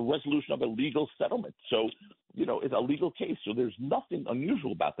was a resolution of a legal settlement. So, it's a legal case. So there's nothing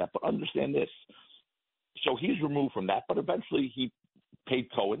unusual about that. But understand this. So he's removed from that, but eventually he paid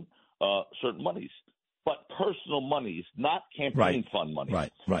Cohen certain monies. But personal monies, not campaign fund money.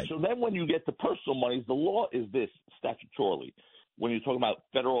 Right. So then when you get to personal monies, the law is this statutorily. When you're talking about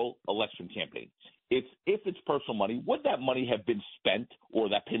federal election campaigns, if it's personal money, would that money have been spent or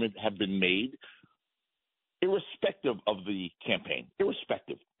that payment have been made irrespective of the campaign?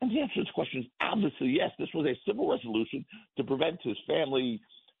 Irrespective. And the answer to this question is obviously yes. This was a civil resolution to prevent his family,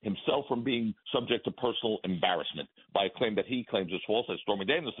 himself, from being subject to personal embarrassment by a claim that he claims is false, as Stormy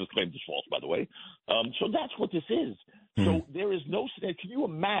Daniels has claimed is false, by the way. So that's what this is. So there is no – can you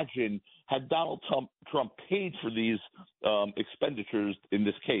imagine had Donald Trump paid for these expenditures in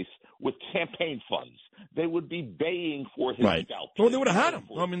this case with campaign funds? They would be baying for his scalp. Well, they would have had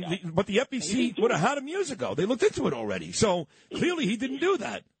him. But the FEC would have had him years ago. They looked into it already. So clearly he didn't do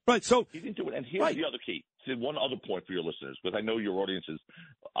that. Right. So he didn't do it. And here's the other key. So one other point for your listeners, because I know your audience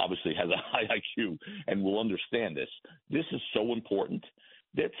obviously has a high IQ and will understand this. This is so important.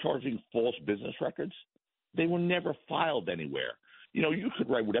 They're charging false business records. They were never filed anywhere. You could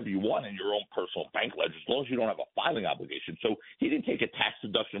write whatever you want in your own personal bank ledger as long as you don't have a filing obligation. So he didn't take a tax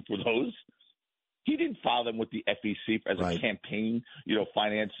deduction for those. He didn't file them with the FEC as a campaign,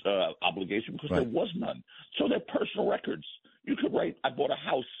 finance obligation because there was none. So they're personal records. You could write, I bought a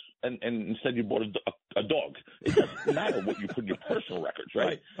house, and instead you bought a dog. It doesn't matter what you put in your personal records,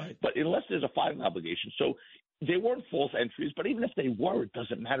 right? But unless there's a filing obligation. So they weren't false entries, but even if they were, it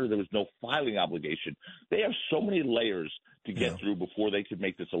doesn't matter. There was no filing obligation. They have so many layers to get through before they could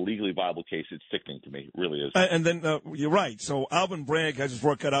make this a legally viable case. It's sickening to me. It really is. And then you're right. So Alvin Bragg has his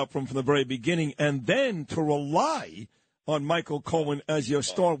work cut out from the very beginning. And then to rely on Michael Cohen as your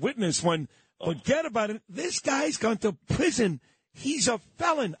star witness when, forget about it, this guy's gone to prison. He's a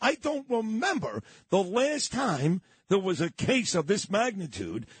felon. I don't remember the last time there was a case of this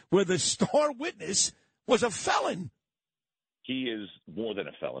magnitude where the star witness was a felon. He is more than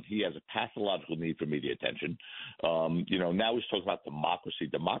a felon. He has a pathological need for media attention. Now he's talking about democracy.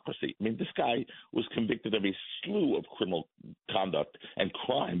 I mean, this guy was convicted of a slew of criminal conduct and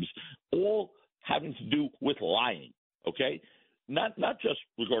crimes, all having to do with lying, okay? Not just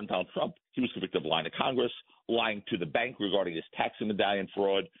regarding Donald Trump. He was convicted of lying to Congress, lying to the bank regarding his taxi medallion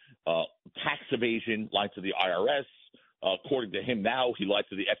fraud, tax evasion, lying to the IRS. According to him now, he lied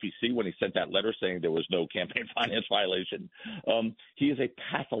to the FEC when he sent that letter saying there was no campaign finance violation. He is a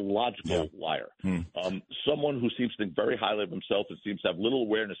pathological liar. Someone who seems to think very highly of himself and seems to have little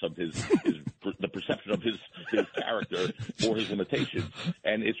awareness of the perception of his character or his limitations.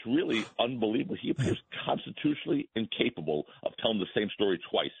 And it's really unbelievable. He appears constitutionally incapable of telling the same story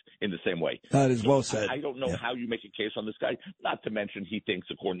twice in the same way. That is well said. I don't know how you make a case on this guy, not to mention he thinks,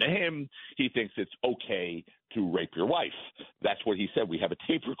 according to him, he thinks it's okay to rape your wife. That's what he said. We have a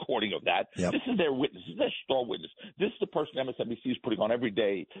tape recording of that. This is their witness. This is their star witness. This is the person MSNBC is putting on every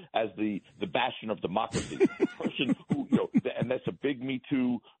day as the bastion of democracy. The person who, and that's a big Me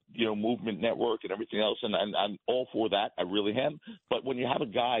Too, movement network and everything else. And I'm all for that. I really am. But when you have a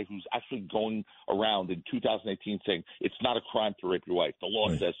guy who's actually going around in 2018 saying it's not a crime to rape your wife, the law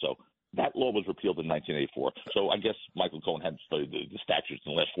says so. That law was repealed in 1984. So I guess Michael Cohen hadn't studied the statutes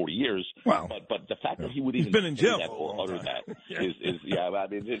in the last 40 years. Wow. But the fact that he would even been in jail that or utter that is I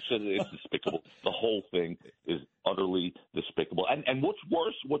mean, it's despicable. The whole thing is utterly despicable. And what's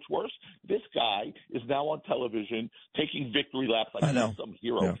worse, this guy is now on television taking victory laps like he's some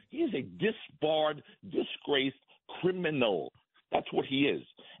hero. Yeah. He is a disbarred, disgraced criminal. That's what he is.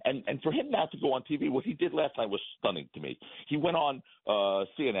 And for him now to go on TV, what he did last night was stunning to me. He went on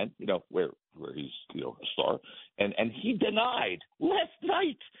CNN, where he's a star, and he denied last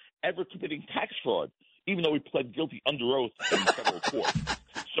night ever committing tax fraud, even though he pled guilty under oath in federal court.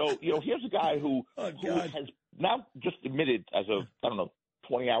 So, here's a guy who has now just admitted as of,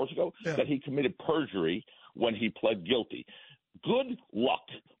 20 hours ago, that he committed perjury when he pled guilty. Good luck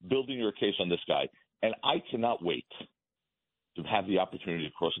building your case on this guy, and I cannot wait to have the opportunity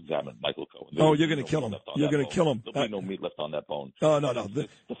to cross-examine Michael Cohen. Oh, you're going to kill him. You're going to kill him. There'll be no meat left on that bone. Oh, no. The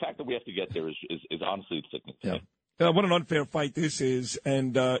fact that we have to get there is honestly sickening. Yeah. What an unfair fight this is.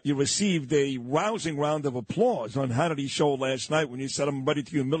 And you received a rousing round of applause on Hannity's show last night when you said, I'm ready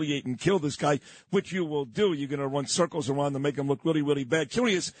to humiliate and kill this guy, which you will do. You're going to run circles around to make him look really, really bad.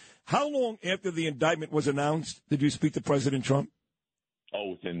 Curious, how long after the indictment was announced did you speak to President Trump?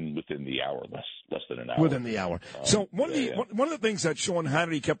 Oh, within the hour, less than an hour. Within the hour. So one of the things that Sean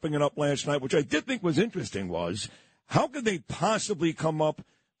Hannity kept bringing up last night, which I did think was interesting, was how could they possibly come up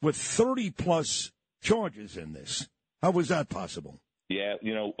with 30-plus charges in this? How was that possible? Yeah,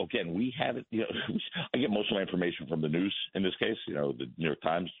 again, we have it. I get most of my information from the news in this case. The New York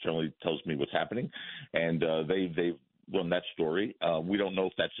Times generally tells me what's happening, and they've run that story. We don't know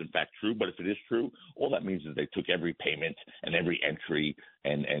if that's in fact true, but if it is true, all that means is they took every payment and every entry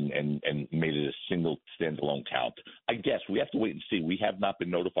and made it a single standalone count. I guess we have to wait and see. We have not been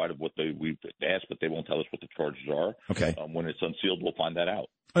notified of what we've asked, but they won't tell us what the charges are. Okay. When it's unsealed, we'll find that out.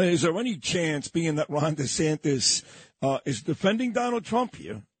 Is there any chance, being that Ron DeSantis is defending Donald Trump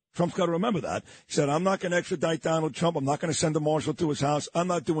here? Trump's got to remember that. He said, I'm not going to extradite Donald Trump. I'm not going to send a marshal to his house. I'm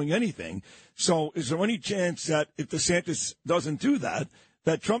not doing anything. So is there any chance that if DeSantis doesn't do that,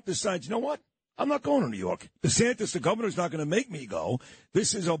 that Trump decides, you know what? I'm not going to New York. DeSantis, the governor's not going to make me go.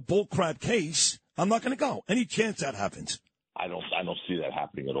 This is a bullcrap case. I'm not going to go. Any chance that happens? I don't see that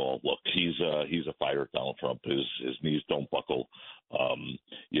happening at all. Look, he's a fighter, Donald Trump. His knees don't buckle, and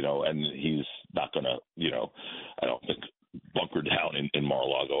he's not going to, I don't think, bunker down in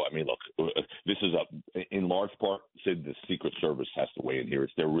Mar-a-Lago. I mean, look, this is in large part, Sid, the Secret Service has to weigh in here.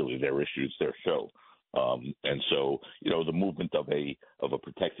 It's really their issue. It's their show. And so, the movement of a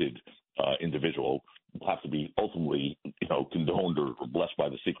protected individual will have to be ultimately, condoned or blessed by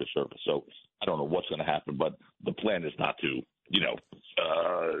the Secret Service. So I don't know what's going to happen, but the plan is not to,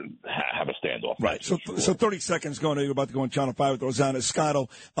 have a standoff. Right. So 30 seconds going. You're about to go on Channel 5 with Rosanna Scotto.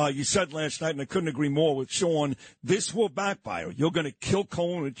 You said last night, and I couldn't agree more with Sean, this will backfire. You're going to kill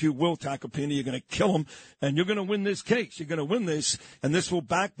Cohen, which you will, Tacopina. You're going to kill him, and you're going to win this case. You're going to win this, and this will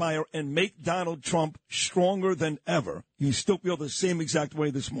backfire and make Donald Trump stronger than ever. You still feel the same exact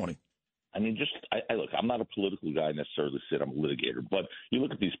way this morning? I mean, look, I'm not a political guy necessarily, Sid. I'm a litigator. But you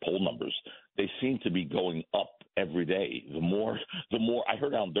look at these poll numbers, they seem to be going up every day. The more I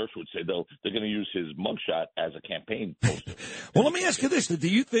heard Alan Dershowitz say, though, they're going to use his mugshot as a campaign poster. Well, let me ask you this. Do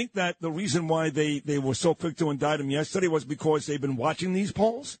you think that the reason why they were so quick to indict him yesterday was because they've been watching these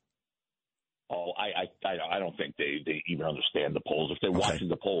polls? Oh, I don't think they even understand the polls. If they're watching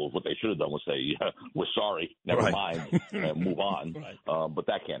the polls, what they should have done was say, we're sorry, never mind, move on. But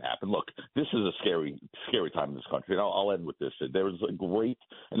that can't happen. Look, this is a scary time in this country. And I'll end with this. There was a great,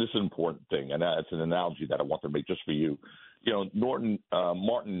 and this is an important thing, and it's an analogy that I want to make just for you. Martin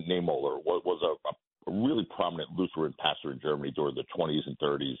Niemöller was a really prominent Lutheran pastor in Germany during the 20s and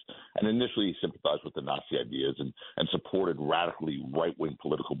 30s, and initially he sympathized with the Nazi ideas and supported radically right-wing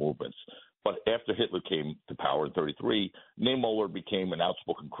political movements. But after Hitler came to power in 1933, Niemöller became an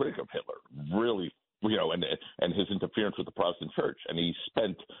outspoken critic of Hitler, really, and his interference with the Protestant church. And he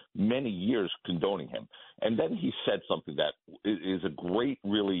spent many years condoning him. And then he said something that is a great,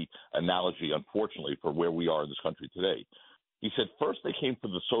 really, analogy, unfortunately, for where we are in this country today. He said, first they came for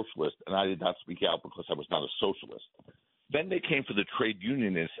the socialists, and I did not speak out because I was not a socialist. Then they came for the trade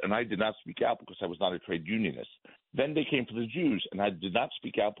unionists, and I did not speak out because I was not a trade unionist. Then they came for the Jews, and I did not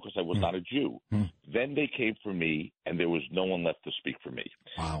speak out because I was not a Jew. Then they came for me, and there was no one left to speak for me.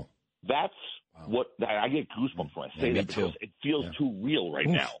 Wow. That's what I get goosebumps when I say that because it feels too real right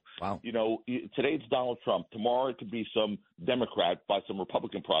now. Wow. Today it's Donald Trump. Tomorrow it could be some Democrat by some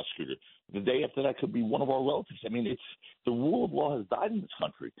Republican prosecutor. The day after that could be one of our relatives. I mean, the rule of law has died in this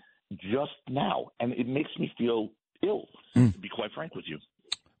country just now, and it makes me feel ill, to be quite frank with you.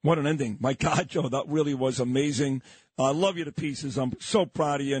 What an ending. My God, Joe, that really was amazing. I love you to pieces. I'm so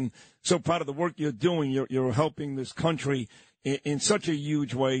proud of you and so proud of the work you're doing. You're helping this country in such a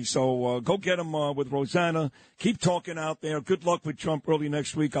huge way. So go get him with Rosanna. Keep talking out there. Good luck with Trump early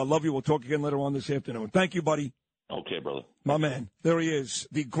next week. I love you. We'll talk again later on this afternoon. Thank you, buddy. Okay, brother. My man. There he is,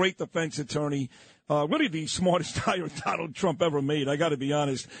 the great defense attorney. Really the smartest hire Donald Trump ever made. I got to be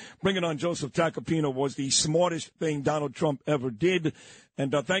honest. Bringing on Joseph Tacopina was the smartest thing Donald Trump ever did.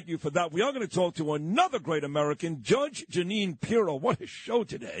 And thank you for that. We are going to talk to another great American, Judge Jeanine Pirro. What a show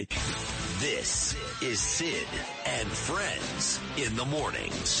today. This is Sid and Friends in the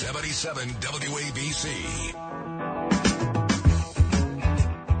morning. 77 WABC.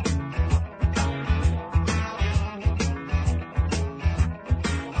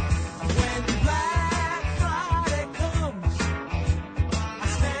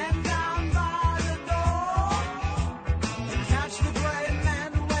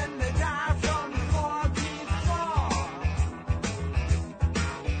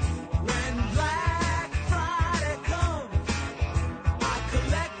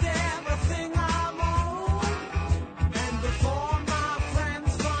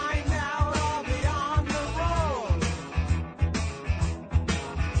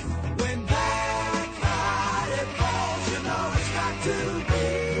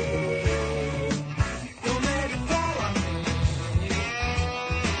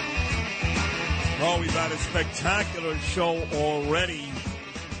 we've had a spectacular show already.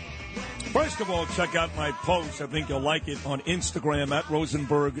 First of all, check out my post. I think you'll like it on Instagram at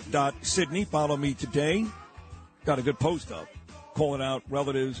rosenberg.sydney. Follow me today. Got a good post up calling out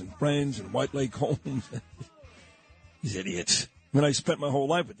relatives and friends and White Lake homes. These idiots. I mean, I spent my whole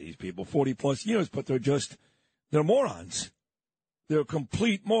life with these people, 40-plus years, but they're morons. They're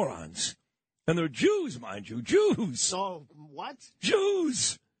complete morons. And they're Jews, mind you. Jews. So, what?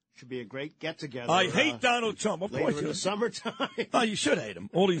 Jews. Should be a great get-together. I hate Donald Trump. Of course, in the summertime. Oh, you should hate him.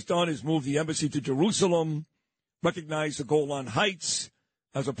 All he's done is move the embassy to Jerusalem, recognize the Golan Heights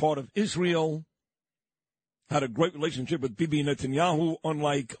as a part of Israel, had a great relationship with Bibi Netanyahu,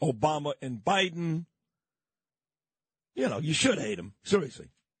 unlike Obama and Biden. You know, you should hate him. Seriously.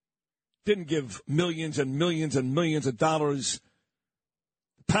 Didn't give millions and millions and millions of dollars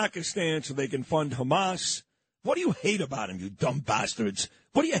to Pakistan so they can fund Hamas. What do you hate about him, you dumb bastards?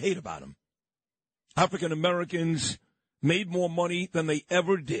 What do you hate about him? African Americans made more money than they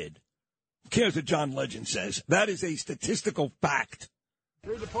ever did. Who cares what John Legend says? That is a statistical fact.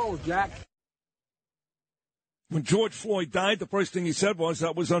 Read the polls, Jack. When George Floyd died, the first thing he said was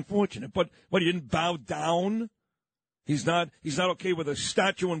that was unfortunate. But he didn't bow down? He's not okay with a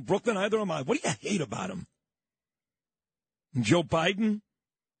statue in Brooklyn, either am I. What do you hate about him? And Joe Biden?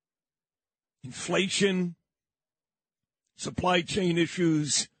 Inflation, supply chain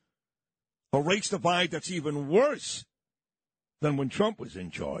issues, a race divide that's even worse than when Trump was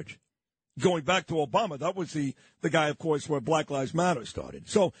in charge. Going back to Obama, that was the guy, of course, where Black Lives Matter started.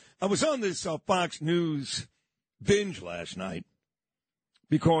 So I was on this Fox News binge last night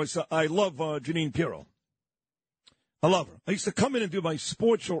because I love Jeanine Pirro. I love her. I used to come in and do my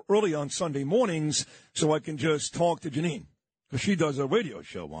sports show early on Sunday mornings so I can just talk to Jeanine because she does a radio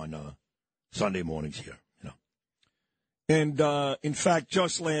show on Sunday mornings here, you know. And, in fact,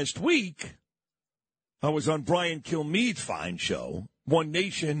 just last week, I was on Brian Kilmeade's fine show, One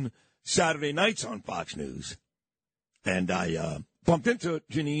Nation, Saturday nights on Fox News. And I bumped into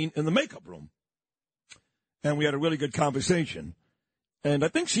Jeanine in the makeup room. And we had a really good conversation. And I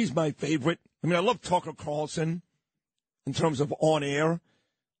think she's my favorite. I mean, I love Tucker Carlson in terms of on-air.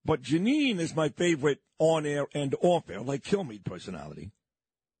 But Jeanine is my favorite on-air and off-air, like Kilmeade personality.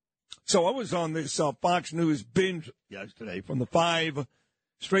 So I was on this Fox News binge yesterday from the 5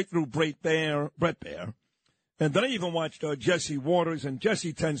 straight through Brett Baer. And then I even watched Jesse Waters, and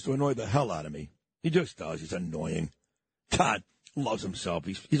Jesse tends to annoy the hell out of me. He just does. He's annoying. God loves himself.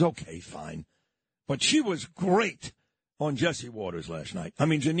 He's okay, fine. But she was great on Jesse Waters last night. I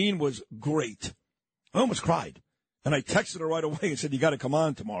mean, Jeanine was great. I almost cried. And I texted her right away and said, you got to come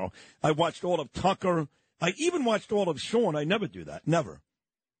on tomorrow. I watched all of Tucker. I even watched all of Sean. I never do that. Never.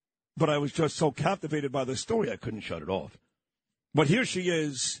 But I was just so captivated by the story, I couldn't shut it off. But here she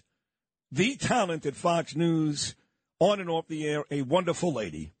is, the talent at Fox News, on and off the air, a wonderful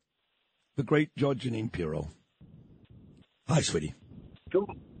lady, the great Judge Jeanine Pirro. Hi, sweetie.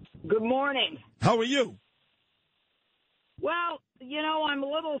 Good morning. How are you? Well, you know, I'm a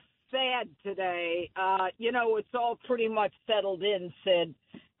little sad today. It's all pretty much settled in, Sid.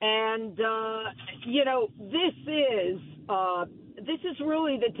 And, this is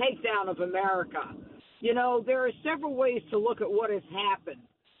really the takedown of America. You know, there are several ways to look at what has happened.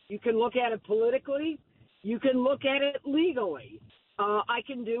 You can look at it politically. You can look at it legally. I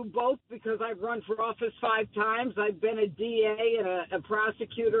can do both because I've run for office 5 times. I've been a DA and a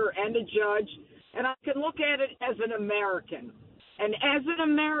prosecutor and a judge. And I can look at it as an American. And as an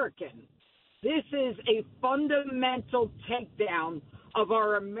American, this is a fundamental takedown of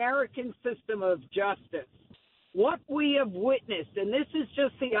our American system of justice. What we have witnessed, and this is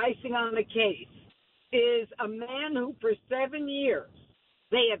just the icing on the case, is a man who for 7 years,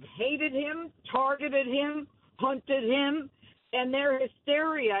 they have hated him, targeted him, hunted him, and their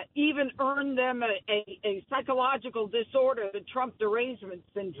hysteria even earned them a psychological disorder, the Trump derangement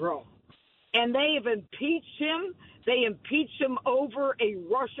syndrome. And they have impeached him. They impeached him over a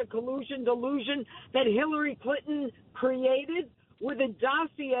Russia collusion delusion that Hillary Clinton created with a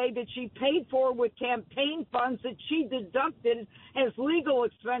dossier that she paid for with campaign funds that she deducted as legal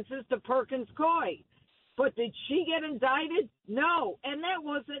expenses to Perkins Coie. But did she get indicted? No. And that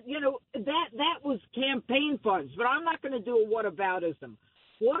wasn't, that was campaign funds. But I'm not going to do a whataboutism.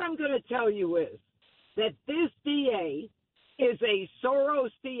 What I'm going to tell you is that this DA is a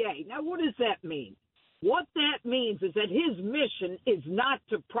Soros DA. Now, what does that mean? What that means is that his mission is not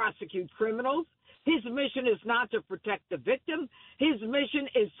to prosecute criminals. His mission is not to protect the victim. His mission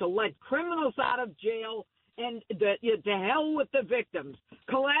is to let criminals out of jail and to hell with the victims.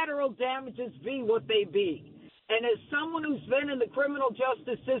 Collateral damages be what they be. And as someone who's been in the criminal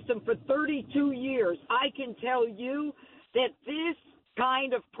justice system for 32 years, I can tell you that this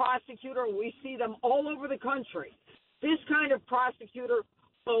kind of prosecutor, we see them all over the country, this kind of prosecutor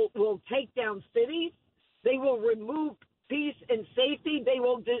will take down cities. They will remove peace and safety. They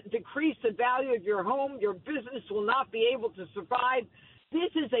will decrease the value of your home. Your business will not be able to survive.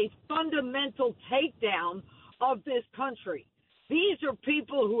 This is a fundamental takedown of this country. These are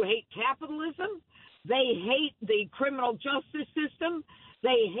people who hate capitalism. They hate the criminal justice system.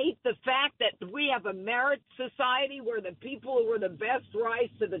 They hate the fact that we have a merit society where the people who are the best rise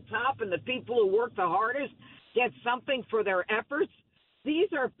to the top and the people who work the hardest get something for their efforts. These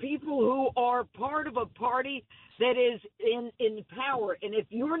are people who are part of a party that is in power. And if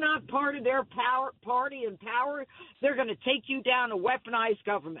you're not part of their party in power, they're going to take you down to weaponized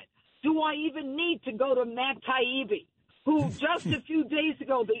government. Do I even need to go to Matt Taibbi, who just a few days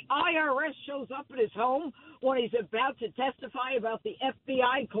ago, the IRS shows up at his home when he's about to testify about the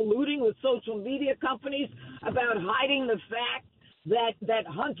FBI colluding with social media companies about hiding the fact that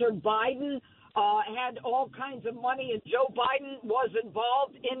Hunter Biden had all kinds of money and Joe Biden was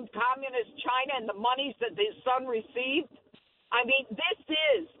involved in communist China and the monies that his son received. I mean, this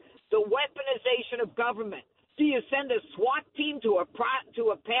is the weaponization of government. Do you send a SWAT team to a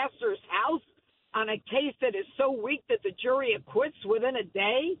pastor's house on a case that is so weak that the jury acquits within a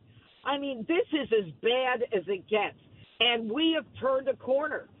day? I mean, this is as bad as it gets. And we have turned a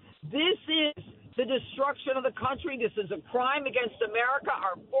corner. This is the destruction of the country. This is a crime against America.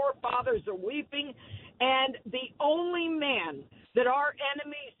 Our forefathers are weeping. And the only man that our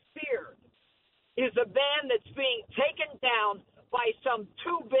enemies fear is a man that's being taken down by some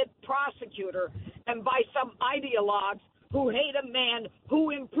two-bit prosecutor and by some ideologues who hate a man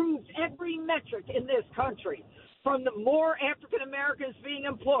who improves every metric in this country. From the more African Americans being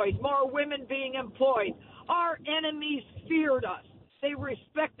employed, more women being employed. Our enemies feared us. They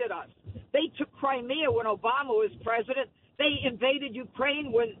respected us. They took Crimea when Obama was president. They invaded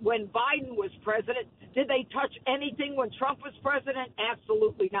Ukraine when Biden was president. Did they touch anything when Trump was president?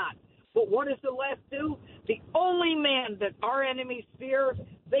 Absolutely not. But what does the left do? The only man that our enemies fear,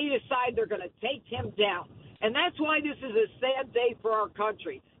 they decide they're going to take him down. And that's why this is a sad day for our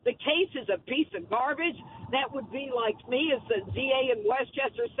country. The case is a piece of garbage. That would be like me as the DA in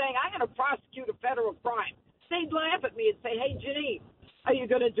Westchester saying, I'm going to prosecute a federal crime. They'd laugh at me and say, hey, Janine, are you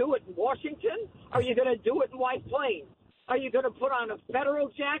going to do it in Washington? Are you going to do it in White Plains? Are you going to put on a federal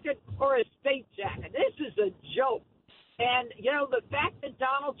jacket or a state jacket? This is a joke. And, you know, the fact that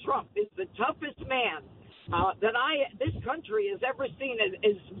Donald Trump is the toughest man that this country has ever seen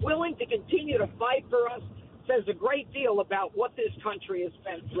is willing to continue to fight for us says a great deal about what this country has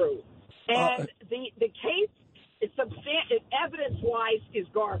been through. And the case, evidence-wise, is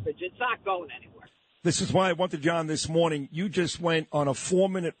garbage. It's not going anywhere. This is why I wanted you on this morning. You just went on a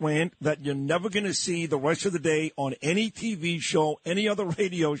 4-minute rant that you're never going to see the rest of the day on any TV show, any other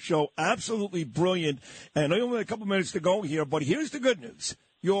radio show. Absolutely brilliant. And I know you only have a couple minutes to go here, but here's the good news.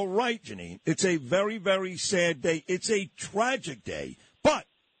 You're right, Janine. It's a very, very sad day. It's a tragic day. But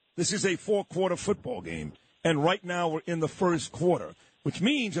this is a 4-quarter football game. And right now we're in the first quarter, which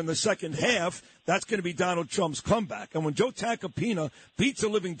means in the second half, that's going to be Donald Trump's comeback. And when Joe Tacopina beats the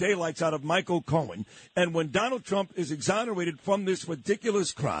living daylights out of Michael Cohen, and when Donald Trump is exonerated from this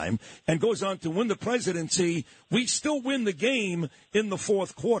ridiculous crime and goes on to win the presidency, we still win the game in the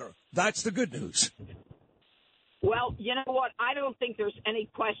fourth quarter. That's the good news. Well, you know what? I don't think there's any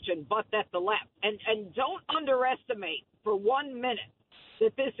question but that the left, and don't underestimate for 1 minute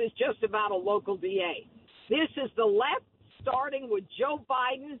that this is just about a local DA. This is the left starting with Joe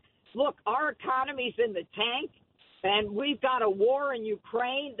Biden. Look, our economy's in the tank, and we've got a war in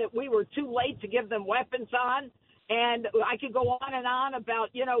Ukraine that we were too late to give them weapons on. And I could go on and on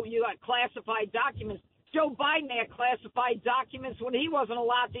about, you know, you got classified documents. Joe Biden had classified documents when he wasn't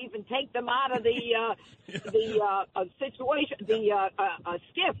allowed to even take them out of the situation, the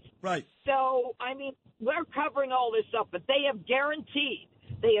skiff. Right. So, I mean, we're covering all this up, but they have guaranteed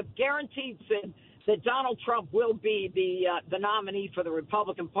that Donald Trump will be the nominee for the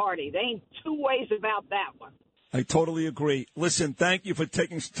Republican Party. There ain't two ways about that one. I totally agree. Listen, thank you for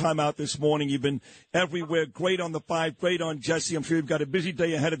taking some time out this morning. You've been everywhere. Great on the 5, great on Jesse. I'm sure you've got a busy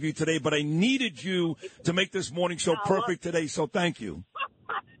day ahead of you today, but I needed you to make this morning show perfect today, so thank you.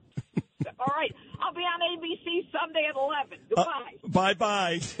 All right. I'll be on ABC Sunday at 11. Goodbye.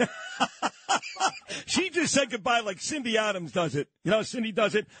 Bye-bye. She just said goodbye like Cindy Adams does it. You know, Cindy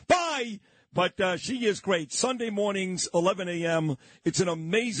does it. Bye. But she is great. Sunday mornings, 11 a.m. It's an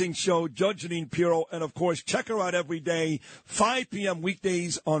amazing show. Judge Jeanine Pirro. And, of course, check her out every day, 5 p.m.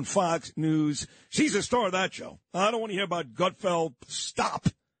 weekdays on Fox News. She's a star of that show. I don't want to hear about Gutfeld. Stop.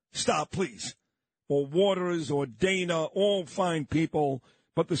 Stop, please. Or Waters or Dana, all fine people.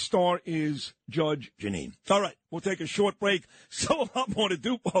 But the star is Judge Jeanine. All right, we'll take a short break. So a lot more to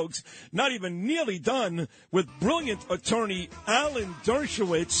do, folks. Not even nearly done with brilliant attorney Alan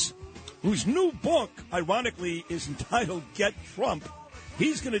Dershowitz, whose new book, ironically, is entitled Get Trump.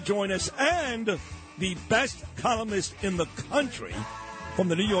 He's going to join us, and the best columnist in the country from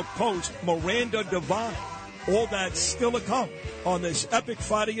the New York Post, Miranda Devine. All that's still to come on this epic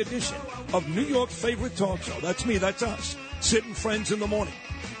Friday edition of New York's favorite talk show. That's me, that's us. Sitting Friends in the Morning.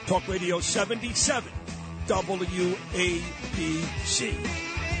 Talk Radio 77 WABC.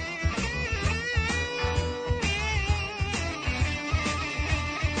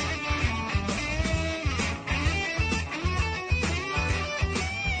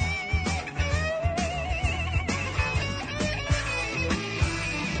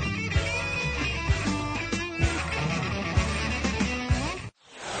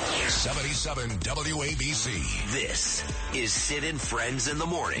 WABC. This is Sid and Friends in the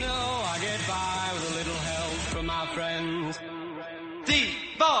Morning. No, I get by with a little help from my friends.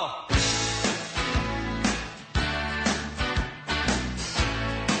 D-ball.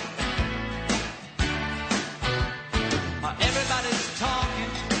 Everybody's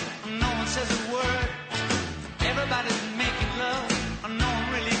talking, no one says a word. Everybody's making love, no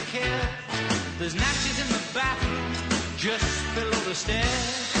one really cares. There's napkins in the bathroom, just below the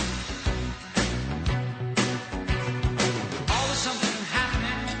stairs.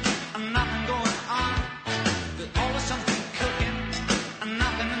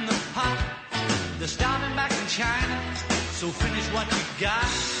 They're starting back in China, so finish what you got.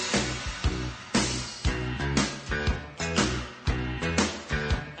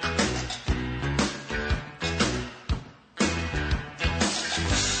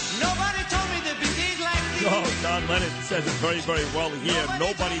 Nobody told me there'd be days like these. Oh, Don Lennon says it very, very well here.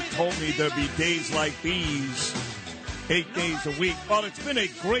 Nobody told me there'd be days like these. 8 days a week. Well, it's been a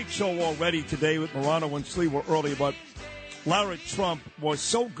great show already today with Morano and Slee were early, but Lara Trump was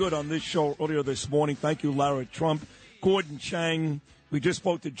so good on this show earlier this morning. Thank you, Lara Trump. Gordon Chang. We just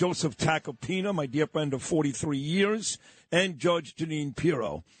spoke to Joseph Tacopina, my dear friend of 43 years, and Judge Jeanine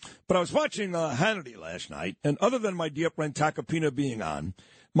Pirro. But I was watching Hannity last night, and other than my dear friend Tacopina being on,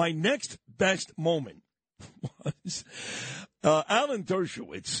 my next best moment was Alan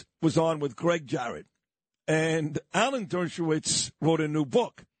Dershowitz was on with Greg Jarrett. And Alan Dershowitz wrote a new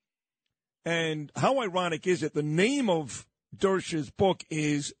book. And how ironic is it? The name of Dersh's book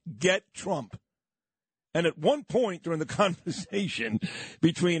is Get Trump. And at one point during the conversation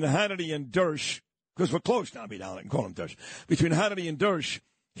between Hannity and Dersh, because we're close now, I can call him Dersh, between Hannity and Dersh,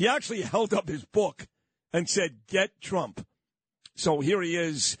 he actually held up his book and said, Get Trump. So here he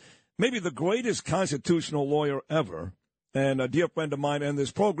is, maybe the greatest constitutional lawyer ever, and a dear friend of mine in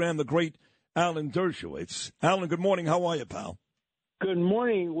this program, the great Alan Dershowitz. Alan, good morning. How are you, pal? Good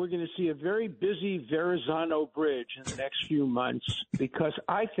morning. We're going to see a very busy Verrazano Bridge in the next few months because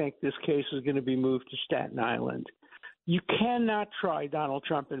I think this case is going to be moved to Staten Island. You cannot try Donald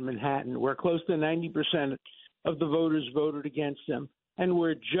Trump in Manhattan, where close to 90% of the voters voted against him, and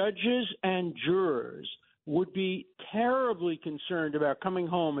where judges and jurors would be terribly concerned about coming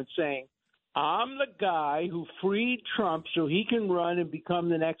home and saying, I'm the guy who freed Trump so he can run and become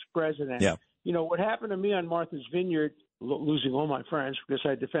the next president. Yeah. You know, what happened to me on Martha's Vineyard, losing all my friends because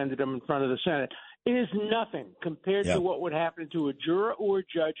I defended him in front of the Senate, is nothing compared to what would happen to a juror or a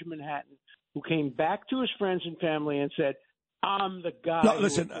judge in Manhattan who came back to his friends and family and said, I'm the guy. No,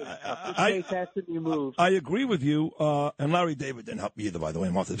 listen, this case has to be moved. I agree with you, and Larry David didn't help me either, by the way,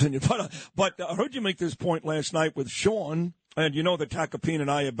 in Martha's Vineyard. But I heard you make this point last night with Sean, and you know that Tacopina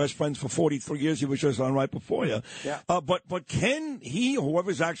and I are best friends for 43 years. He was just on right before you. Yeah. But can he, or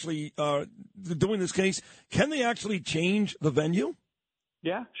whoever's actually doing this case, can they actually change the venue?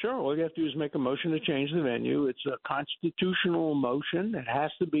 Yeah, sure. All you have to do is make a motion to change the venue. It's a constitutional motion. It has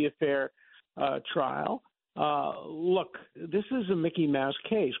to be a fair trial. Look, this is a Mickey Mouse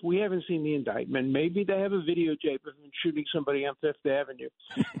case. We haven't seen the indictment. Maybe they have a videotape of him shooting somebody on Fifth Avenue.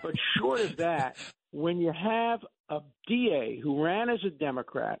 But short of that, when you have a DA who ran as a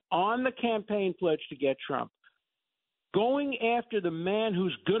Democrat on the campaign pledge to get Trump, going after the man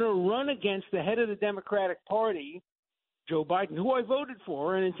who's going to run against the head of the Democratic Party, Joe Biden, who I voted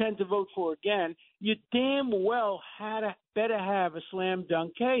for and intend to vote for again, you damn well better have a slam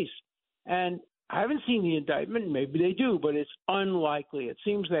dunk case. And I haven't seen the indictment. Maybe they do, but it's unlikely. It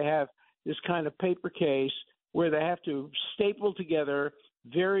seems they have this kind of paper case where they have to staple together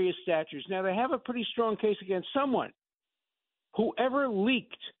various statutes. Now, they have a pretty strong case against someone. Whoever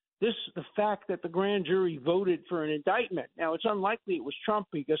leaked the fact that the grand jury voted for an indictment. Now, it's unlikely it was Trump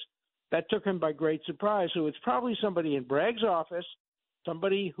because that took him by great surprise. So it's probably somebody in Bragg's office,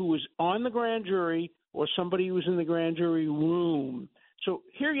 somebody who was on the grand jury, or somebody who was in the grand jury room. So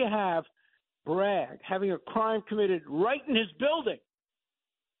here you have Bragg having a crime committed right in his building,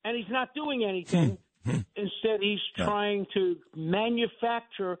 and he's not doing anything. Instead, he's trying to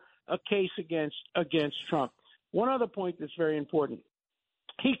manufacture a case against Trump. One other point that's very important.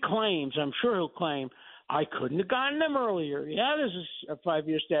 He claims, I'm sure he'll claim, I couldn't have gotten them earlier. Yeah, there's a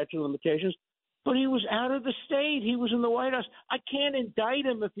 5-year statute of limitations, but he was out of the state. He was in the White House. I can't indict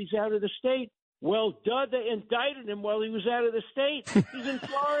him if he's out of the state. Well, duh, they indicted him while he was out of the state. He's in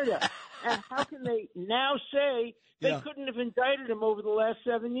Florida. And how can they now say they couldn't have indicted him over the last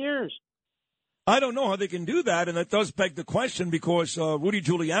 7 years? I don't know how they can do that, and that does beg the question because Rudy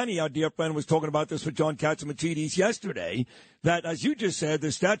Giuliani, our dear friend, was talking about this with John Catsimatidis yesterday, that, as you just said,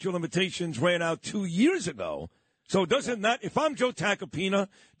 the statute of limitations ran out 2 years ago. So doesn't that, if I'm Joe Tacopina,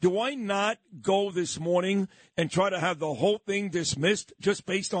 do I not go this morning and try to have the whole thing dismissed just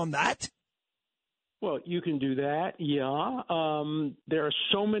based on that? Well, you can do that, yeah. There are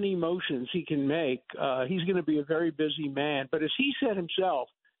so many motions he can make. He's going to be a very busy man. But as he said himself,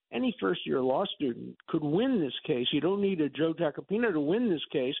 any first-year law student could win this case. You don't need a Joe Tacopina to win this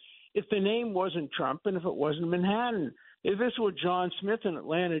case if the name wasn't Trump and if it wasn't Manhattan. If this were John Smith in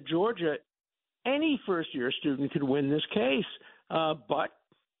Atlanta, Georgia, any first-year student could win this case. But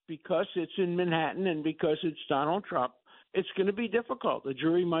because it's in Manhattan and because it's Donald Trump, it's going to be difficult. The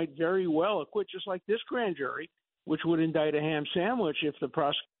jury might very well acquit, just like this grand jury, which would indict a ham sandwich if the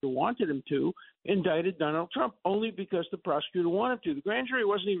prosecutor wanted him to, indicted Donald Trump only because the prosecutor wanted to. The grand jury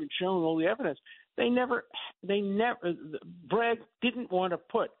wasn't even shown all the evidence. Bragg didn't want to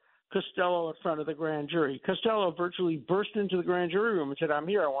put Costello in front of the grand jury. Costello virtually burst into the grand jury room and said, I'm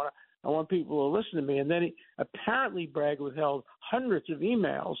here. I want people to listen to me. And then apparently Bragg withheld hundreds of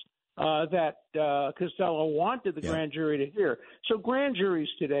emails that Costello wanted the grand jury to hear. So grand juries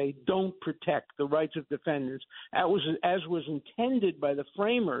today don't protect the rights of defendants as was intended by the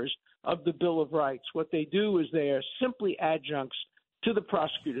framers of the Bill of Rights. What they do is they are simply adjuncts to the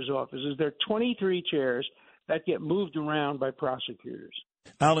prosecutor's offices. There are 23 chairs that get moved around by prosecutors.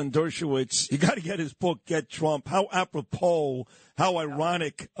 Alan Dershowitz, you got to get his book, Get Trump. How apropos, how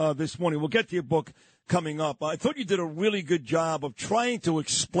ironic this morning. We'll get to your book coming up. I thought you did a really good job of trying to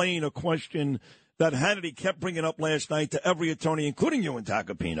explain a question that Hannity kept bringing up last night to every attorney, including you and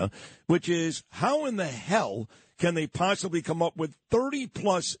Tacopina, which is how in the hell can they possibly come up with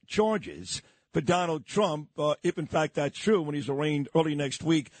 30-plus charges for Donald Trump, if in fact that's true, when he's arraigned early next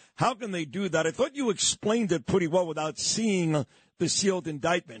week? How can they do that? I thought you explained it pretty well without seeing the sealed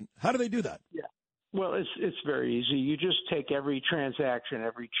indictment. How do they do that? Yeah. Well, it's very easy. You just take every transaction,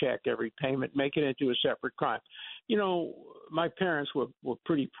 every check, every payment, make it into a separate crime. You know, my parents were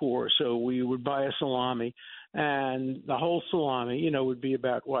pretty poor, so we would buy a salami, and the whole salami, would be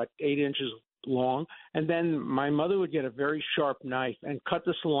about, 8 inches long. And then my mother would get a very sharp knife and cut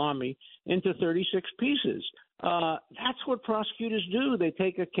the salami into 36 pieces. That's what prosecutors do. They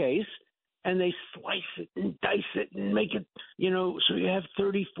take a case and they slice it and dice it and make it, so you have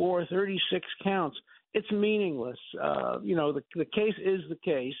 34, 36 counts. It's meaningless. The case is the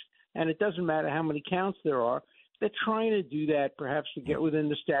case, and it doesn't matter how many counts there are. They're trying to do that perhaps to get within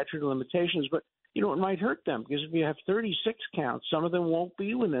the statute of limitations, but, it might hurt them because if you have 36 counts, some of them won't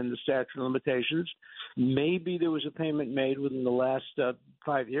be within the statute of limitations. Maybe there was a payment made within the last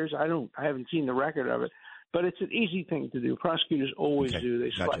 5 years. I haven't seen the record of it. But it's an easy thing to do. Prosecutors always do.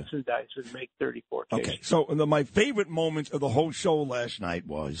 They slice and dice and make 34 cases. Okay, so my favorite moment of the whole show last night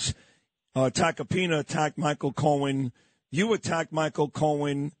was Tacopina attacked Michael Cohen. You attacked Michael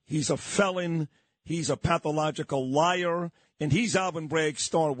Cohen. He's a felon. He's a pathological liar. And he's Alvin Bragg's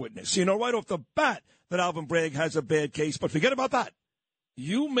star witness. Right off the bat that Alvin Bragg has a bad case. But forget about that.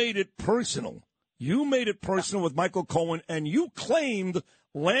 You made it personal. You made it personal with Michael Cohen. And you claimed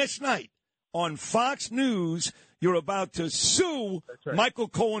last night on Fox News, you're about to sue Michael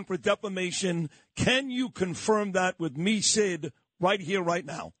Cohen for defamation. Can you confirm that with me, Sid, right here, right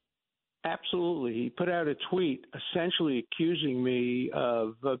now? Absolutely. He put out a tweet essentially accusing me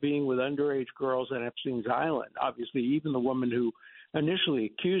of being with underage girls on Epstein's Island. Obviously, even the woman who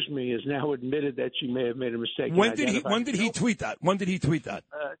initially accused me has now admitted that she may have made a mistake. When did he tweet that?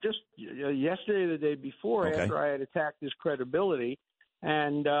 Just yesterday, the day before, after I had attacked his credibility.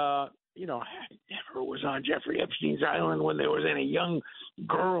 And, I never never was on Jeffrey Epstein's island when there was any young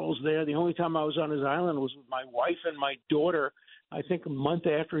girls there. The only time I was on his island was with my wife and my daughter. I think a month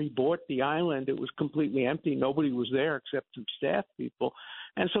after he bought the island, it was completely empty. Nobody was there except some staff people.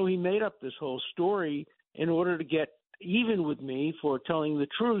 And so he made up this whole story in order to get even with me for telling the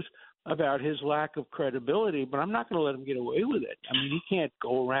truth about his lack of credibility. But I'm not going to let him get away with it. I mean, he can't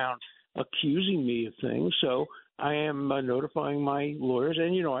go around accusing me of things. So I am notifying my lawyers.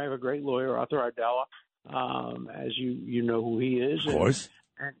 And, you know, I have a great lawyer, Arthur Ardella, as you know who he is. Of course.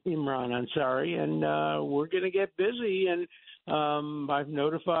 And Imran Ansari. And we're going to get busy. And I've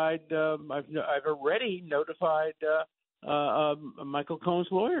notified, I've already notified Michael Cohen's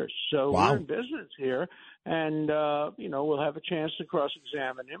lawyers. So Wow. we're in business here. And, you know, we'll have a chance to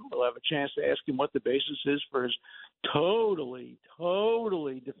cross-examine him. We'll have a chance to ask him what the basis is for his totally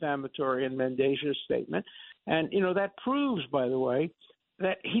defamatory and mendacious statement. And, you know, that proves, by the way,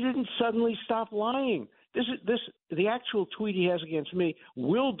 that he didn't suddenly stop lying. The actual tweet he has against me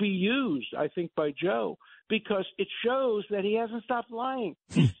will be used, I think, by Joe, because it shows that he hasn't stopped lying.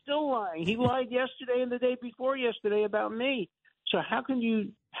 He's still lying. He lied yesterday and the day before yesterday about me. So how can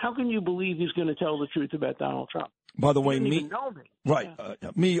you believe he's going to tell the truth about Donald Trump? By the way, He didn't me, even know me.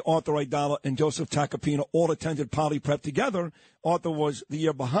 right? Me, Arthur Aidala, and Joseph Tacopina all attended Poly Prep together. Arthur was the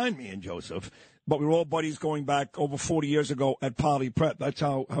year behind me and Joseph, but we were all buddies going back over 40 years ago at Poly Prep. That's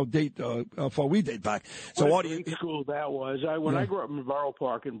how far we date back. So, what a great school that was. When I grew up in Borough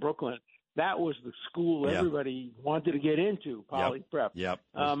Park in Brooklyn, that was the school everybody wanted to get into, Poly Prep. Yep.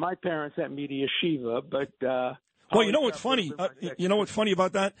 My parents sent me to yeshiva, but well, you know what's funny? You know what's funny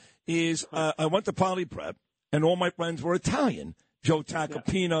about that is I went to Poly Prep, and all my friends were Italian. Joe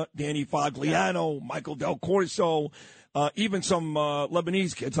Tacopina, Danny Fagliano, Michael Del Corso, even some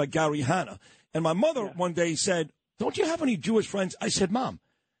Lebanese kids like Gary Hanna. And my mother one day said, "Don't you have any Jewish friends?" I said, "Mom,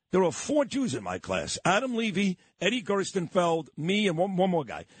 there are 4 Jews in my class. Adam Levy, Eddie Gerstenfeld, me, and one more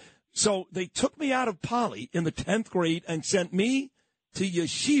guy." So they took me out of Poly in the 10th grade and sent me to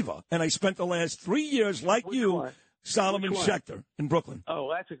yeshiva. And I spent the last 3 years like Solomon Schechter in Brooklyn. Oh,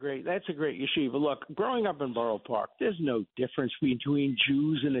 that's a great yeshiva. Look, growing up in Borough Park, there's no difference between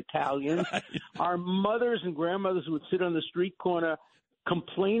Jews and Italians. Our mothers and grandmothers would sit on the street corner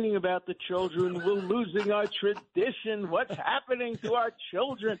complaining about the children. We're losing our tradition. What's happening to our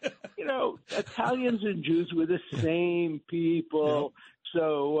children? You know, Italians and Jews were the same people.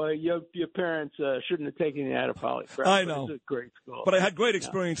 So your parents shouldn't have taken you out of Poly. I know. It's a great school. But I had great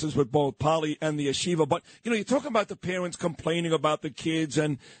experiences with both Poly and the yeshiva. But, you know, you're talking about the parents complaining about the kids,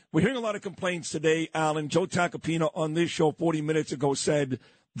 and we're hearing a lot of complaints today, Alan. Joe Tacopina on this show 40 minutes ago said,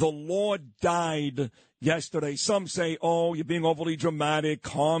 the law died yesterday. Some say, oh, you're being overly dramatic.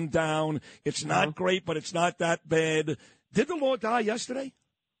 Calm down. It's not great, but it's not that bad. Did the law die yesterday?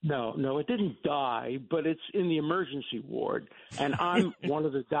 No, it didn't die, but it's in the emergency ward, and I'm one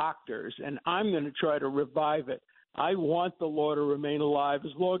of the doctors, and I'm going to try to revive it. I want the law to remain alive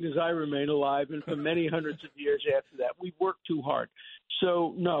as long as I remain alive, and for many hundreds of years after that. We've worked too hard.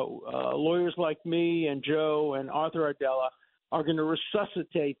 So, no, lawyers like me and Joe and Arthur Ardella are going to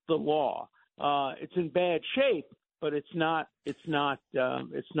resuscitate the law. It's in bad shape, but it's not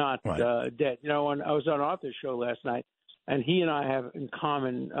dead. You know, I was on Arthur's show last night, and he and I have in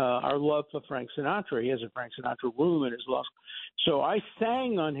common our love for Frank Sinatra. He has a Frank Sinatra room in his law school. So I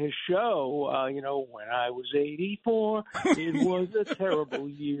sang on his show, you know, when I was 84, it was a terrible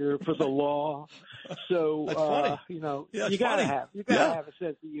year for the law. So, you know, you gotta have a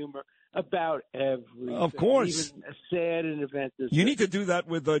sense of humor about everything. Of course. Even a sad event. You need to do that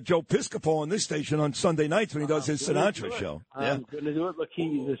with Joe Piscopo on this station on Sunday nights when he does his Sinatra show. I'm going to do it. Look,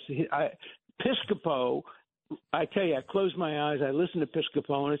 Piscopo, I tell you, I close my eyes, I listen to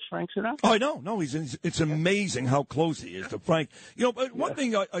Piscopo, and it's Frank Sinatra. Oh, I know. No, it's amazing how close he is to Frank. You know, but one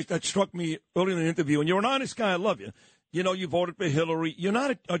thing that struck me early in the interview, and you're an honest guy, I love you. You know, you voted for Hillary. You're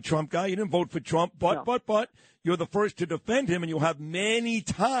not a Trump guy. You didn't vote for Trump, but you're the first to defend him, and you have many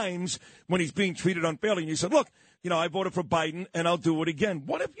times when he's being treated unfairly. And you said, look, you know, I voted for Biden, and I'll do it again.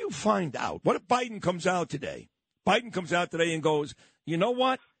 What if you find out? What if Biden comes out today? Biden comes out today and goes, you know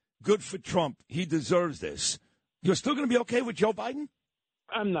what? Good for Trump. He deserves this. You're still going to be okay with Joe Biden?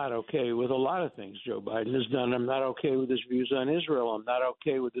 I'm not okay with a lot of things Joe Biden has done. I'm not okay with his views on Israel. I'm not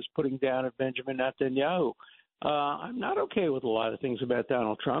okay with his putting down of Benjamin Netanyahu. I'm not okay with a lot of things about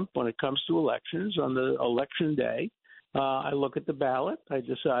Donald Trump when it comes to elections. On the election day, I look at the ballot. I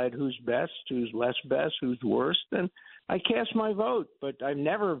decide who's best, who's less best, who's worst, and I cast my vote. But I've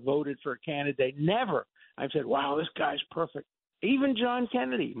never voted for a candidate. Never. I've said, wow, this guy's perfect. Even John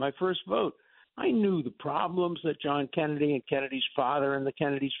Kennedy, my first vote. I knew the problems that John Kennedy and Kennedy's father and the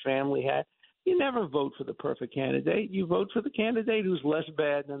Kennedy's family had. You never vote for the perfect candidate. You vote for the candidate who's less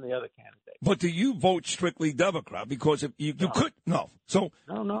bad than the other candidate. But do you vote strictly Democrat? Because if you could no. So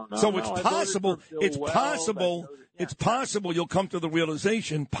it's possible. It's possible you'll come to the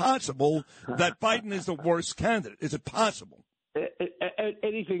realization that Biden is the worst candidate. Is it possible?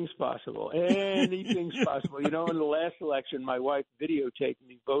 Anything's possible. Anything's possible. You know, in the last election, my wife videotaped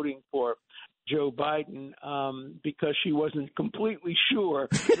me voting for Joe Biden because she wasn't completely sure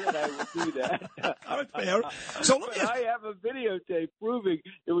that I would do that. Fair. So but I have a videotape proving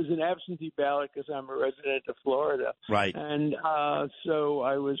it was an absentee ballot because I'm a resident of Florida. Right. And so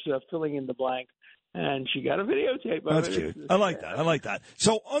I was filling in the blank. And she got a videotape of That's it. cute. I like that.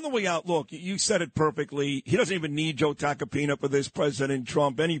 So on the way out, look, you said it perfectly. He doesn't even need Joe Tacopina for this, President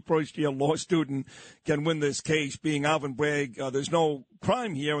Trump. Any first-year law student can win this case, being Alvin Bragg. There's no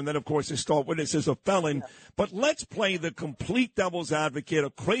crime here. And then, of course, his star witness is a felon. Yeah. But let's play the complete devil's advocate,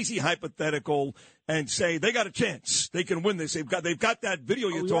 a crazy hypothetical, and say they got a chance. They can win this. They've got that video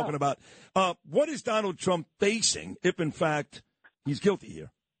you're talking about. What is Donald Trump facing if, in fact, he's guilty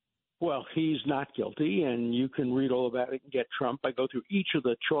here? Well, he's not guilty, and you can read all about it and get Trump. I go through each of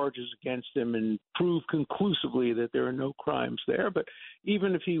the charges against him and prove conclusively that there are no crimes there. But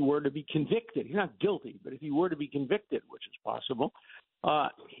even if he were to be convicted, he's not guilty, but if he were to be convicted, which is possible,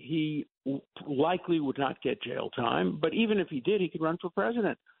 he likely would not get jail time. But even if he did, he could run for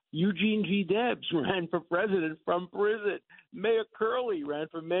president. Eugene G. Debs ran for president from prison. Mayor Curley ran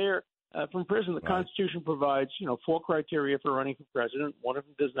for mayor from prison. The Constitution provides, 4 criteria for running for president. One of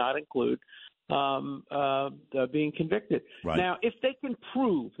them does not include being convicted. Right. Now, if they can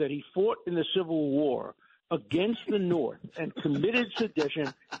prove that he fought in the Civil War against the North and committed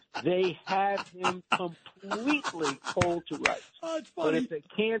sedition, they have him completely cold to rights. Oh, it's but funny. if they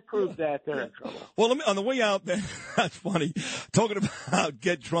can't prove that, they're in trouble. Well, on the way out, that's funny. Talking about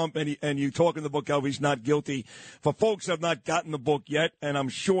get Trump, and you talk in the book how he's not guilty. For folks that have not gotten the book yet, and I'm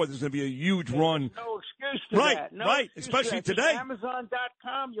sure there's going to be a huge run. No excuse to that. No excuse especially to that. today.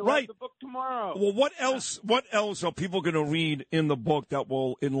 Amazon.com, you'll have the book tomorrow. Well, what else are people going to read in the book that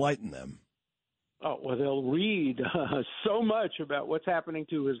will enlighten them? Oh, well, they'll read so much about what's happening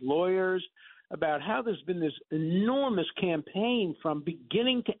to his lawyers, about how there's been this enormous campaign from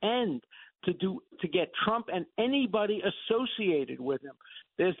beginning to end to get Trump and anybody associated with him.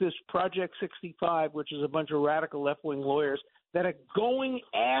 There's this Project 65, which is a bunch of radical left-wing lawyers that are going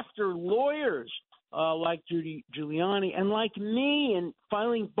after lawyers like Judy Giuliani and like me and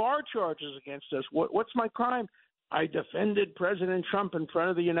filing bar charges against us. What's my crime? I defended President Trump in front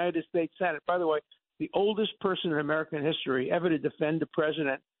of the United States Senate. By the way, the oldest person in American history ever to defend a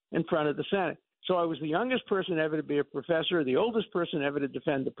president in front of the Senate. So I was the youngest person ever to be a professor, the oldest person ever to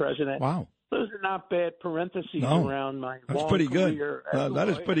defend the president. Wow. Those are not bad parentheses around my long pretty good. career. That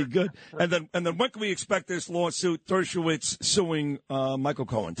is pretty good. And then when can we expect this lawsuit, Dershowitz suing Michael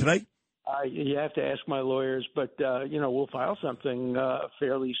Cohen? Today? You have to ask my lawyers, but, we'll file something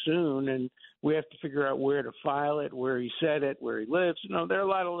fairly soon, and we have to figure out where to file it, where he said it, where he lives. There are a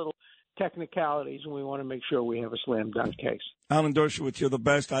lot of little technicalities, and we want to make sure we have a slam dunk case. Alan Dershowitz, you're the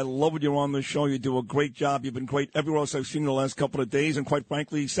best. I love when you're on the show. You do a great job. You've been great everywhere else I've seen you the last couple of days, and quite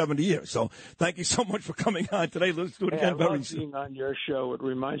frankly, 70 years. So thank you so much for coming on today. Let's do it again very soon. Being on your show, it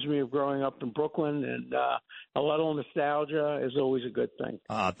reminds me of growing up in Brooklyn, and a little nostalgia is always a good thing.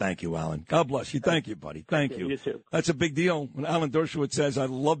 Thank you, Alan. God bless you. Thank you, buddy. Thank you. You too. That's a big deal. When Alan Dershowitz says, I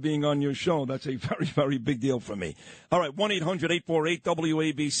love being on your show, that's a very, very big deal for me. All right,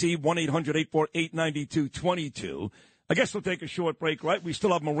 1-800-848-WABC, 1-800-848-9222. I guess we'll take a short break, right? We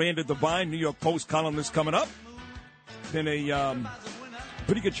still have Miranda Devine, New York Post columnist, coming up. Been a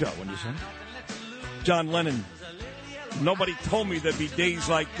pretty good show, wouldn't you say? John Lennon. Nobody told me there'd be days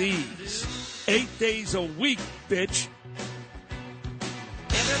like these. 8 days a week, bitch.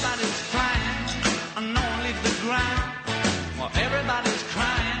 Everybody's crying, I know it leaves the ground. Well, everybody's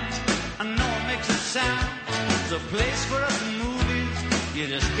crying, I know it makes a sound. It's a place for us movies, you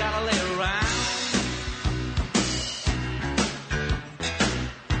just gotta lay around.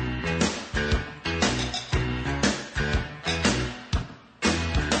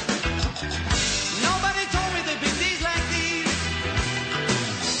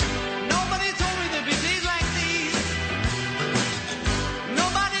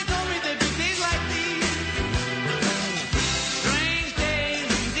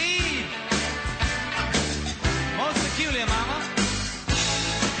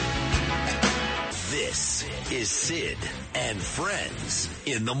 Is Sid and Friends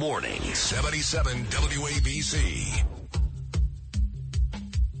in the morning. 77 WABC.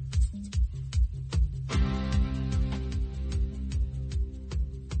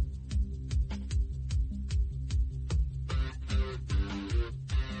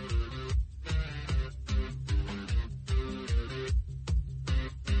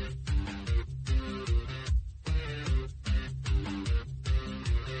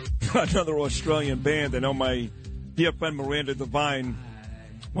 another Australian band. I know my dear friend Miranda Devine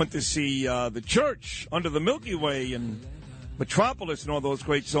went to see The Church, Under the Milky Way, and Metropolis and all those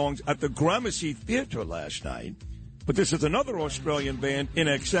great songs at the Gramercy Theatre last night. But this is another Australian band, In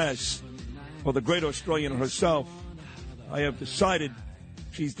Excess. Well, the great Australian herself, I have decided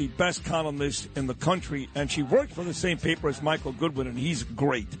she's the best columnist in the country, and she works for the same paper as Michael Goodwin, and he's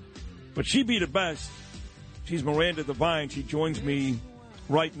great. But she be the best. She's Miranda Devine. She joins me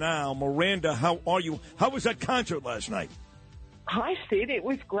right now. Miranda, how are you? How was that concert last night? Hi, Sid. It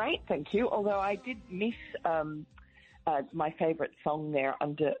was great, thank you. Although I did miss my favourite song there,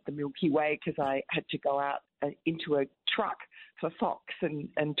 Under the Milky Way, because I had to go out into a truck for Fox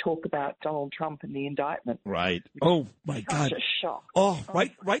and talk about Donald Trump and the indictment. Right. Oh, my God. Such a shock. Oh,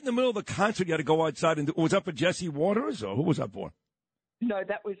 right in the middle of the concert, you had to go outside. And was that for Jesse Waters, or who was that for? No,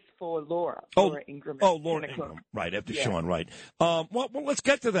 that was for Laura Ingraham. Oh, Laura Ingraham. Right, after Sean, right. Well, let's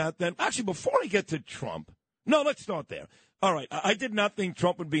get to that then. Actually, before I get to Trump, no, let's start there. All right, I did not think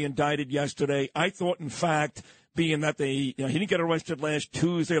Trump would be indicted yesterday. I thought, in fact, being that he didn't get arrested last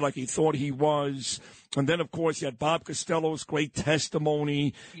Tuesday like he thought he was. And then, of course, you had Bob Costello's great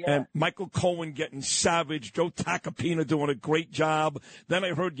testimony and Michael Cohen getting savage, Joe Tacopina doing a great job. Then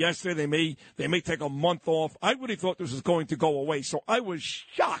I heard yesterday they may take a month off. I really thought this was going to go away. So I was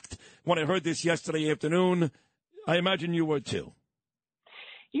shocked when I heard this yesterday afternoon. I imagine you were too.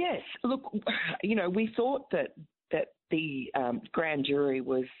 Yes. Look, we thought that the grand jury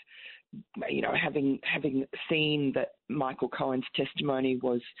was, having seen that Michael Cohen's testimony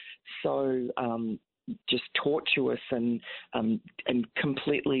was so just tortuous and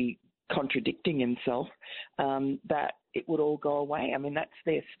completely contradicting himself, that it would all go away. I mean, that's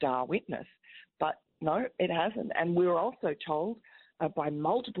their star witness. But no, it hasn't. And we were also told by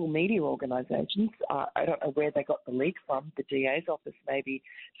multiple media organisations, I don't know where they got the leak from, the DA's office maybe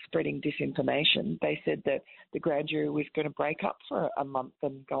spreading disinformation. They said that the grand jury was going to break up for a month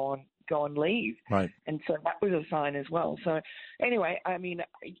and go on leave. Right. And so that was a sign as well. So anyway, I mean,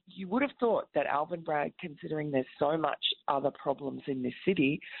 you would have thought that Alvin Bragg, considering there's so much other problems in this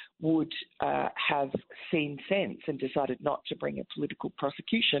city, would have seen sense and decided not to bring a political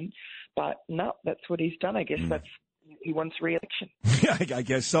prosecution. But no, that's what he's done. I guess he wants re-election. Yeah, I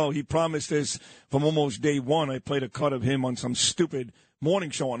guess so. He promised this from almost day one. I played a cut of him on some stupid morning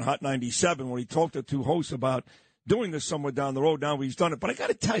show on Hot 97 where he talked to two hosts about doing this somewhere down the road. Now he's done it. But I got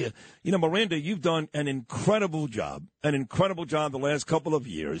to tell you, Miranda, you've done an incredible job the last couple of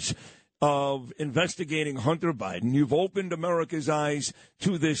years of investigating Hunter Biden. You've opened America's eyes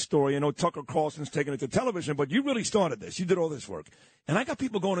to this story. I know Tucker Carlson's taken it to television, but you really started this. You did all this work. And I got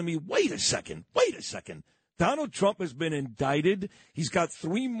people going to me, wait a second. Donald Trump has been indicted. He's got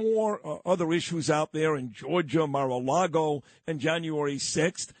three more other issues out there in Georgia, Mar-a-Lago, and January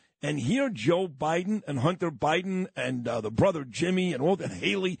 6th. And here Joe Biden and Hunter Biden and the brother Jimmy and all that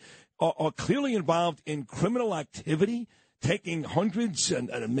Haley are clearly involved in criminal activity, taking hundreds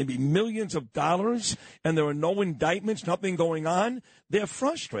and maybe millions of dollars, and there are no indictments, nothing going on. They're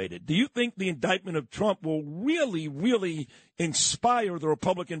frustrated. Do you think the indictment of Trump will really, really inspire the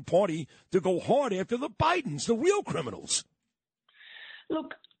Republican Party to go hard after the Bidens, the real criminals?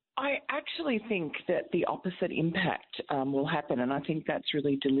 Look, I actually think that the opposite impact will happen, and I think that's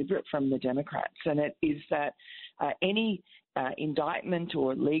really deliberate from the Democrats, and it is that any indictment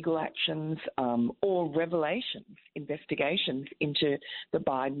or legal actions or revelations, investigations into the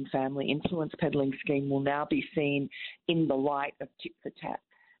Biden family influence peddling scheme will now be seen in the light of tit for tat.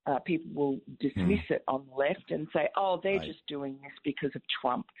 People will dismiss it on the left and say, they're just doing this because of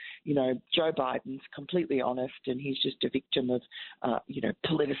Trump. Joe Biden's completely honest and he's just a victim of,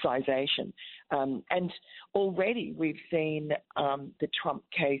 politicization. And already we've seen the Trump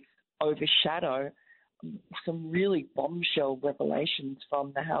case overshadow some really bombshell revelations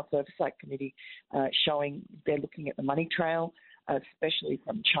from the House Oversight Committee showing they're looking at the money trail, especially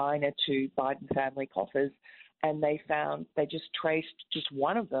from China to Biden family coffers. And they just traced just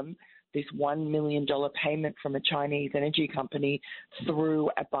one of them, this $1 million payment from a Chinese energy company through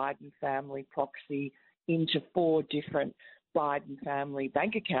a Biden family proxy into 4 different Biden family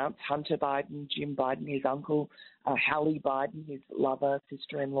bank accounts: Hunter Biden, Jim Biden, his uncle, Hallie Biden, his lover,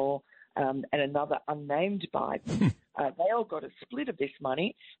 sister-in-law, and another unnamed Biden. They all got a split of this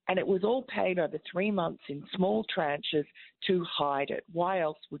money, and it was all paid over 3 months in small tranches to hide it. Why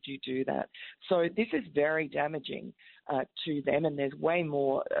else would you do that? So this is very damaging to them, and there's way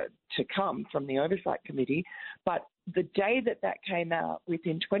more to come from the Oversight Committee. But the day that came out,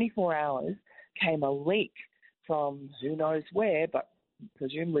 within 24 hours, came a leak from who knows where, but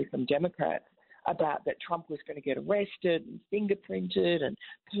presumably from Democrats, about that Trump was going to get arrested and fingerprinted and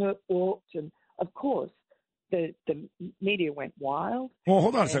perp walked. And, of course, the media went wild. Well,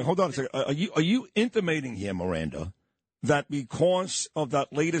 hold on a second. Are you intimating here, Miranda, that because of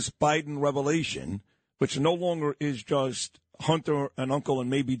that latest Biden revelation, which no longer is just Hunter and Uncle and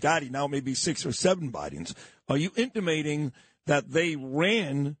maybe Daddy, now maybe 6 or 7 Bidens, are you intimating that they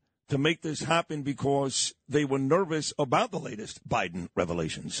ran to make this happen because they were nervous about the latest Biden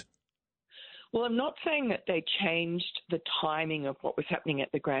revelations? Well, I'm not saying that they changed the timing of what was happening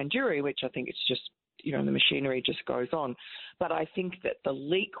at the grand jury, which I think it's just, the machinery just goes on. But I think that the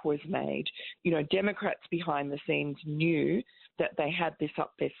leak was made. Democrats behind the scenes knew that they had this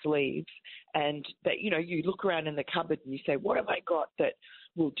up their sleeves, and that, you look around in the cupboard and you say, what have I got that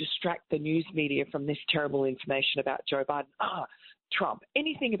will distract the news media from this terrible information about Joe Biden? Trump.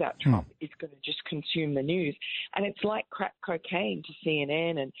 Anything about Trump is going to just consume the news. And it's like crack cocaine to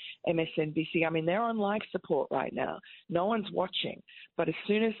CNN and MSNBC. I mean, they're on life support right now. No one's watching. But as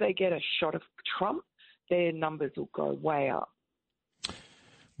soon as they get a shot of Trump, their numbers will go way up.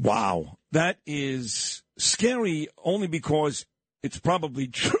 Wow. That is scary only because it's probably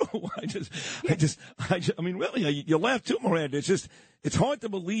true. I mean, really, you laugh too, Miranda. It's hard to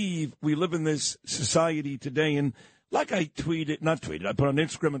believe we live in this society today. And like I put on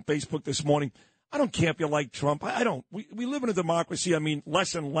Instagram and Facebook this morning, I don't care if you like Trump. I don't. We live in a democracy. I mean,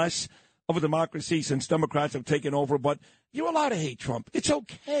 less and less of a democracy since Democrats have taken over. But you're allowed to hate Trump. It's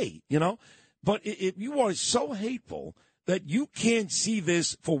okay, But if you are so hateful that you can't see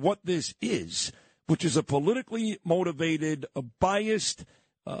this for what this is, which is a politically motivated, a biased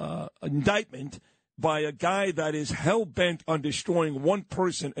indictment by a guy that is hell-bent on destroying one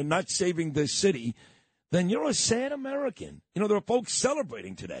person and not saving this city, then you're a sad American. There are folks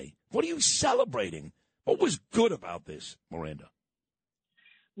celebrating today. What are you celebrating? What was good about this, Miranda?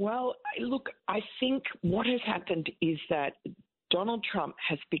 Well, look, I think what has happened is that Donald Trump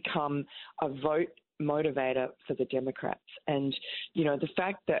has become a vote motivator for the Democrats. And, the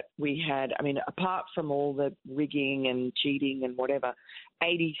fact that we had, apart from all the rigging and cheating and whatever,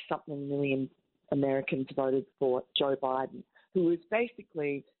 80-something million Americans voted for Joe Biden, who was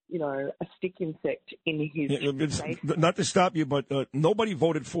basically, a stick insect in his face. Not to stop you, but nobody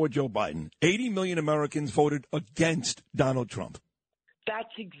voted for Joe Biden. 80 million Americans voted against Donald Trump.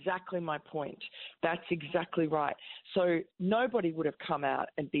 That's exactly my point. That's exactly right. So nobody would have come out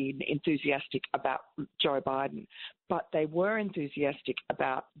and been enthusiastic about Joe Biden, but they were enthusiastic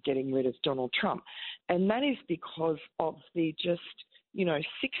about getting rid of Donald Trump. And that is because of the just,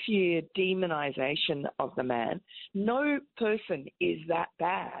 6-year demonization of the man. No person is that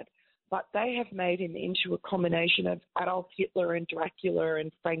bad, but they have made him into a combination of Adolf Hitler and Dracula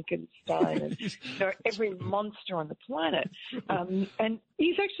and Frankenstein and every monster on the planet. And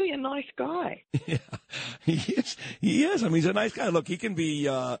he's actually a nice guy. Yeah, he is. I mean, he's a nice guy. Look, he can be,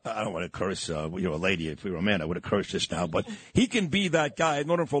 I don't want to curse. You're a lady. If we were a man, I would have cursed just now. But he can be that guy. I've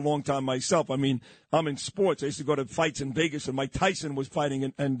known him for a long time myself. I mean, I'm in sports. I used to go to fights in Vegas, and Mike Tyson was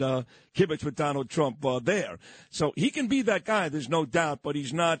fighting and kibitz with Donald Trump there. So he can be that guy, there's no doubt, but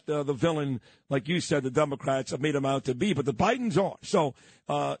he's not the villain, like you said, the Democrats have made him out to be. But the Bidens are. So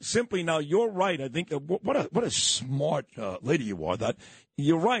simply now, you're right. I think what a smart lady you are. That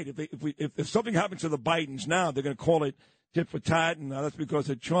you're right. If something happens to the Bidens now, they're going to call it tit for tat, and that's because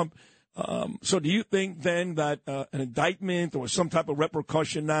of Trump. So do you think then that an indictment or some type of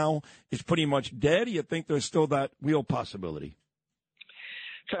repercussion now is pretty much dead? Or you think there's still that real possibility?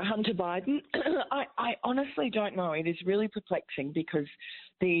 For Hunter Biden, I honestly don't know. It is really perplexing because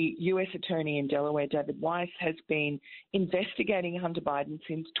the U.S. Attorney in Delaware, David Weiss, has been investigating Hunter Biden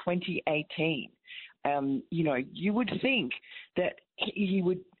since 2018. You would think that he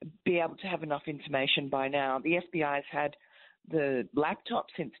would be able to have enough information by now. The FBI has had the laptop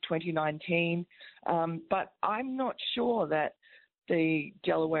since 2019, but I'm not sure that the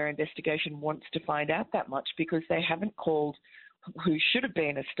Delaware investigation wants to find out that much because they haven't called who should have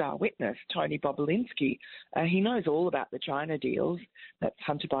been a star witness, Tony Bobulinski. He knows all about the China deals. That's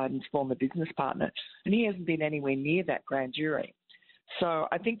Hunter Biden's former business partner, and he hasn't been anywhere near that grand jury. So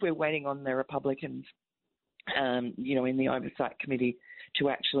I think we're waiting on the Republicans, in the Oversight Committee to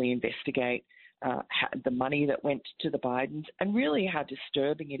actually investigate the money that went to the Bidens and really how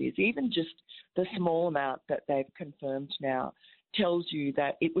disturbing it is. Even just the small amount that they've confirmed now tells you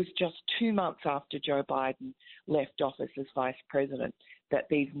that it was just 2 months after Joe Biden left office as vice president that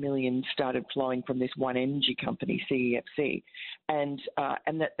these millions started flowing from this one energy company, CEFC, and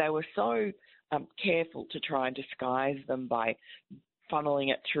that they were so careful to try and disguise them by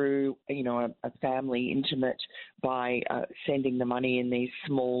funneling it through, a family intimate by sending the money in these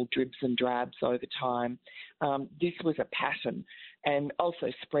small dribs and drabs over time. This was a pattern, and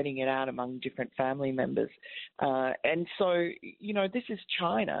also spreading it out among different family members. And so, this is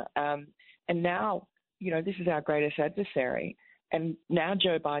China. And now, this is our greatest adversary. And now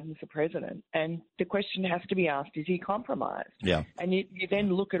Joe Biden's the president. And the question has to be asked, is he compromised? Yeah. And you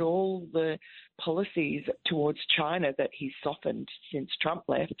then look at all the policies towards China that he's softened since Trump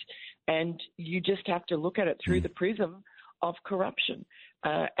left, and you just have to look at it through the prism of corruption.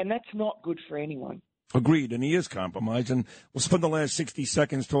 And that's not good for anyone. Agreed, and he is compromised. And we'll spend the last 60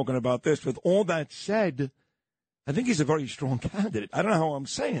 seconds talking about this. With all that said, I think he's a very strong candidate. I don't know how I'm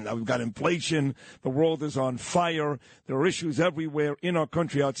saying that. We've got inflation. The world is on fire. There are issues everywhere in our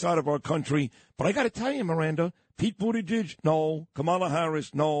country, outside of our country. But I got to tell you, Miranda, Pete Buttigieg, no. Kamala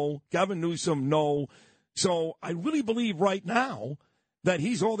Harris, no. Gavin Newsom, no. So I really believe right now that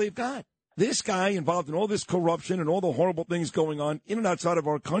he's all they've got. This guy involved in all this corruption and all the horrible things going on in and outside of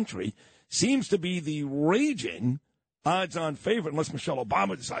our country seems to be the raging odds-on favorite, unless Michelle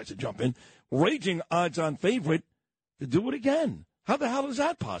Obama decides to jump in, raging odds-on favorite to do it again. How the hell is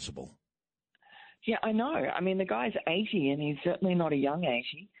that possible? Yeah, I know. I mean, the guy's 80, and he's certainly not a young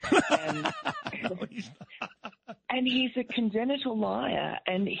 80. And, and he's a congenital liar,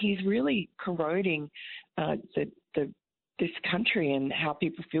 and he's really corroding this country and how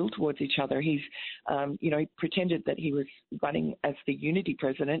people feel towards each other. He's, he pretended that he was running as the unity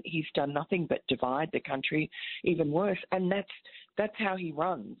president. He's done nothing but divide the country, even worse. And that's how he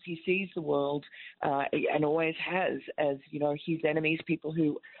runs. He sees the world and always has as, his enemies, people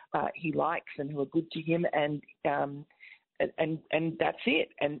who he likes and who are good to him, and that's it.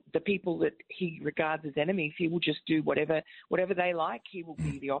 And the people that he regards as enemies, he will just do whatever they like. He will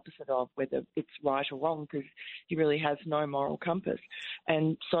be the opposite of, whether it's right or wrong, because he really has no moral compass.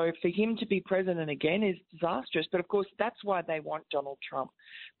 And so for him to be president again is disastrous. But of course, that's why they want Donald Trump,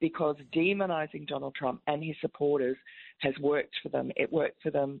 because demonizing Donald Trump and his supporters has worked for them. It worked for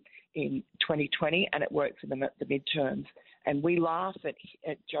them in 2020, and it worked for them at the midterms. And we laugh at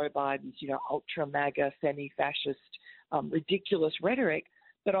Joe Biden's, ultra MAGA, semi-fascist, ridiculous rhetoric,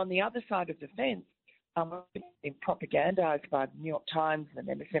 but on the other side of the fence, being propagandized by the New York Times and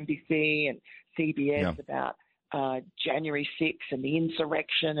MSNBC and CBS about January 6th and the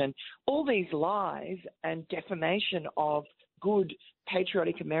insurrection and all these lies and defamation of good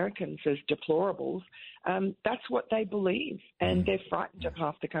patriotic Americans as deplorables. That's what they believe, and they're frightened of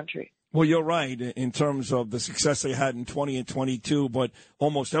half the country. Well, you're right in terms of the success they had in 20 and 22, but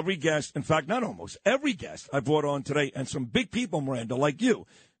almost every guest, in fact, not almost, every guest I brought on today, and some big people, Miranda, like you,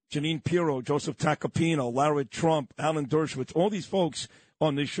 Janine Pirro, Joseph Tacopino, Lara Trump, Alan Dershowitz, all these folks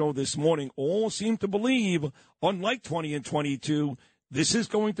on this show this morning all seem to believe, unlike 20 and 22, this is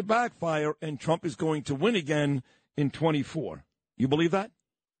going to backfire and Trump is going to win again in 24. You believe that?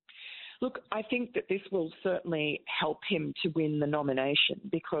 Look, I think that this will certainly help him to win the nomination,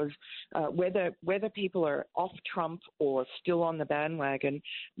 because whether people are off Trump or still on the bandwagon,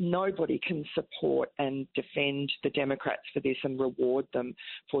 nobody can support and defend the Democrats for this and reward them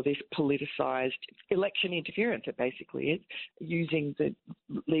for this politicized election interference. It basically is, using the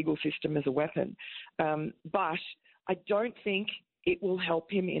legal system as a weapon. But I don't think it will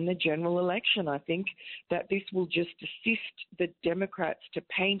help him in the general election. I think that this will just assist the Democrats to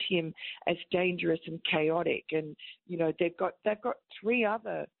paint him as dangerous and chaotic. And, they've got 3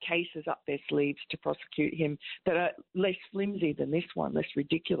 other cases up their sleeves to prosecute him that are less flimsy than this one, less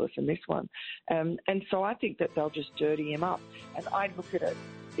ridiculous than this one. And so I think that they'll just dirty him up. And I look at it,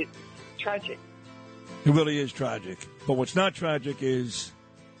 it's tragic. It really is tragic. But what's not tragic is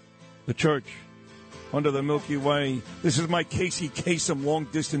the church under the Milky Way. This is my Casey Kasem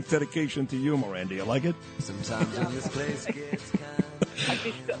long-distance dedication to you, Miranda. You like it? Sometimes when this place gets kind. I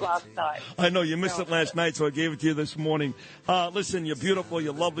missed it last night. I know, you missed it last night, so I gave it to you this morning. Listen, you're beautiful,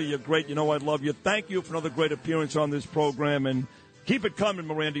 you're lovely, you're great. You know I love you. Thank you for another great appearance on this program, and keep it coming,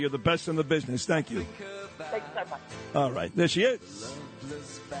 Miranda. You're the best in the business. Thank you. Thanks so much. All right, there she is. The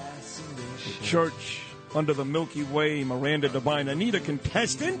church under the Milky Way, Miranda Devine. I need a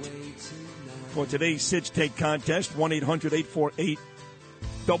contestant for today's Sitch Take contest.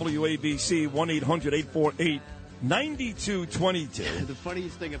 1-800-848-WABC, 1-800-848-9222. The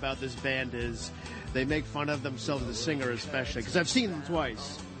funniest thing about this band is they make fun of themselves, the singer especially, because I've seen them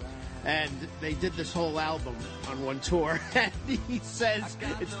twice. And they did this whole album on one tour. And he says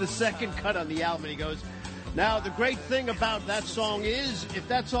it's the second cut on the album. And he goes, now, the great thing about that song is, if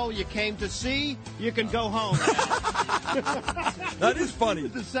that's all you came to see, you can go home. That is funny.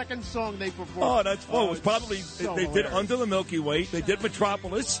 The second song they performed. Oh, that's fun. It was probably so they hilarious. did Under the Milky Way. They did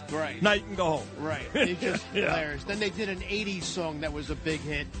Metropolis. Right. Now you can go home. Right. It's just hilarious. Then they did an 80s song that was a big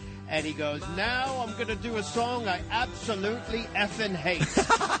hit. And he goes, now I'm going to do a song I absolutely effing hate.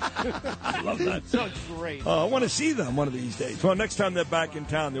 I love that. So great. I want to see them one of these days. Well, next time they're back in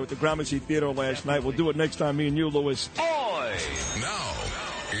town, they were at the Gramercy Theater last night. We'll do it next time, me and you, Louis. Boy! Now,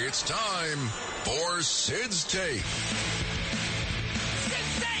 it's time for Sid's Take.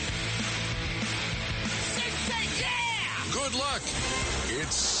 Good luck.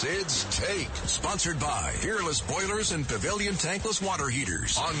 It's Sid's Take, sponsored by Fearless Boilers and Pavilion Tankless Water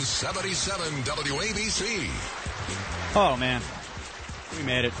Heaters on 77 WABC. Oh, man. We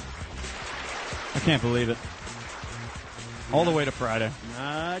made it. I can't believe it. All the way to Friday.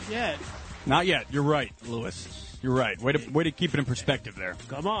 Not yet. Not yet. You're right, Louis. You're right. Way to keep it in perspective there.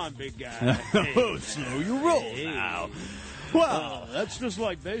 Come on, big guy. Oh, slow your roll now. Well, that's just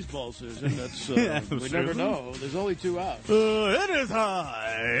like baseball season. That's Yeah, we never know. There's only 2 outs. It is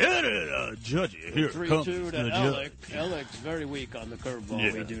high. It is judgy. Here 3-2 comes to the Alec. judge. Alec's very weak on the curveball.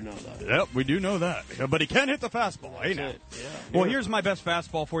 Yeah. We do know that. Yep, we do know that. But he can hit the fastball. Hey, now. Well, here's my best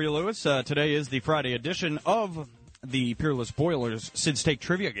fastball for you, Louis. Today is the Friday edition of the Peerless Boilers Sid's Take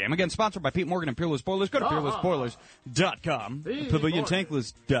Trivia Game. Again, sponsored by Pete Morgan and Peerless Boilers. Go to peerlessboilers.com,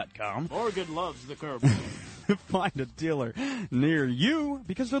 paviliontankless.com. Morgan loves the curveball. Find a dealer near you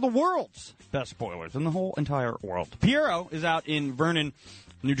because they're the world's best boilers in the whole entire world. Piero is out in Vernon,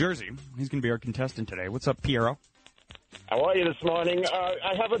 New Jersey. He's going to be our contestant today. What's up, Piero? How are you this morning?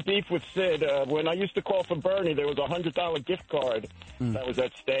 I have a beef with Sid. When I used to call for Bernie, there was a $100 gift card that was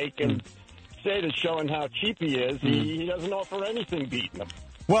at stake, and Sid is showing how cheap he is. He doesn't offer anything beating him.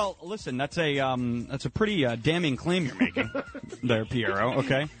 Well, listen, that's a pretty damning claim you're making there, Piero.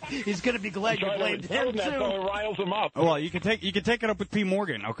 Okay. He's going to be glad you blamed him too. So it riles him up. Well, you can take it up with P.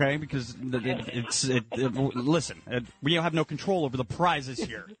 Morgan, okay? Because listen, we have no control over the prizes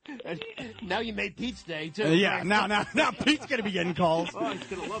here. Now you made Pete's day too. Yeah. Now Pete's going to be getting calls he's going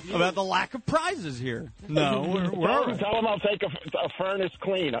to love you. about the lack of prizes here. No, we're all right. Tell him I'll take a furnace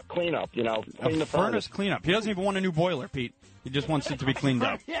cleanup. Clean the furnace cleanup. He doesn't even want a new boiler, Pete. He just wants it to be cleaned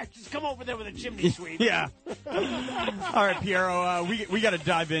up. Yeah, just come over there with a chimney sweep. Yeah. All right, Piero, we got to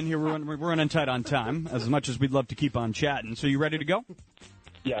dive in here. We're running tight on time, as much as we'd love to keep on chatting. So you ready to go?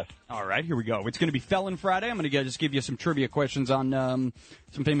 Yes. All right, here we go. It's going to be Felon Friday. I'm going to just give you some trivia questions on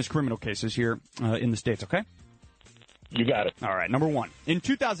some famous criminal cases here in the States, okay? You got it. All right, number 1. In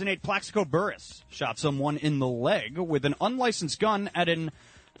 2008, Plaxico Burress shot someone in the leg with an unlicensed gun at a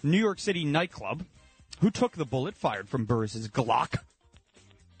New York City nightclub. Who took the bullet fired from Burris's Glock?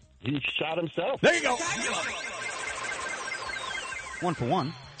 He shot himself. There you go. 1 for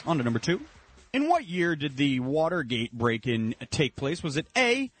 1. On to number 2. In what year did the Watergate break-in take place? Was it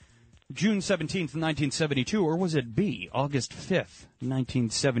A, June 17th, 1972, or was it B, August 5th,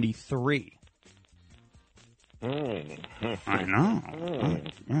 1973? I know.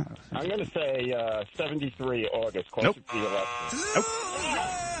 Yeah. I'm going to say 73 August, closer to the election.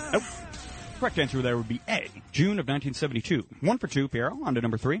 Nope. Correct answer there would be A, June of 1972. 1 for 2, Piero. On to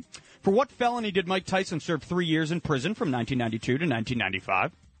number 3. For what felony did Mike Tyson serve 3 years in prison from 1992 to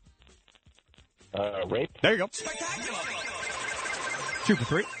 1995? Rape. There you go. 2 for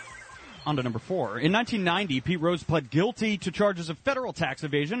 3. On to number 4. In 1990, Pete Rose pled guilty to charges of federal tax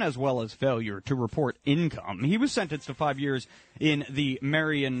evasion as well as failure to report income. He was sentenced to 5 years in the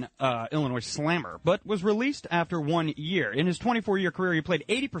Marion, Illinois Slammer, but was released after 1 year. In his 24-year career, he played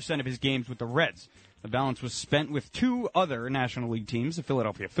 80% of his games with the Reds. The balance was spent with 2 other National League teams. The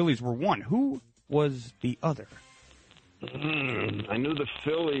Philadelphia Phillies were one. Who was the other? I knew the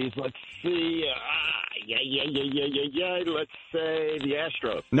Phillies. Let's see. Let's say the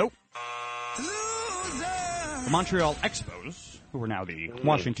Astros. Nope. The Montreal Expos, who are now the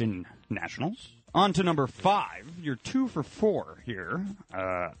Washington Nationals. On to number 5. You're 2 for 4 here,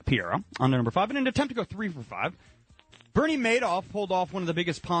 Piero. On to number 5. In an attempt to go 3 for 5, Bernie Madoff pulled off one of the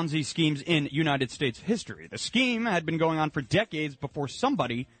biggest Ponzi schemes in United States history. The scheme had been going on for decades before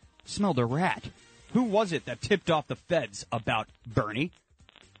somebody smelled a rat. Who was it that tipped off the feds about Bernie?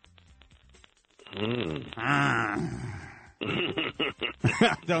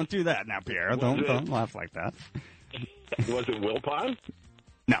 Don't do that now, Pierre. Don't laugh like that. Was it Wilpon?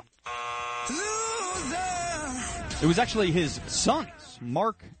 No. It was actually his sons,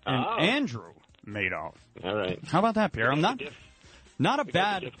 Mark and Andrew Madoff. All right. How about that, Pierre? I'm not a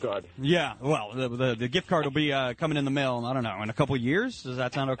bad gift card. Yeah. Well, the gift card will be coming in the mail. I don't know, in a couple of years. Does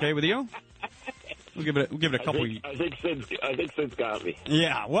that sound okay with you? We'll give it a couple. I think Sid's got me.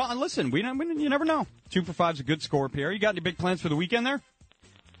 Yeah. Well, and listen, you never know. 2 for 5's a good score, Pierre. You got any big plans for the weekend there?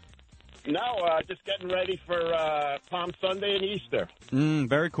 No, just getting ready for Palm Sunday and Easter.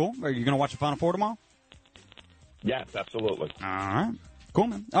 Very cool. Are you going to watch the Final Four tomorrow? Yes, absolutely. All right. Cool,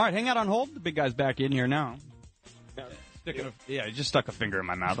 man. All right, hang out on hold. The big guy's back in here now. He just stuck a finger in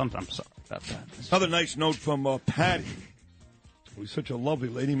my mouth. I'm sorry about that. Another nice note from Patty, who's such a lovely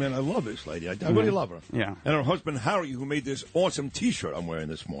lady, man. I love this lady. I really love her. Yeah. And her husband, Harry, who made this awesome T-shirt I'm wearing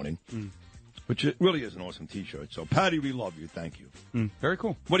this morning, which it really is an awesome T-shirt. So, Patty, we love you. Thank you. Very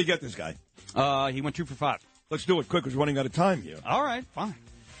cool. What do you get this guy? He went 2 for 5. Let's do it quick. We're running out of time here. All right, fine.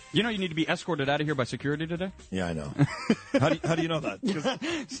 You know you need to be escorted out of here by security today? Yeah, I know. How do you know that?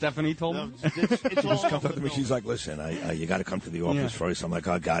 Stephanie told me. She just comes up to me. She's like, listen, you got to come to the office first. I'm like,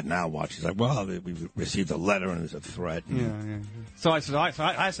 oh, God, now what? She's like, well, we received a letter and there's a threat. Yeah. So I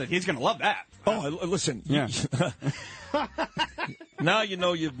said, he's going to love that. Oh, listen. Yeah. Now you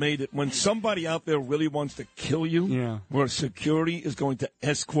know you've made it. When somebody out there really wants to kill you, where security is going to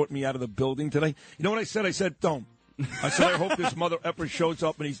escort me out of the building today. You know what I said? I said, don't. I said, I hope this mother effer shows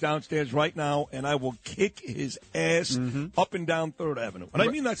up and he's downstairs right now, and I will kick his ass up and down 3rd Avenue. And I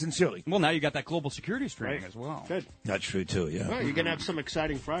mean that sincerely. Well, now you got that global security training as well. Good. That's true, too, yeah. Well, you're going to have some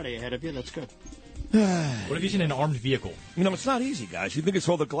exciting Friday ahead of you. That's good. What if he's in an armed vehicle? You know, it's not easy, guys. You think it's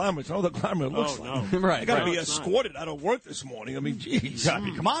all the glamour. It's not all the glamour it looks like. No. Right. I got to be escorted out of work this morning. I mean, jeez.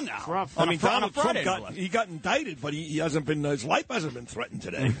 Come on now. Rough. I mean, Donald Trump got indicted, but he hasn't been. His life hasn't been threatened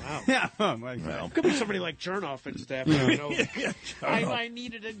today. Wow. Yeah. Well, could be somebody like Chernoff and staff. You know. I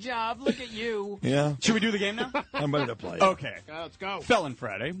needed a job. Look at you. Yeah. Should we do the game now? I'm ready to play. Okay. Let's go. Felon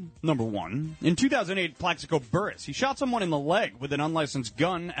Friday, number 1. In 2008, Plaxico Burress, he shot someone in the leg with an unlicensed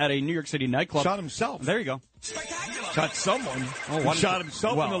gun at a New York City nightclub. Shot himself. There you go. Shot someone. He shot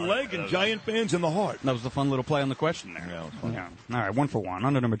himself in the leg and Giant fans in the heart. That was the fun little play on the question there. Yeah, it was fun. Yeah. All right, 1 for 1.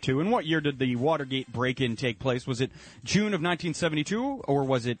 On to number 2. In what year did the Watergate break-in take place? Was it June of 1972 or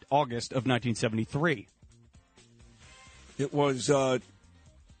was it August of 1973? It was,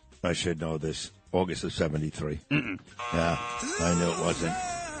 I should know this, August of 73. Yeah, I knew it wasn't.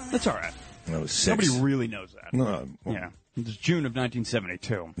 That's all right. It was 6. Nobody really knows that. No. Yeah. It was June of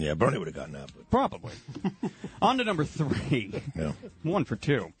 1972. Yeah, Bernie would have gotten that. But. Probably. On to number 3. Yeah. 1 for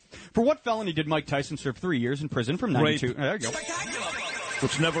 2. For what felony did Mike Tyson serve 3 years in prison from 92? Rape. There you go.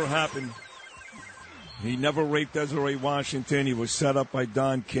 Which never happened. He never raped Desiree Washington. He was set up by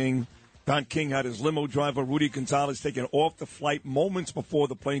Don King. Don King had his limo driver, Rudy Gonzalez, taken off the flight moments before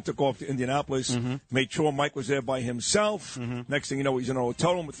the plane took off to Indianapolis. Made sure Mike was there by himself. Next thing you know, he's in a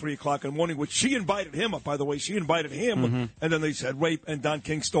hotel room at 3 o'clock in the morning, which she invited him up, by the way. She invited him. And then they said rape, and Don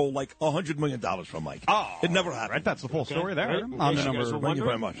King stole like $100 million from Mike. Oh. It never happened. Right, that's the full story there. Right. On to number, Thank you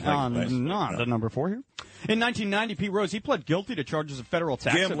very much. On to number 4 here. In 1990, Pete Rose, he pled guilty to charges of federal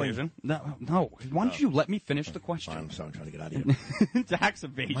tax evasion. No. Why don't you let me finish the question? I'm sorry, I'm trying to get out of here. Tax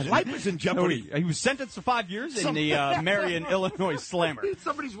evasion. My life is in jeopardy. He was sentenced to 5 years in the Marion, Illinois slammer.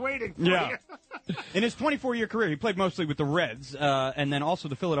 Somebody's waiting for you. In his 24-year career, he played mostly with the Reds and then also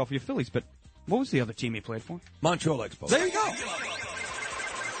the Philadelphia Phillies. But what was the other team he played for? Montreal Expos. There you go. I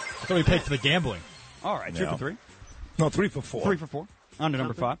thought he paid for the gambling. All right, 2 for 3. No, 3 for 4. 3 for 4. On to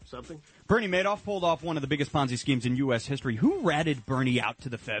number 5. Something. Bernie Madoff pulled off one of the biggest Ponzi schemes in U.S. history. Who ratted Bernie out to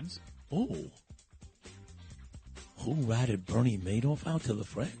the feds? Oh. Who ratted Bernie Madoff out to the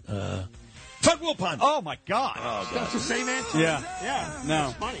feds? Tug Wilpon. Oh, my God. That's the same answer? Yeah. Yeah. No.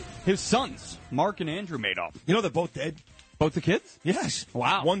 That's funny. His sons, Mark and Andrew Madoff. You know they're both dead? Both the kids? Yes.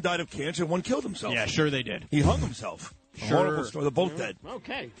 Wow. One died of cancer, one killed himself. Yeah, sure they did. He hung himself. Sure. Horrible story. They're both dead.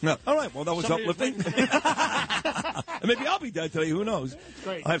 Okay. No. All right. Well, that was Somebody uplifting. And maybe I'll be dead today. Who knows?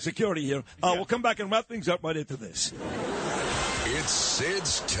 Great. I have security here. We'll come back and wrap things up right into this. It's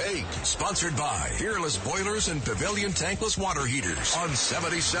Sid's Take, sponsored by Fearless Boilers and Pavilion Tankless Water Heaters on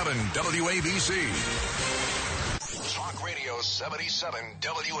 77 WABC. Talk Radio 77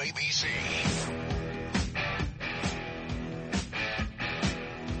 WABC.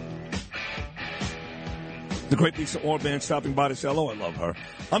 The great Lisa Orban stopping by to say hello. I love her.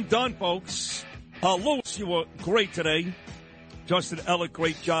 I'm done, folks. Louis, you were great today. Justin Ellick,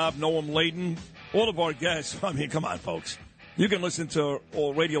 great job. Noam Layden, all of our guests. I mean, come on, folks. You can listen to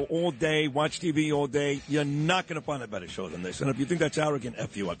radio all day, watch TV all day. You're not going to find a better show than this. And if you think that's arrogant,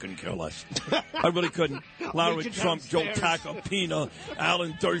 F you, I couldn't care less. I really couldn't. Larry Trump, Joe Tacopina,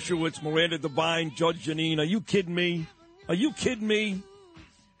 Alan Dershowitz, Miranda Devine, Judge Janine. Are you kidding me? Are you kidding me?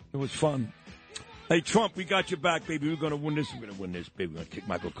 It was fun. Hey, Trump, we got your back, baby. We're going to win this. We're going to win this, baby. We're going to kick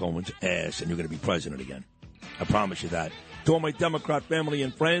Michael Cohen's ass, and you're going to be president again. I promise you that. To all my Democrat family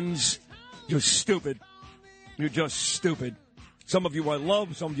and friends, You're stupid. You're just stupid. Some of you I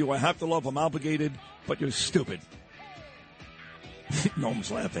love, some of you I have to love. I'm obligated, but you're stupid. No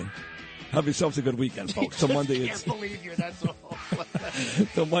one's laughing. Have yourselves a good weekend, folks. Till Monday, I can't believe you, that's all.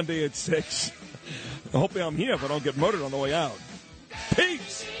 Till Monday at 6. Hopefully I'm here if I don't get murdered on the way out.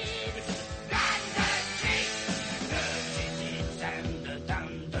 Peace!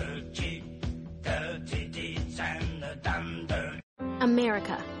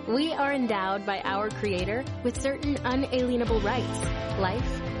 America. We are endowed by our Creator with certain unalienable rights: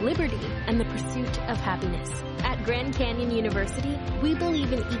 life, liberty, and the pursuit of happiness. At Grand Canyon University, we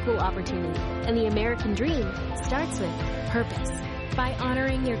believe in equal opportunity, and the American dream starts with purpose. By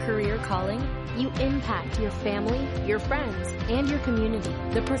honoring your career calling, you impact your family, your friends, and your community.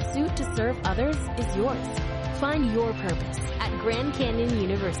 The pursuit to serve others is yours. Find your purpose at Grand Canyon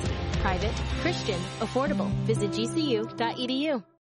University. Private, Christian, affordable. Visit gcu.edu.